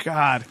know.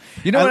 God,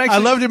 You know what, I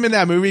actually- loved him in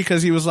that movie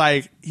because he was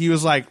like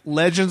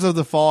Legends of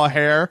the Fall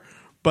hair,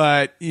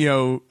 but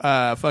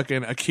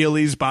fucking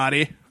Achilles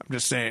body. I'm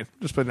just saying,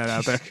 just putting that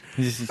out there.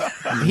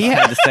 He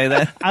Had to say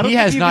that. I don't He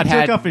think has he not even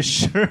had- took off his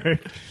shirt.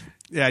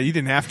 Yeah, you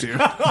didn't have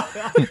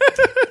to.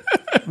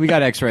 We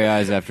got X-ray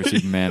eyes after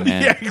Superman,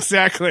 man. Yeah,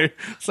 exactly.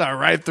 Saw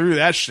right through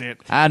that shit.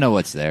 I know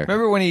what's there.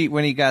 Remember when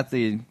he got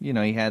the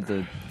he had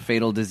the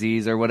fatal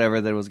disease or whatever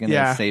that was going to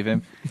Yeah. save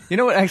him? You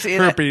know what? Actually,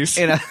 Herpes.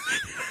 And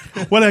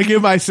What I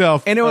give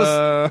myself, it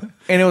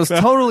was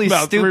totally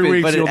about 3 stupid,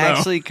 weeks but it you'll know.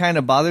 actually kind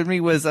of bothered me.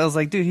 I was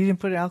like, dude, he didn't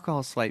put an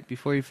alcohol swipe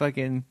before he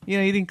fucking he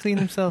didn't clean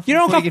himself. You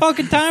don't before got he-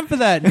 fucking time for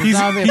that. He's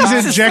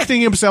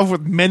injecting himself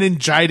with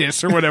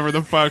meningitis or whatever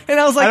the fuck. And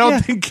I was like, I don't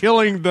yeah. think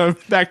killing the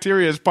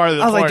bacteria is part of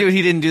the I was point. like, dude,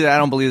 he didn't do that. I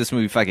don't believe this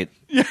movie. Fuck it.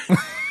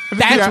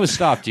 That's Yeah. what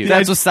stopped you.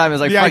 That's what stopped me. I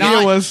was like, the fuck idea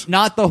it. was-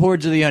 not the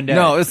hordes of the undead.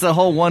 No, it's the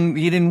whole one.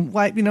 He didn't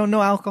wipe.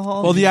 No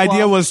alcohol. Well, the Just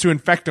idea walk. was to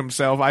infect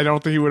himself. I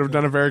don't think he would have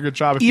done a very good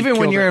job. If he even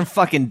when killed you're it. in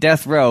fucking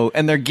death row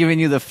and they're giving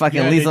you the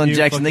fucking Yeah, lethal they do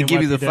injection, they fucking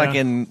give you the wipe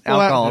you down. fucking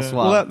Well, alcohol that-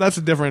 swab. well, that's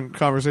a different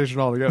conversation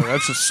altogether.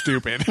 That's just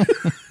stupid.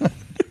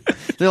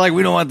 They're like,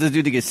 we don't want this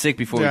dude to get sick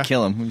before Yeah. we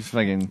kill him. We just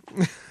fucking,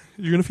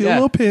 You're gonna feel Yeah.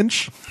 a little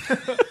pinch.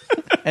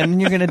 and then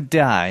you're gonna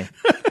die.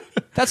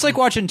 That's like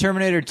watching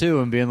Terminator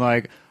 2 and being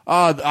like,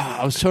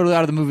 I was totally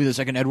out of the movie the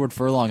second Edward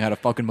Furlong had a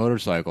fucking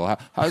motorcycle.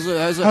 How's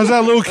How's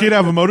that little kid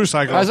have a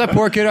motorcycle? that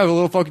poor kid have a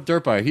little fucking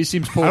dirt bike? He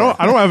seems poor.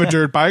 I don't have a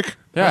dirt bike.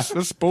 Yeah.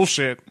 That's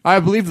bullshit. I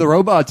believe the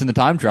robots in the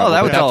time travel. Oh,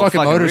 that but was that all fucking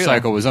fucking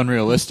motorcycle was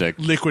unrealistic.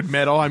 Liquid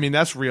metal. I mean,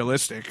 that's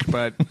realistic.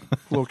 But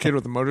little kid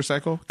with a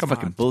motorcycle. Come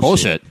Fucking on,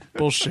 bullshit.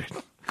 bullshit.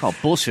 Call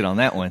bullshit on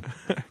that one.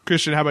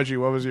 Christian, how about you?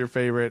 What was your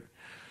favorite?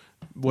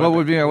 What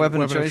would be our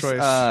weapon of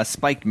choice?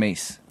 Spiked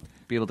mace.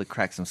 Be able to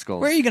crack some skulls.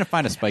 Where are you going to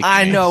find a spike?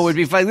 I mace? know it would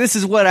be fun. This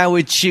is what I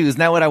would choose,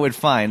 not what I would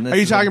find. This Are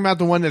you is talking about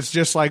the one that's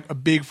just like a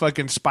big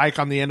fucking spike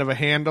on the end of a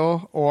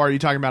handle, or are you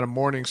talking about a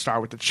Morning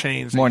Star with the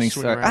chains? that you Morning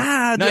swing Star?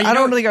 around? No, I you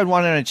don't know- think I'd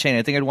want it on a chain.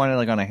 I think I'd want it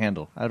like on a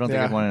handle. I don't think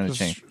Yeah, I'd want it on a just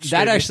chain. straight-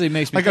 That actually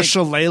makes me like a think,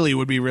 shillelagh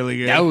would be really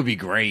good. that would be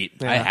great.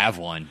 Yeah. I have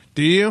one.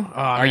 Do you? Oh,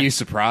 Are you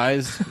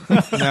surprised? No,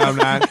 I'm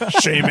not.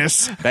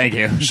 Seamus. Thank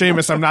you.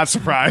 Seamus, I'm not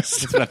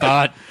surprised. That's what I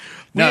thought.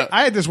 No,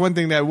 I had this one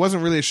thing that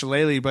wasn't really a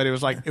shillelagh, but it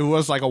was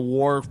like a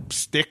war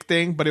stick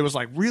thing, but it was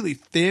like really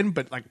thin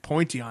but like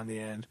pointy on the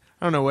end.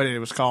 I don't know what it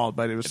was called,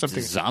 but it was it's a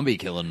something. zombie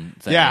killing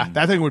thing. Yeah,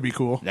 that thing would be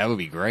cool. that would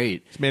be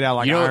great. It's made out of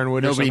like You know what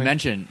ironwood or nobody something.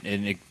 mentioned,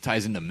 and it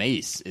ties into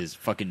mace, is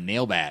fucking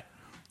nail bat.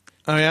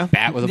 Oh yeah,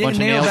 Bat with a bunch of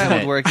Nail nails that in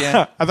would it. work,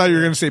 yeah. I thought you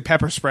were going to say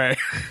pepper spray.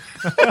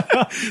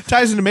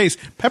 Ties into mace.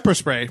 Pepper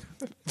spray.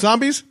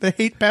 Zombies, they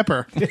hate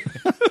pepper.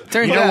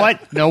 Turns You know out-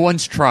 what? No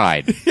one's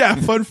tried. Yeah,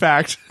 fun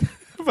fact.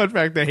 Fun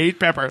fact, they hate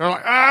pepper. They're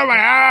like, oh, my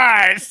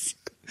eyes.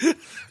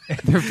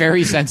 They're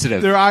very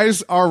sensitive. Their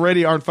eyes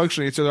already aren't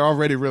functioning, so they're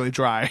already really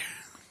dry.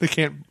 They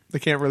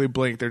can't really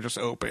blink. They're just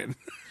open.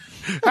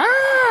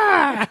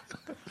 Ah!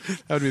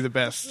 That would be the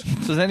best.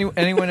 So does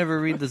anyone ever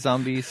read the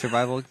zombie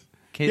survival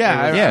kit?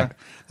 Yeah, Yeah.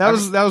 That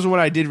was what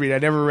I did read. I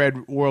never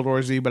read World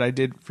War Z, but I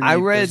did read I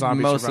the read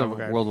zombie most of survival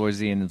guide. World War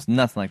Z, and it's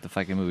nothing like the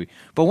fucking movie.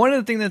 But one of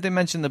the things that they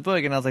mentioned in the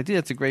book, and I was like, dude,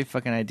 that's a great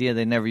fucking idea.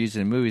 They never use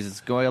it in movies.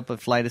 It's going up a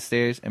flight of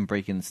stairs and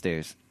breaking the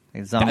stairs.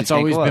 Like, zombies That's can't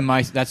always go been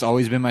up. that's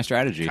always been my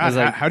strategy. God,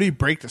 like- how do you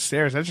break the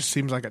stairs? That just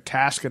seems like a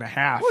task and a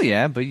half. Well,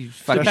 yeah, but you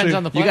fucking, Depends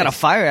on the you got a place.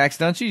 fire axe,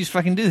 don't you? You just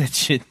fucking do that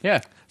shit.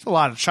 Yeah. It's a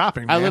lot of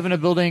chopping. I man. live in a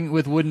building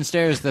with wooden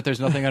stairs that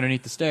there's nothing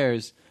underneath the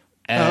stairs.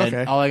 And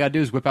okay. all I got to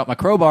do is whip out my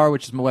crowbar,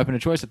 which is my weapon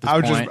of choice at this I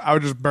would point.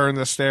 just burn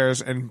the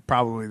stairs and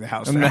probably the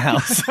house. In the down.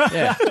 house.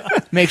 Yeah.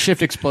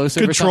 Makeshift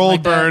explosive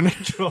Controlled or something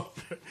like burn.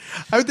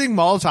 I would think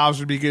Molotovs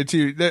would be good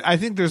too. I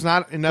think there's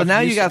not enough. But now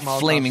you use got of Molotovs.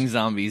 flaming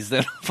zombies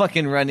that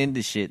fucking run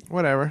into shit.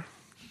 Whatever.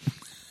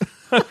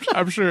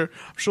 I'm sure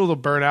they'll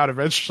burn out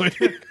eventually.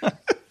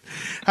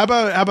 How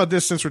about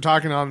this? Since we're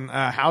talking on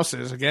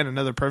houses, again,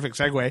 another perfect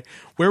segue.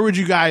 Where would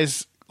you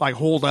guys like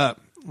hold up?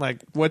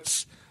 Like,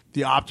 what's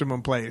the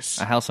optimum place?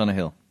 A house on a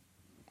hill.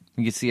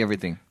 You can see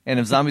everything. And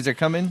if zombies are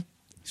coming,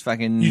 it's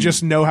fucking. You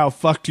just know how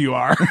fucked you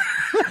are.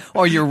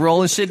 or you're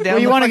rolling shit down.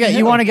 Well, you want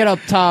to want to get up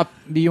top.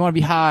 You want to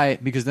be high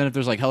because then if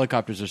there's like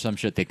helicopters or some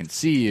shit, they can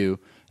see you.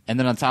 And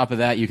then on top of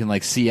that, you can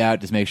like see out,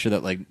 just make sure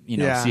that like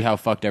Yeah. see how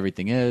fucked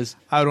everything is.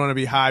 I would want to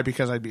be high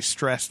because I'd be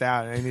stressed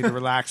out and I need to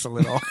relax a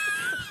little.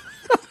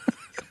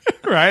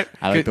 Right?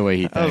 I like the way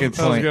he That was, thinks.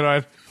 that was a good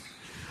one.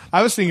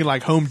 I was thinking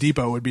like Home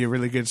Depot would be a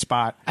really good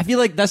spot. I feel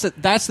like that's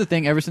the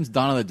thing. Ever since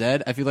Dawn of the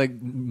Dead, I feel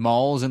like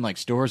malls and like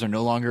stores are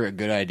no longer a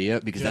good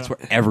idea because that's where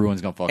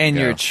everyone's gonna fucking And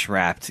go. you're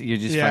trapped. You're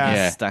just Yeah. fucking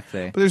Yeah. stuck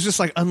there. But there's just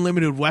like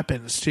unlimited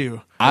weapons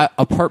too.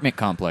 Apartment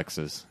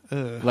complexes.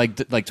 Like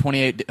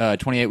 28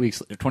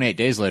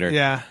 days later.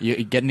 Yeah.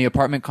 You get in the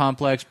apartment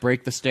complex,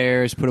 break the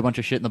stairs, put a bunch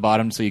of shit in the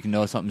bottom so you can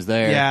know something's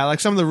there. Yeah, like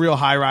some of the real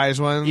high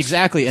rise ones.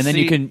 Exactly, and then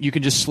See- you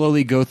can just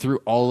slowly go through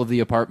all of the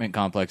apartment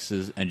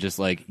complexes and just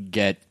like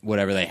get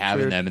whatever they have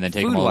in them, and then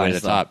take them all the way to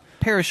Food-wise, the though, top.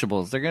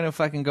 perishables. They're gonna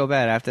fucking go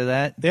bad after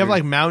that. They have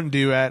like Mountain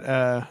Dew at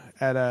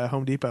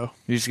Home Depot.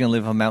 You're just gonna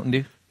live on Mountain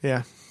Dew.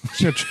 Yeah.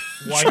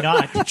 Why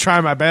not? Try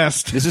my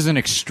best. This is an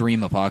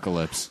extreme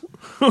apocalypse.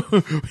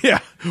 Yeah.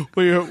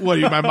 What are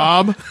you, my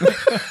mom?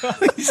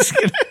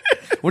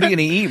 What are you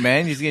gonna eat,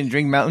 man? You're just gonna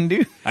drink Mountain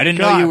Dew? I didn't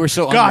know you were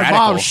so God, unradical.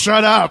 Mom,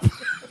 shut up.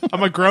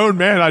 I'm a grown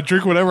man. I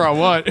drink whatever I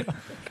want. I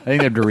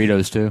think they're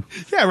Doritos too.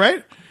 Yeah,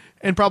 right?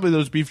 And probably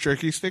those beef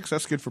jerky sticks.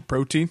 That's good for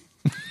protein.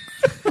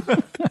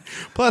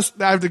 Plus,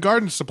 I have the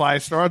garden supply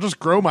store. I'll just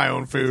grow my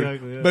own food.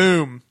 Exactly, yeah.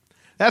 Boom.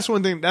 That's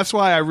one thing. That's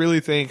why I really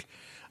think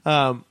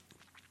Home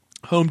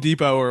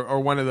Depot or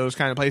one of those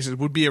kind of places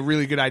would be a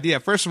really good idea.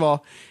 First of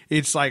all,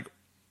 it's like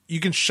you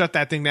can shut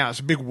that thing down. It's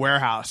a big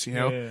warehouse, you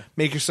know? Yeah.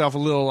 Make yourself a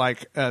little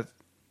like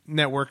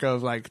network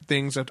of like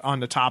things on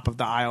the top of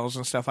the aisles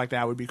and stuff like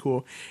that would be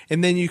cool.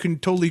 And then you can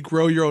totally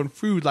grow your own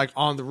food like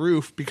on the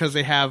roof because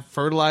they have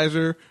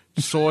fertilizer,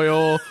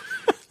 soil,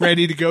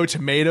 ready to go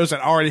tomatoes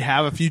that already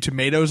have a few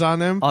tomatoes on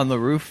them. On the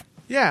roof?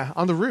 Yeah,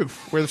 on the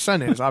roof where the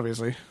sun is,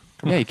 obviously.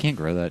 Yeah, you can't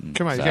grow that.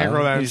 Come on, you can't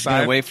grow that You're just inside.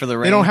 gonna wait for the They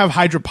rain. don't have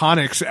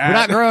hydroponics. We're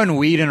not growing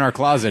weed in our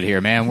closet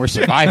here, man. We're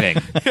surviving.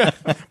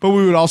 But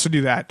we would also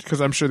do that because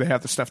I'm sure they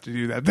have the stuff to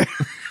do that there.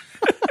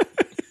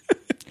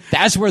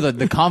 That's where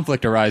the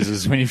conflict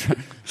arises when you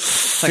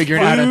figure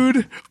out.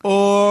 Food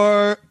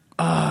or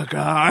oh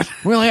god,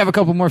 We only have a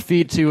couple more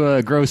feet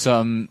to grow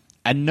some.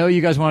 I know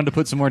you guys wanted to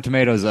put some more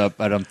tomatoes up,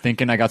 but I'm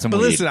thinking I got some but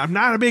weed. listen, I'm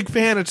not a big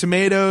fan of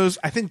tomatoes.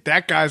 I think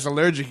that guy's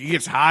allergic. He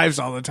gets hives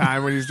all the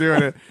time when he's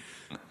doing it.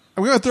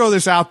 I'm gonna throw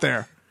this out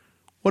there.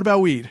 What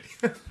about weed?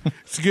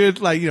 It's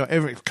good, like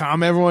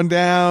calm everyone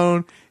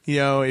down.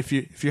 If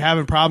you're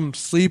having problems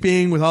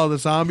sleeping with all the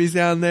zombies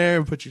down there,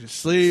 and put you to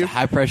sleep.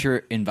 High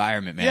pressure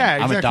environment, man. Yeah,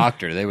 I'm a exactly.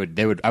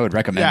 doctor. I would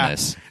recommend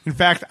this. In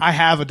fact, I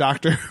have a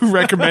doctor who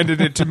recommended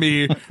it to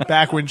me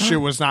back when shit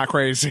was not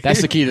crazy.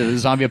 That's the key to the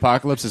zombie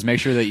apocalypse: is make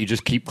sure that you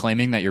just keep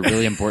claiming that you're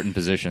really important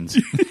positions.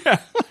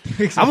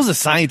 I was a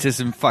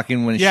scientist in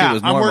fucking when shit yeah,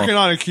 was I'm normal. working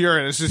on a cure,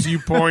 and it's just you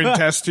pouring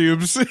test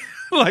tubes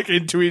like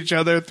into each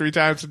other 3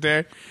 times a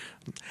day.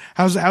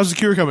 How's the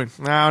cure coming?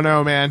 I don't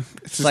know, man.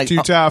 It's just Like, too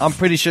tough. I'm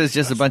pretty sure it's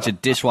just a bunch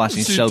of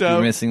dishwashing Too soap tough.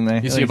 you're missing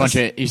there.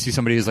 You see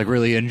somebody who's like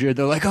really injured.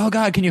 They're like, "Oh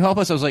God, can you help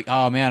us?" I was like,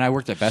 "Oh man, I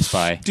worked at Best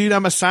Buy." Dude,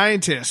 I'm a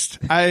scientist.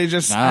 I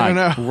Nah. don't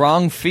know.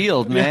 Wrong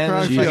field, man. wrong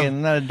You're field.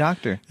 fucking not a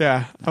doctor.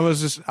 Yeah, I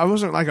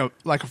wasn't like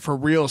a for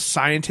real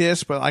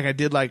scientist, but like I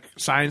did like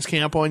science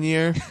camp 1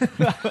 year,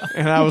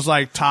 and I was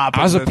like top.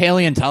 I was of a the-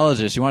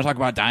 paleontologist. You want to talk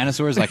about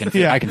dinosaurs? I can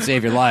Yeah. I can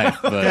save your life.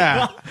 But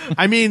Yeah,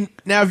 I mean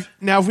now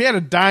if we had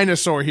a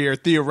dinosaur here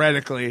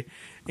theoretically,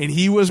 and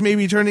he was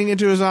maybe turning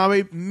into a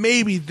zombie,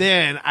 maybe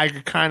then I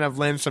could kind of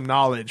lend some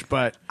knowledge.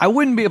 But I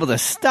wouldn't be able to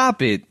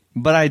stop it,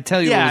 but I'd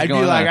tell you yeah, what was I'd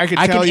going be like on. I could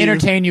I tell can you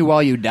entertain you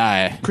while you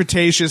die.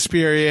 Cretaceous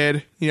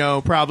period,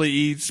 probably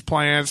eats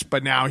plants,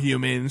 but now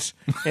humans,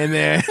 and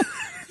then.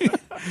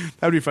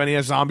 That would be funny.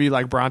 A zombie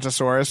like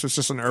Brontosaurus. It's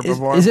just an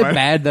herbivore. Is it but-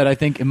 bad that I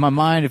think in my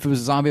mind, if it was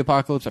a zombie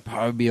apocalypse, I'd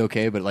probably be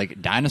okay. But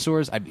like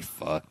dinosaurs, I'd be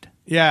fucked.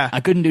 Yeah. I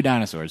couldn't do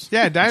dinosaurs.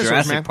 Yeah, dinosaurs,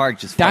 Jurassic man. Park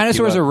just fucked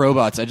Dinosaurs you are up.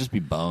 robots. I'd just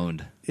be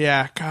boned.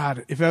 Yeah,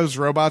 God. If I was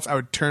robots, I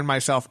would turn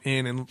myself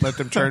in and let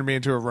them turn me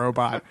into a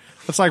robot.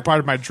 That's like part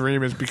of my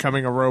dream is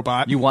becoming a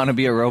robot. You want to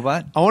be a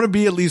robot? I want to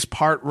be at least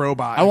part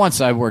robot. I want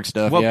cyborg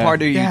stuff. What yeah.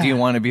 part of you Yeah. do you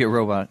want to be a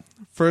robot?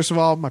 First of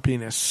all, my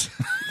penis.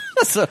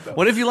 So,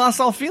 what if you lost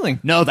all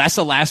feeling? No, that's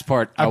the last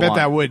part. I bet want.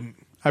 that wouldn't.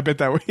 I bet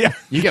that would. Yeah.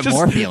 You get Just-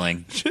 more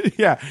feeling.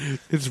 Yeah.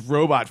 It's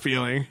robot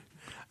feeling.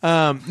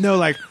 No,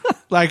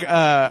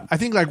 I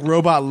think like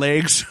robot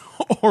legs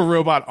or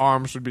robot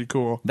arms would be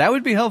cool. That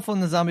would be helpful in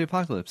the zombie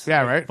apocalypse.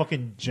 Yeah, right?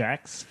 Fucking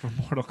Jax from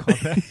Mortal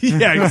Kombat.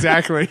 Yeah,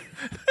 exactly.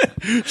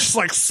 Just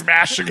like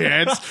smashing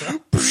heads.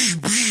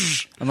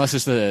 Unless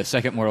it's the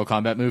second Mortal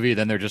Kombat movie,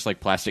 then they're just like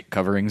plastic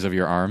coverings of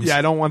your arms. Yeah,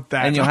 I don't want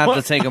that. And you'll have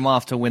to take them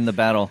off to win the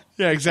battle.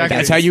 Yeah, exactly.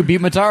 That's how you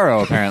beat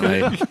Mataro,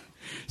 apparently.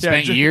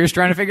 Spent ju- years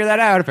trying to figure that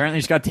out. Apparently,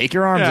 you just got to take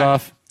your arms Yeah.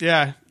 off.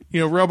 Yeah.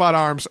 Robot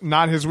arms,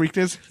 not his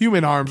weakness.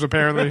 Human arms,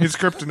 apparently, his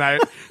kryptonite.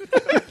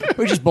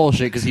 Which is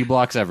bullshit because he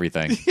blocks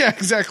everything. Yeah,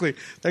 exactly.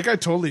 That guy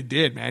totally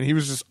did, man. He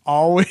was just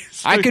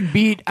always. I could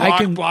beat. Block, I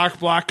can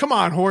block. Come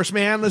on,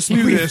 horseman. Let's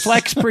do this.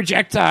 reflex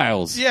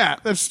projectiles. Yeah,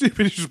 that's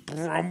stupid. He's just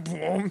boom,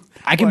 boom.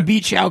 I can But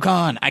beat Shao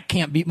Kahn. I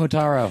can't beat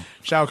Motaro.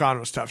 Shao Kahn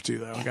was tough too,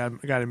 though. I got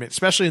to admit,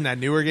 especially in that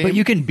newer game. But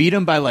you can beat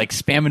him by like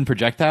spamming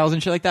projectiles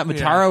and shit like that.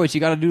 Motaro, is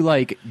you got to do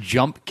like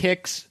jump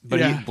kicks, but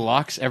Yeah. he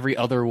blocks every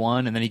other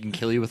one, and then he can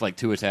kill you with like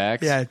 2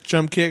 attacks. yeah,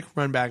 jump kick,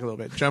 run back a little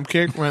bit. Jump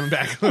kick, run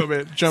back a little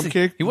bit. Jump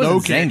kick. He wasn't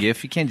low kick.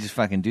 Zangief. You can't just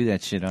fucking do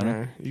that shit on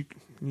him.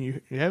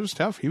 Yeah, it was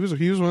tough. He was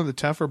one of the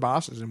tougher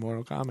bosses in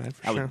Mortal Kombat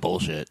for That sure. was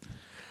bullshit.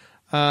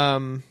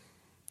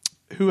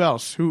 Who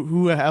else?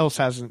 Who else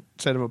hasn't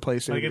set up a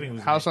place? I think it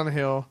was House on the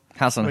Hill.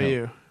 House on What the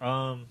about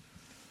Hill. you?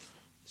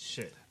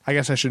 Shit. I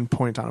guess I shouldn't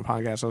point on a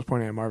podcast. I was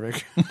pointing at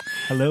Marvick.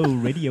 Hello,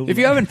 radio. If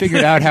you haven't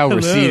figured out how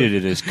we're Hello. seated,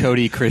 it is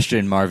Cody,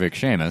 Christian, Marvick,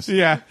 Sheamus.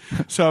 Yeah.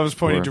 So I was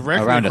pointing Or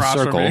directly around a across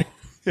from circle. me.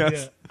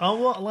 Yes. Yeah.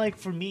 Well, like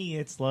for me,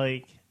 it's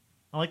like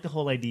I like the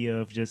whole idea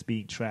of just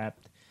being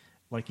trapped,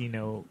 like at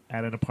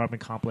an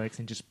apartment complex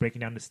and just breaking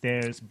down the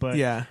stairs. But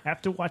Yeah.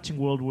 after watching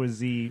World War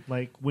Z,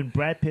 like when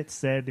Brad Pitt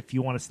said, "If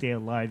you want to stay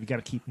alive, you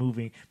got to keep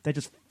moving," that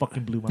just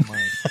fucking blew my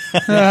mind.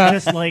 It's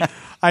just like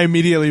I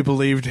immediately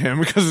believed him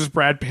because it's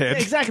Brad Pitt.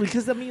 exactly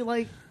because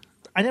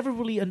I never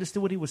really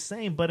understood what he was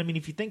saying, but I mean,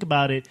 if you think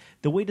about it,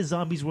 the way the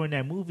zombies were in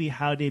that movie,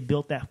 how they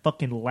built that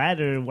fucking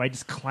ladder by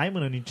just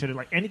climbing on each other,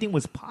 like anything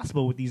was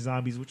possible with these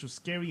zombies, which was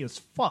scary as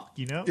fuck,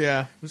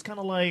 Yeah. It was kind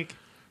of like,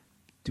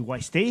 do I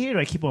stay here? Do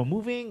I keep on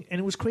moving? And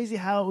it was crazy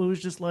how it was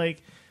just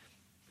like,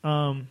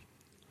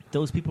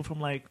 those people from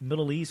like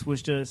Middle East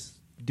was just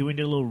doing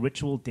their little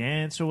ritual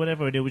dance or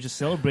whatever. They were just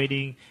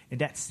celebrating, and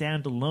that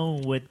sound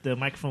alone with the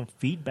microphone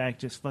feedback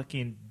just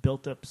fucking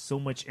built up so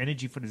much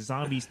energy for the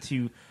zombies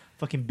to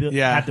fucking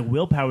have the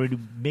willpower to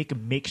make a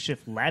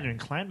makeshift ladder and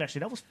climb that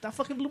shit. That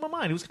fucking blew my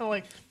mind. It was kind of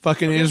like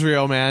Fucking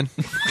Israel, man.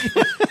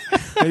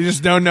 They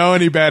just don't know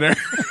any better.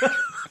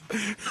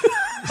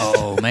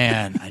 Oh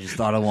man, I just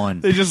thought of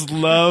one. They just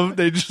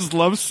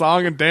love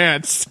song and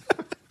dance.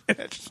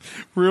 It just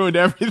ruined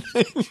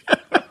everything.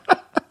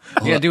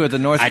 You gotta do what the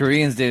North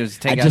Koreans did was I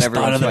take out just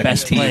thought everyone's of the fucking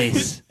best teeth.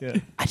 place. Yeah.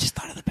 I just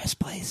thought of the best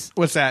place.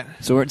 What's that?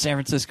 So we're in San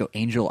Francisco,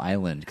 Angel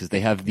Island, because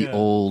they have the Yeah.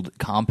 old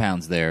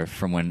compounds there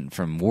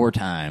from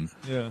wartime,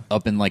 Yeah.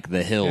 up in like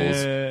the hills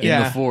in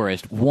Yeah. the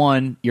forest.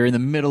 One, you're in the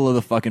middle of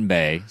the fucking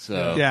bay,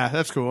 so Yeah,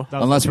 that's cool. That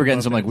was unless we're fucking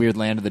getting some like perfect. weird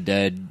Land of the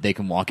Dead, they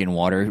can walk in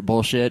water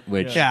bullshit.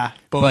 Which Yeah,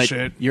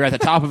 bullshit. But you're at the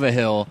top of a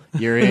hill.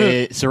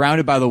 You're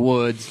surrounded by the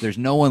woods. There's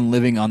no one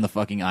living on the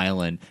fucking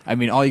island. I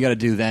mean, all you got to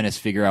do then is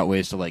figure out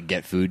ways to like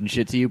get food and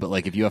shit to you. But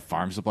like, if you have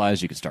farm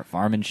supplies, you can start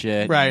farming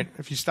shit. Right.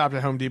 If you stopped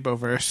at Home Depot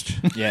first.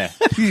 Yeah.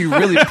 You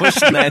really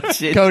pushing that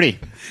shit. Cody,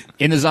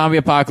 in the zombie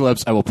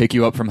apocalypse, I will pick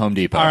you up from Home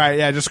Depot. All right,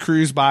 yeah, just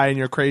cruise by in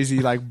your crazy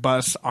like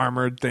bus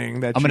armored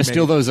thing that I'm going to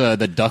steal those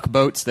the duck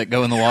boats that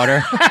go in the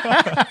water.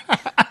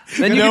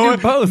 Then you can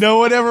do both. No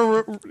one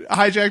ever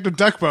hijacked a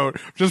duck boat.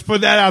 Just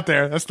put that out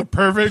there. That's the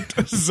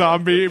perfect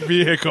zombie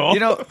vehicle.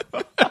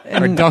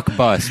 or duck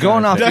bus.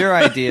 Going off your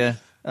idea,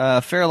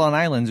 Farallon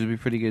Islands would be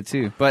pretty good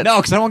too. But No,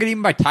 because I don't want to get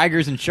eaten by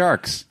tigers and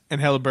sharks.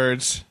 and hella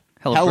birds.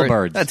 hella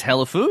birds. That's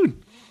hella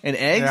food. And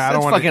eggs? Yeah, I That's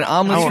don't wanna- fucking I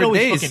omelets don't for Always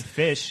days. fucking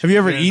fish. Have you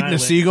ever You're an eaten a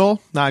island.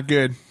 seagull? Not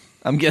good.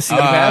 I'm guessing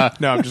you have.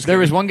 No, I'm just There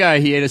kidding. was one guy,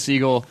 he ate a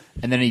seagull,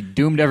 and then he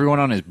doomed everyone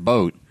on his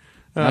boat.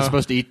 You're not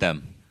supposed to eat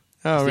them.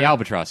 Oh, It's the really?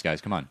 albatross, guys.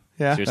 Come on.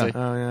 Yeah. Seriously.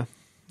 Oh, yeah.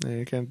 Yeah,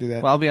 you can't do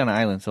that. Well, I'll be on an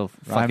island, so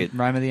fuck it.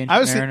 Rhyme of the Ancient I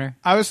was Mariner?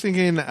 I was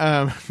thinking. No,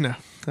 I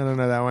don't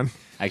know that one.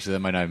 Actually, that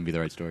might not even be the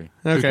right story.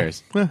 Who Okay.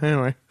 cares? Well,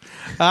 anyway,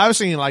 I was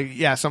thinking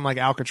something like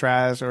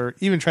Alcatraz or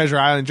even Treasure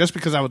Island, just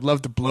because I would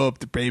love to blow up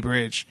the Bay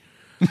Bridge.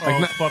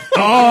 Oh, fuck.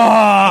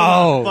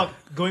 Oh! Fuck.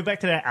 Going back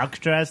to that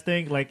Alcatraz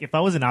thing, like if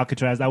I was in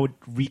Alcatraz, I would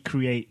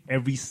recreate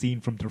every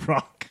scene from The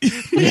Rock.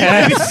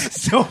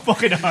 Yes. So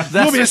fucking hard. You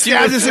want me to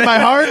stab this in my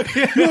heart?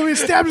 You want me to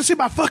stab this in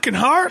my fucking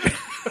heart?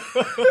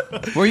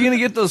 Where are you gonna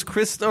get those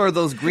crystal or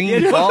those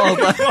green balls?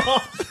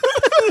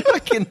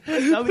 Fucking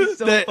That'd be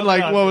so That, fucking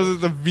like, hard. what was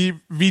it? The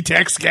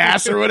VTEX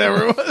gas or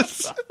whatever it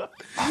was.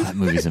 Oh, that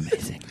movie's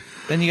amazing.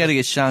 Then you got to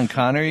get Sean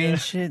Connery and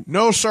shit.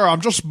 No, sir, I'm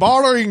just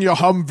bothering your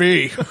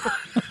Humvee.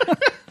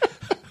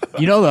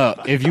 You know, though,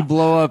 if you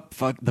blow up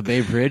the Bay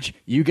Bridge,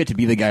 you get to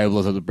be the guy who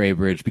blows up the Bay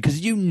Bridge because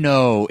you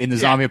know in the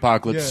zombie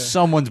apocalypse, Yeah.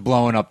 someone's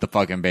blowing up the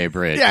fucking Bay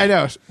Bridge. Yeah, I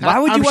know. Why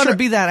would you want to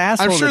be that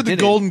asshole? I'm sure that the did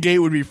Golden Gate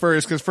would be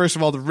first because, first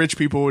of all, the rich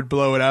people would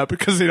blow it up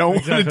because they don't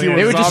want to Exactly. deal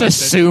They with would just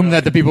zombies. assume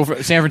that the people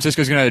from San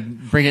Francisco is going to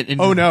bring it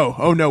in. Oh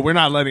no, we're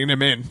not letting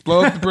them in.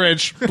 Blow up the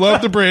bridge. Blow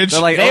up the bridge.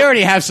 They're like, They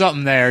already have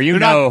something there. You They're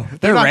know.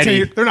 not, they're not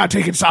ready. they're not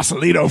taking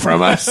Sausalito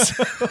from us.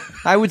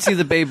 I would see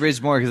the Bay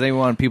Bridge more because they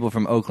want people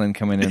from Oakland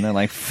coming in. They're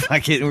like,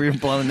 fuck it, we're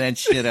blowing that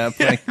shit up.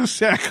 Like,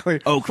 Exactly.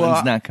 Oakland's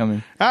Well, not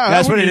coming.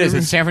 That's what it is.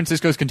 It's San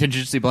Francisco's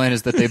contingency plan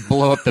is that they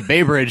blow up the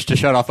Bay Bridge to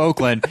shut off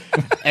Oakland,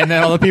 and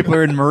then all the people who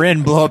are in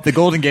Marin blow up the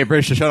Golden Gate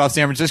Bridge to shut off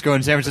San Francisco,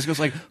 and San Francisco's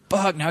like,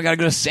 fuck, now I gotta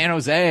go to San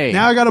Jose.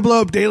 Now I got to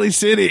blow up Daly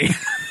City.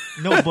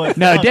 No, but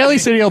No, Daly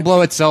City will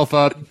blow itself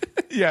up.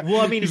 Yeah.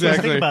 Well, I mean, if you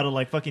exactly. think about it,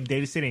 like fucking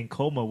Data City and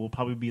Coma will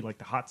probably be like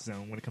the hot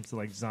zone when it comes to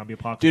like zombie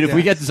apocalypse. Dude, if Yeah.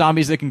 we get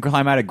zombies that can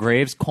climb out of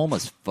graves,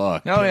 Colma's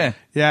fucked. Oh yeah.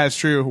 Yeah, it's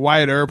true.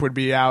 Wyatt Earp would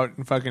be out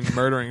and fucking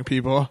murdering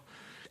people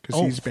because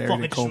Oh, he's buried fuck,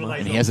 I in just coma. realized-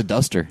 And he has a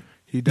duster.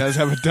 He does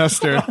have a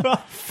duster.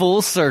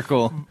 Full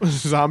circle.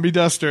 Zombie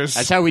dusters.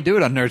 That's how we do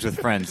it on Nerds with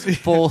Friends.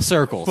 Full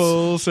circles.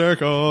 Full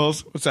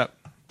circles. What's up?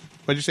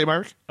 What'd you say,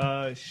 Mark?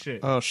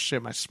 Shit. Oh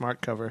shit, my smart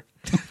cover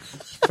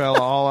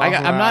fell all off. I'm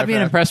my not being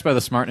iPad. impressed by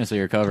the smartness of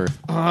your cover.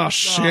 Oh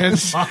shit!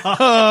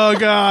 Oh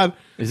god!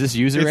 Is this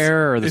user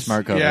error or the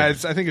smart cover? Yeah,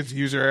 I think it's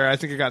user error. I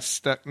think it got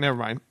stuck. Never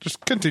mind.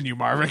 Just continue,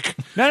 Marvick.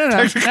 No.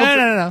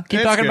 Technical- Keep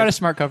It's talking good. about a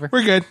smart cover.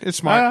 We're good. It's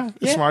smart.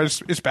 It's yeah.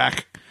 smart. It's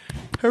back.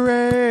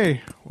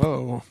 Hooray!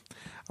 Whoa.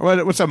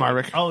 What's up,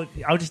 Marvick? Oh,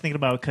 I was just thinking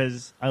about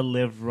because I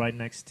live right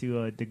next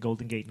to the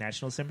Golden Gate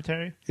National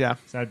Cemetery. Yeah.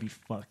 So that'd be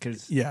fucked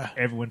because Yeah.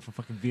 everyone from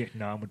fucking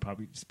Vietnam would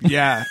probably just be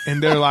Yeah,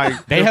 and they're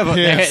like They they're have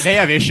pissed. they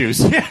have issues.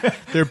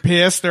 They're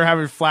pissed. They're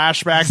having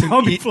flashbacks. and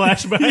zombie eat-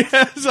 flashbacks.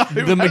 Yeah,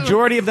 zombie The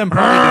majority of them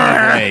probably don't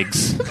have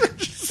legs.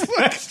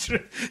 That's true.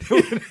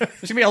 There's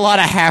gonna be a lot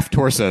of half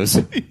torsos.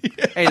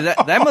 Hey, that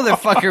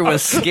motherfucker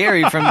was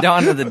scary from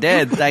Dawn of the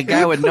Dead. That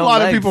guy with no a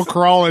lot legs. of people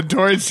crawling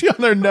towards you on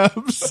their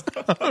nubs.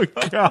 Oh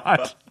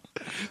god,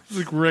 this is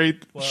a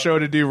great show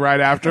to do right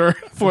after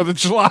 4th of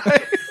July.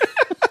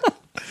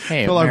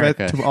 Hey, To all our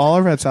America. to all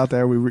our vets out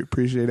there, we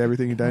appreciate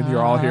everything you've done.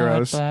 You're all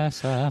heroes.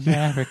 Bless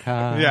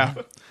America. Yeah,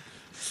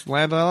 It's the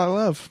land I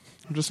love.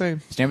 I'm just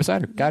saying. Stand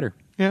beside her. Guide her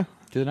Yeah,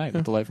 to the night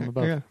with the light from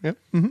above. yeah,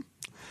 yeah.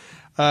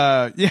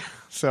 Yeah.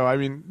 So I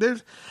mean,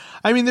 there's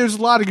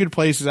a lot of good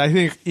places. I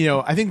think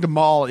the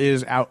mall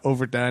is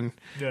overdone,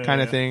 Yeah, kind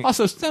yeah, of yeah. thing.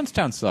 Also,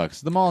 Town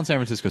sucks. The mall in San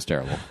Francisco's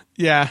terrible.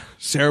 Yeah,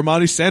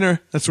 Ceremony Center.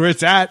 That's where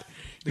it's at.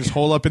 Just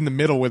hole up in the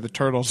middle where the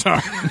turtles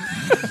are.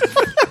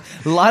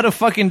 A lot of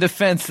fucking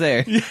defense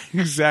there.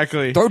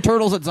 Exactly. Throw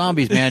turtles at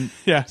zombies, man.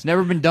 Yeah. It's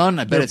never been done.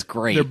 I bet it's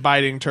great. They're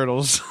biting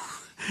turtles.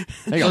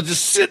 There you They'll go.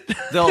 just sit.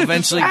 They'll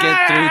eventually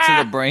get through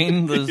to the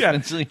brain. They'll Yeah.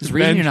 eventually. There's a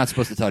reason you're not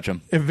supposed to touch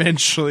them.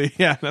 Eventually,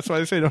 yeah. That's why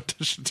they say don't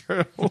touch the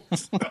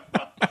turtles.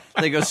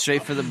 They go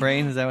straight for the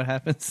brain. Is that what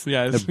happens?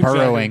 Yeah, They're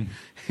burrowing.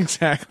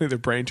 Exactly, the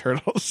brain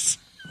turtles.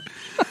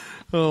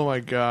 Oh my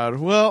god.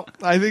 Well,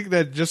 I think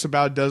that just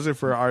about does it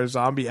for our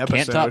zombie episode.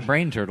 Can't top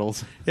brain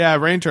turtles. Yeah,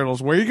 brain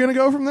turtles. Where are you going to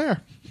go from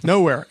there?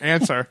 Nowhere.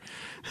 Answer.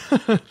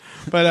 But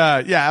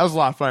yeah, that was a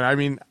lot of fun. I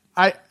mean,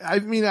 I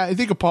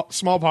think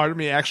small part of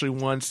me actually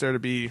wants there to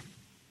be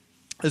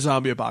a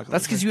zombie apocalypse.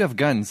 That's because you have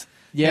guns.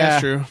 Yeah,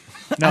 that's true.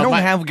 No, I don't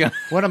have guns.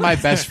 One of my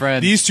best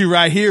friends. These two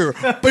right here.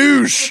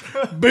 Boosh,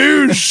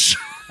 boosh.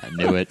 I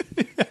knew it.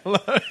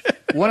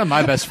 One of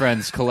my best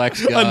friends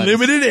collects guns.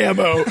 Unlimited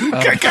ammo.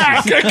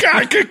 Ka-ka,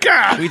 ka-ka,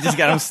 ka-ka. We just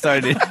got them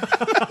started.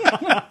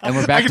 And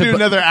we're I back can to do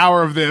another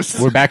hour of this.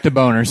 we're back to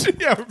boners.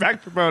 Yeah, we're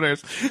back to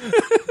bonus.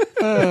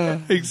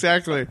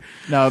 Exactly.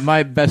 No,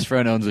 my best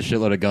friend owns a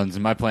shitload of guns,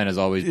 and my plan has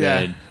always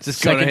Yeah. been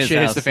Just go to second his shit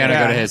hits house. the fan, I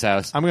Yeah. go to his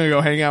house. I'm gonna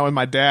go hang out with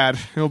my dad.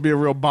 It'll be a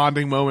real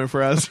bonding moment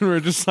for us. We're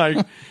just like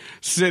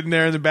sitting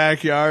there in the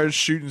backyard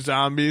shooting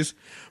zombies.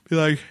 Be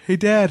like, hey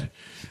dad,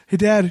 you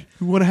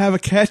want to have a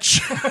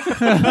catch?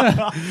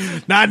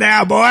 Not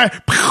now, boy.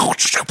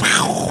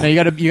 No, you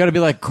gotta be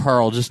like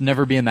Carl, just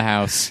never be in the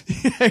house.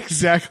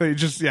 Exactly.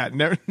 Just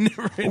never. In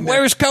there.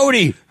 Where's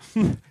Cody?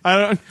 I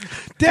don't.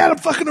 Dad, I'm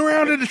fucking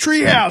around in the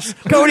treehouse.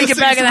 Cody, This get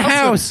back in thing's the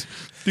awesome. house.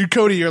 Dude,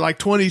 Cody, you're like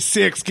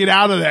 26. Get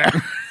out of there.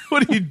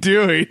 What are you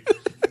doing?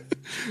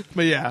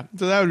 But yeah,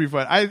 so that would be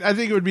fun. I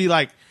think it would be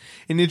like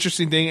an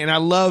interesting thing, and I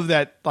love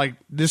that like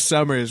this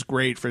summer is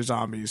great for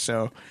zombies.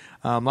 So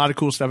a lot of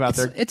cool stuff out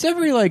there. It's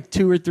every like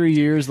 2 or 3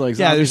 years, like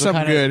Yeah, there's zombies will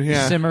something kinda good,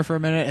 yeah. simmer for a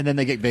minute, and then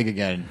they get big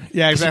again.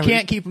 Yeah, 'Cause exactly. You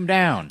can't keep them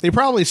down. They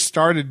probably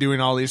started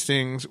doing all these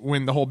things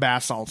when the whole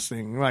bath salts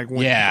thing like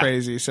went Yeah.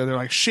 crazy. So they're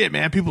like, shit,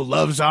 man, people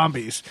love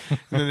zombies, and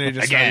then they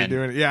just started Again.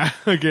 doing it. Yeah,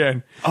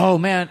 again. Oh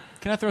man,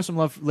 can I throw some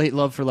late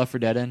love for Left 4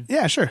 Dead in?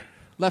 Yeah, sure.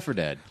 Left 4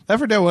 Dead. Left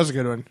 4 Dead was a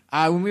good one.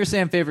 When we were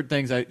saying favorite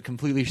things, I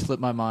completely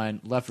slipped my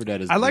mind. Left 4 Dead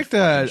is. I like fucking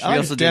the shit. I We like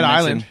also Dead did mention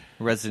Island.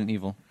 Resident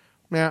Evil.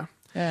 Yeah.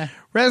 Eh.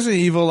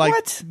 Resident Evil, like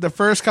What? the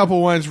first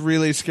couple ones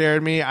really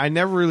scared me. I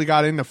never really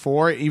got into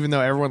 4, even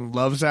though everyone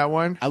loves that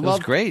one. I was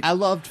loved, great. I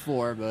loved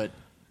 4, but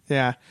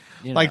Yeah.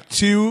 You know. Like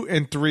 2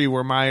 and 3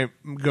 were my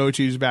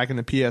go-tos back in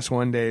the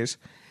PS1 days.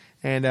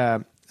 And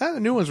the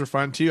new ones were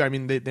fun too. I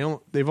mean,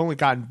 they've only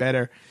gotten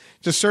better.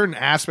 Just certain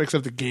aspects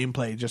of the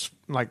gameplay just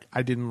like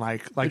I didn't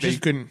like that just you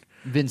couldn't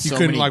been you so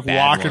couldn't many like bad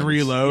walk and ones.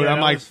 reload. Yeah, I'm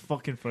that like was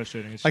fucking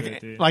frustrating as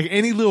shit, dude. like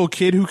any little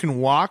kid who can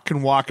walk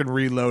and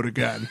reload a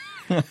gun.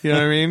 You know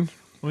what I mean?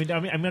 I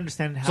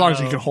understand how As long as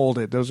you can hold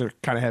it. Those are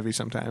kind of heavy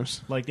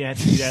sometimes. like they had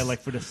to do that like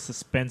for the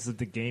suspense of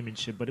the game and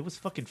shit, but it was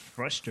fucking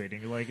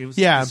frustrating. Like it was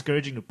Yeah.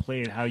 discouraging to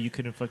play it how you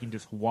couldn't fucking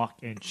just walk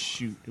and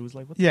shoot. It was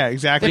like what Yeah,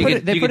 exactly. You put could-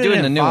 it, they you put could do it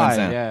in in the new ones 5,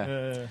 now. Yeah.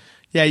 the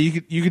Yeah,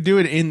 you could do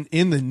it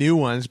in the new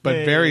ones, but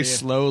Yeah, very yeah, yeah.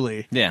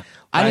 slowly. Yeah.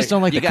 I just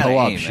don't like You the gotta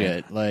co-op aim,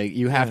 shit. Like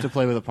you have to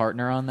play with a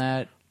partner on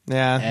that.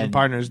 Yeah, the And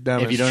partner's dumb.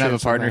 If as you don't have a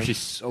shit partner, sometimes. she's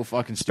so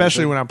fucking stupid.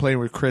 Especially when I'm playing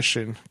with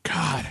Christian.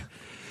 God,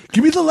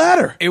 Give me the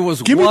ladder. It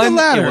was Give me one.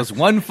 the ladder. It was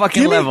one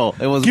fucking Give me- level.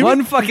 It was give me-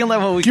 one fucking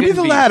level. We Give me couldn't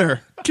the beat.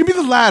 ladder. Give me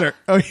the ladder.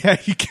 Oh yeah,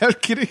 he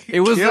kept getting.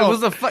 It was. killed. It was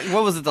the.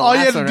 What was it? The All you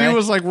last had to one, do right?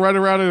 was like run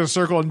around in a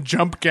circle and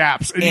jump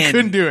gaps, and you And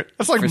couldn't do it.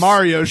 That's like for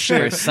Mario For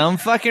shit. some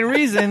fucking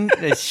reason,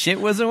 this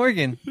shit wasn't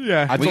working.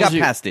 Yeah. I We told got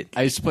you, past it.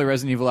 I used to play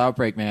Resident Evil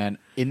Outbreak, man.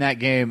 In that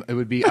game, it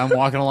would be I'm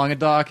walking along a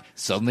dock,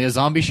 suddenly a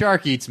zombie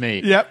shark eats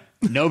me. Yep.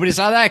 Nobody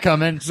saw that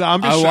coming.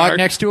 Zombie I walk shark.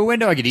 next to a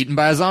window, I get eaten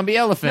by a zombie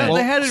elephant. No,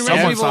 they had it in Someone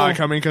Resident saw it Evil.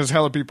 coming because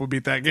hella people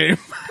beat that game.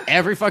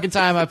 Every fucking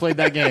time I played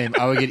that game,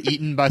 I would get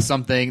eaten by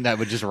something that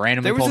would just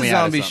randomly There was pull a me out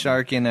of zombie something.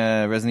 shark in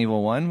Resident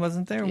Evil 1,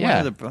 wasn't there? Yeah.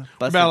 One of the What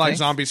busted about like things?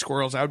 zombie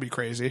squirrels? That would be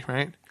crazy,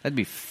 right? That'd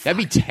be. That'd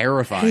be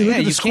terrifying. Yeah, at the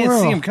you can't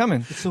squirrel. see him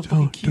coming. It's so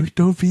fucking cute.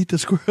 Don't feed the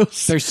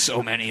squirrels. There's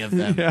so many of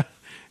them. Yeah,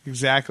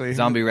 exactly.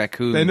 Zombie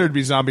raccoon. Then there'd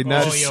be zombie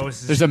nuts. Oh, yo,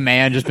 this is- There's a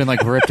man just been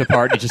like ripped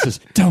apart and he just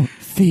says, "Don't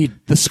feed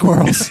the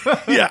squirrels."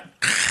 Yeah.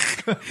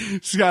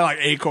 He's got like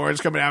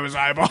acorns coming out of his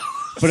eyeball.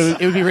 But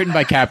it would be written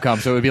by Capcom,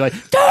 so it would be like,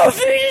 "Don't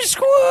feed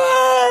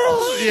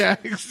squirrels." Yeah,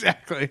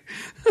 exactly.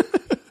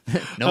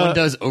 No one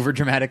does over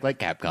dramatic like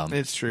Capcom.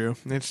 It's true.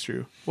 It's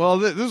true. Well,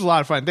 this was a lot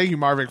of fun. Thank you,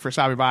 Marvick, for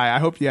stopping by. I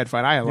hope you had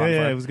fun. I had a lot yeah, of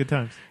yeah, fun. it was good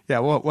times. Yeah,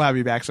 we'll have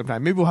you back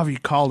sometime. Maybe we'll have you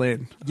call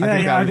in. Yeah,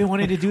 think yeah, I've that- been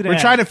wanting to do that. We're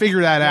trying to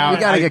figure that out. We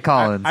gotta get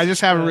Collins. I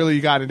just haven't really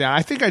gotten it down.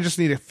 I think I just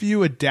need a few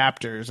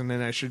adapters, and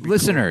then I should be cool.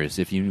 Listeners,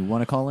 if you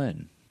want to call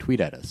in, tweet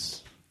at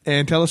us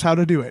And tell us how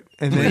to do it,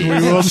 and then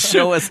we will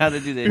show us how to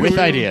do this. with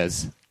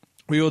ideas.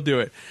 we will do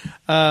it.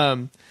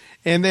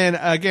 And then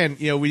again,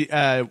 you know,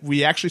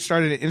 we actually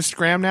started an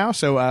Instagram now,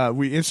 so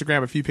we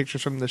Instagram a few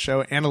pictures from the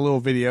show and a little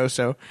video.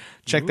 So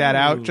check that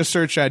out. Just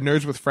search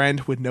Nerds with Friend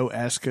with no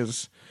S,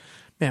 because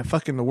man,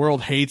 fucking the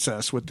world hates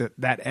us with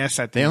that S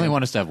at the They only end.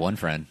 want us to have one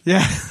friend.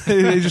 Yeah,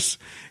 they just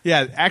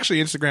Actually,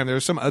 Instagram there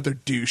was some other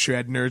douche who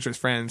had Nerds with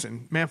Friends,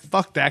 and man,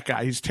 fuck that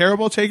guy. He's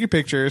terrible at taking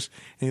pictures,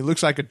 and he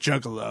looks like a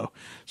juggalo.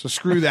 So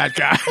screw that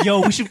guy.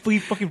 Yo, we should be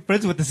fucking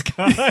friends with this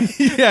guy. Yeah,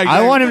 exactly.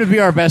 I want him to be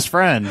our best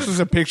friend. This is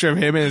a picture of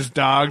him and his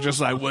dog, just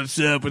like what's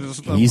up with his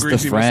He's the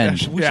greasy friend.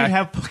 mustache. We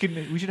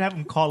Yeah. should have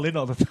him call in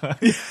all the time.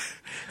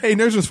 Hey,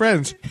 Nerds with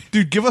Friends,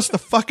 dude, give us the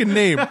fucking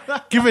name.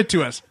 Give it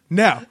to us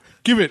now.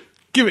 Give it.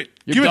 Give it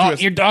to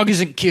us. Your dog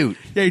isn't cute.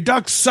 Yeah, your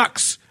dog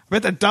sucks. I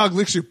bet that dog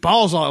licks your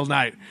balls all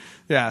night.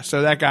 Yeah,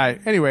 so that guy.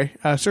 Anyway,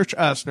 search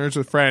us, Nerds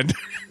with Friend.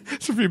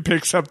 So if you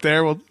picks up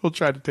there, we'll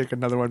try to take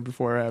another one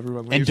before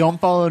everyone leaves. And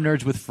don't follow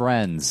Nerds with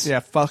Friends.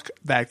 Yeah, fuck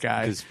that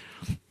guy. 'Cause-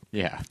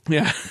 yeah.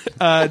 Yeah.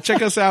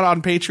 Check us out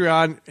on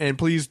Patreon and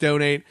please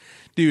donate.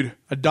 Dude,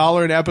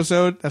 $1 an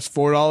episode, that's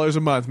 $4 a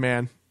month,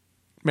 man.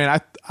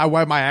 Man, I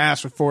wipe my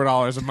ass with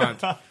 $4 a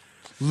month.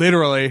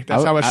 Literally.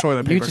 That's how much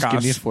toilet You paper just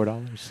give me costs.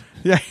 $4.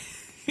 Yeah.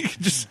 You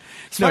can just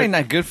It's probably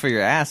not good for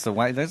your ass. So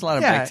why? There's a lot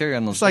of bacteria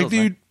on those. It's like, pills,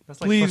 man. dude,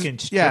 That's like please, fucking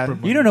stripper yeah,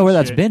 money You don't know where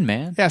that's shit. been,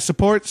 man. yeah,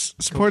 support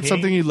Cocaine?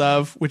 something you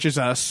love, which is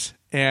us,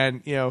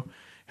 and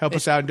help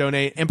us out and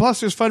donate. And plus,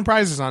 there's fun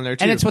prizes on there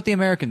too. And it's what the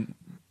American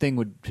thing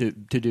would to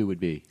do would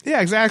be. yeah,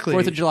 exactly.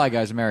 4th of July,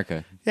 guys,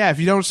 America. Yeah, if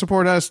you don't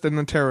support us, then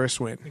the terrorists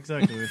win.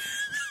 Exactly.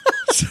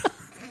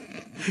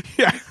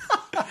 Yeah,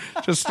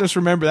 just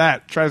remember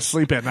that. Try to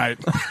sleep at night.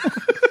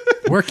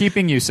 We're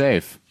keeping you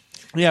safe.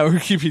 Yeah, we're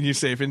keeping you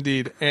safe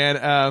indeed.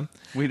 And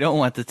We don't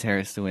want the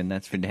terrorists to win.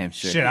 That's for damn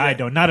sure. Shit, I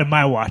don't. Not in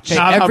my watch. Hey,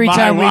 Not on every my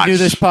time we watch. do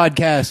this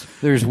podcast,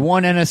 there's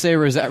one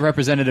NSA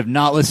representative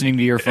not listening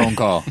to your phone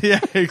call. yeah,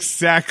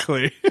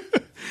 exactly.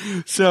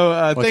 So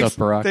What's thanks,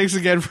 up, Barack? Thanks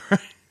again for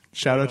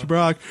shout out to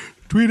Barack.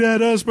 Tweet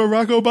at us,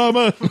 Barack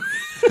Obama.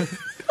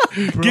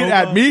 Get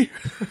at me.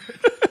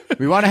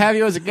 We want to have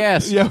you as a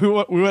guest. Yeah, we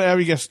want to have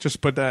you guys just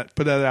put that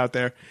out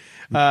there.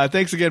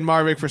 Thanks again,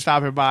 Marvick, for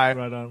stopping by.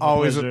 Right on. My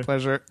Always a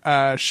pleasure.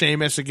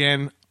 Seamus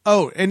again.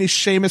 Oh, any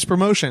Seamus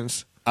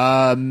promotions?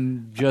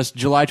 Just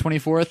July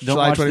 24th. Don't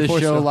July watch this 24th,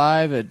 show so-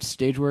 live at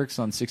Stageworks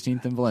on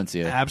 16th in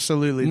Valencia.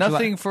 Absolutely.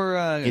 Nothing for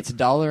It's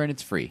 $1 and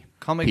it's free.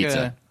 comic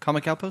pizza.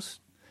 comic outpost.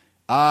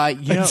 You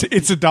know,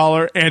 It's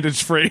 $1 and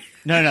it's free.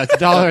 no, it's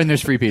 $1 and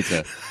there's free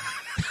pizza.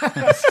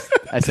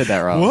 I said that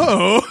wrong.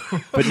 Whoa.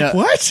 But no,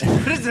 What? How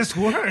does this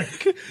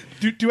work?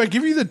 Do I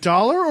give you the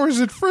 $1 or is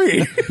it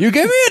free? you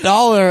give me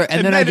 $1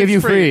 and then I then give it's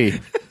you free.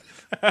 free.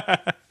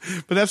 But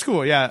that's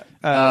cool. Yeah.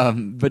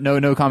 But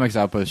no Comics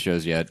Outpost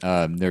shows yet.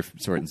 They're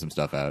sorting some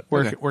stuff out.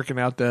 Working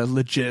out the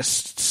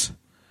logistics.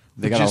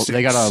 They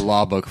got a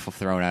law book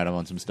thrown at them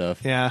on some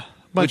stuff. Yeah.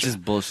 Which is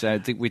bullshit. I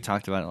think we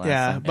talked about it last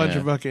yeah, a time. bunch Yeah.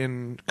 of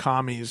fucking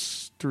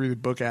commies threw the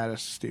book at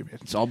us. Stupid.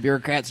 It's all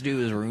bureaucrats do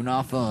is ruin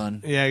our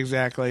fun. Yeah,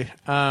 exactly.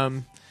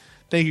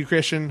 Thank you,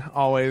 Christian.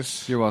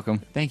 Always You're welcome.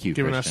 Thank you,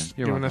 giving Christian. us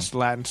You're giving welcome. us the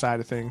Latin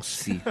side of things.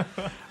 See.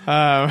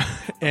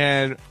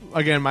 And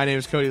again, my name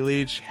is Cody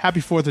Leach.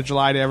 Happy 4th of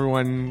July to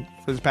everyone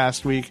for this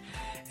past week.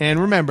 And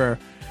remember,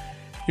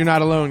 you're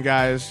not alone,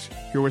 guys.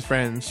 You're with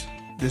friends.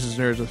 This is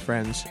Nerds with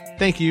Friends.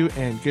 Thank you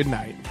and good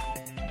night.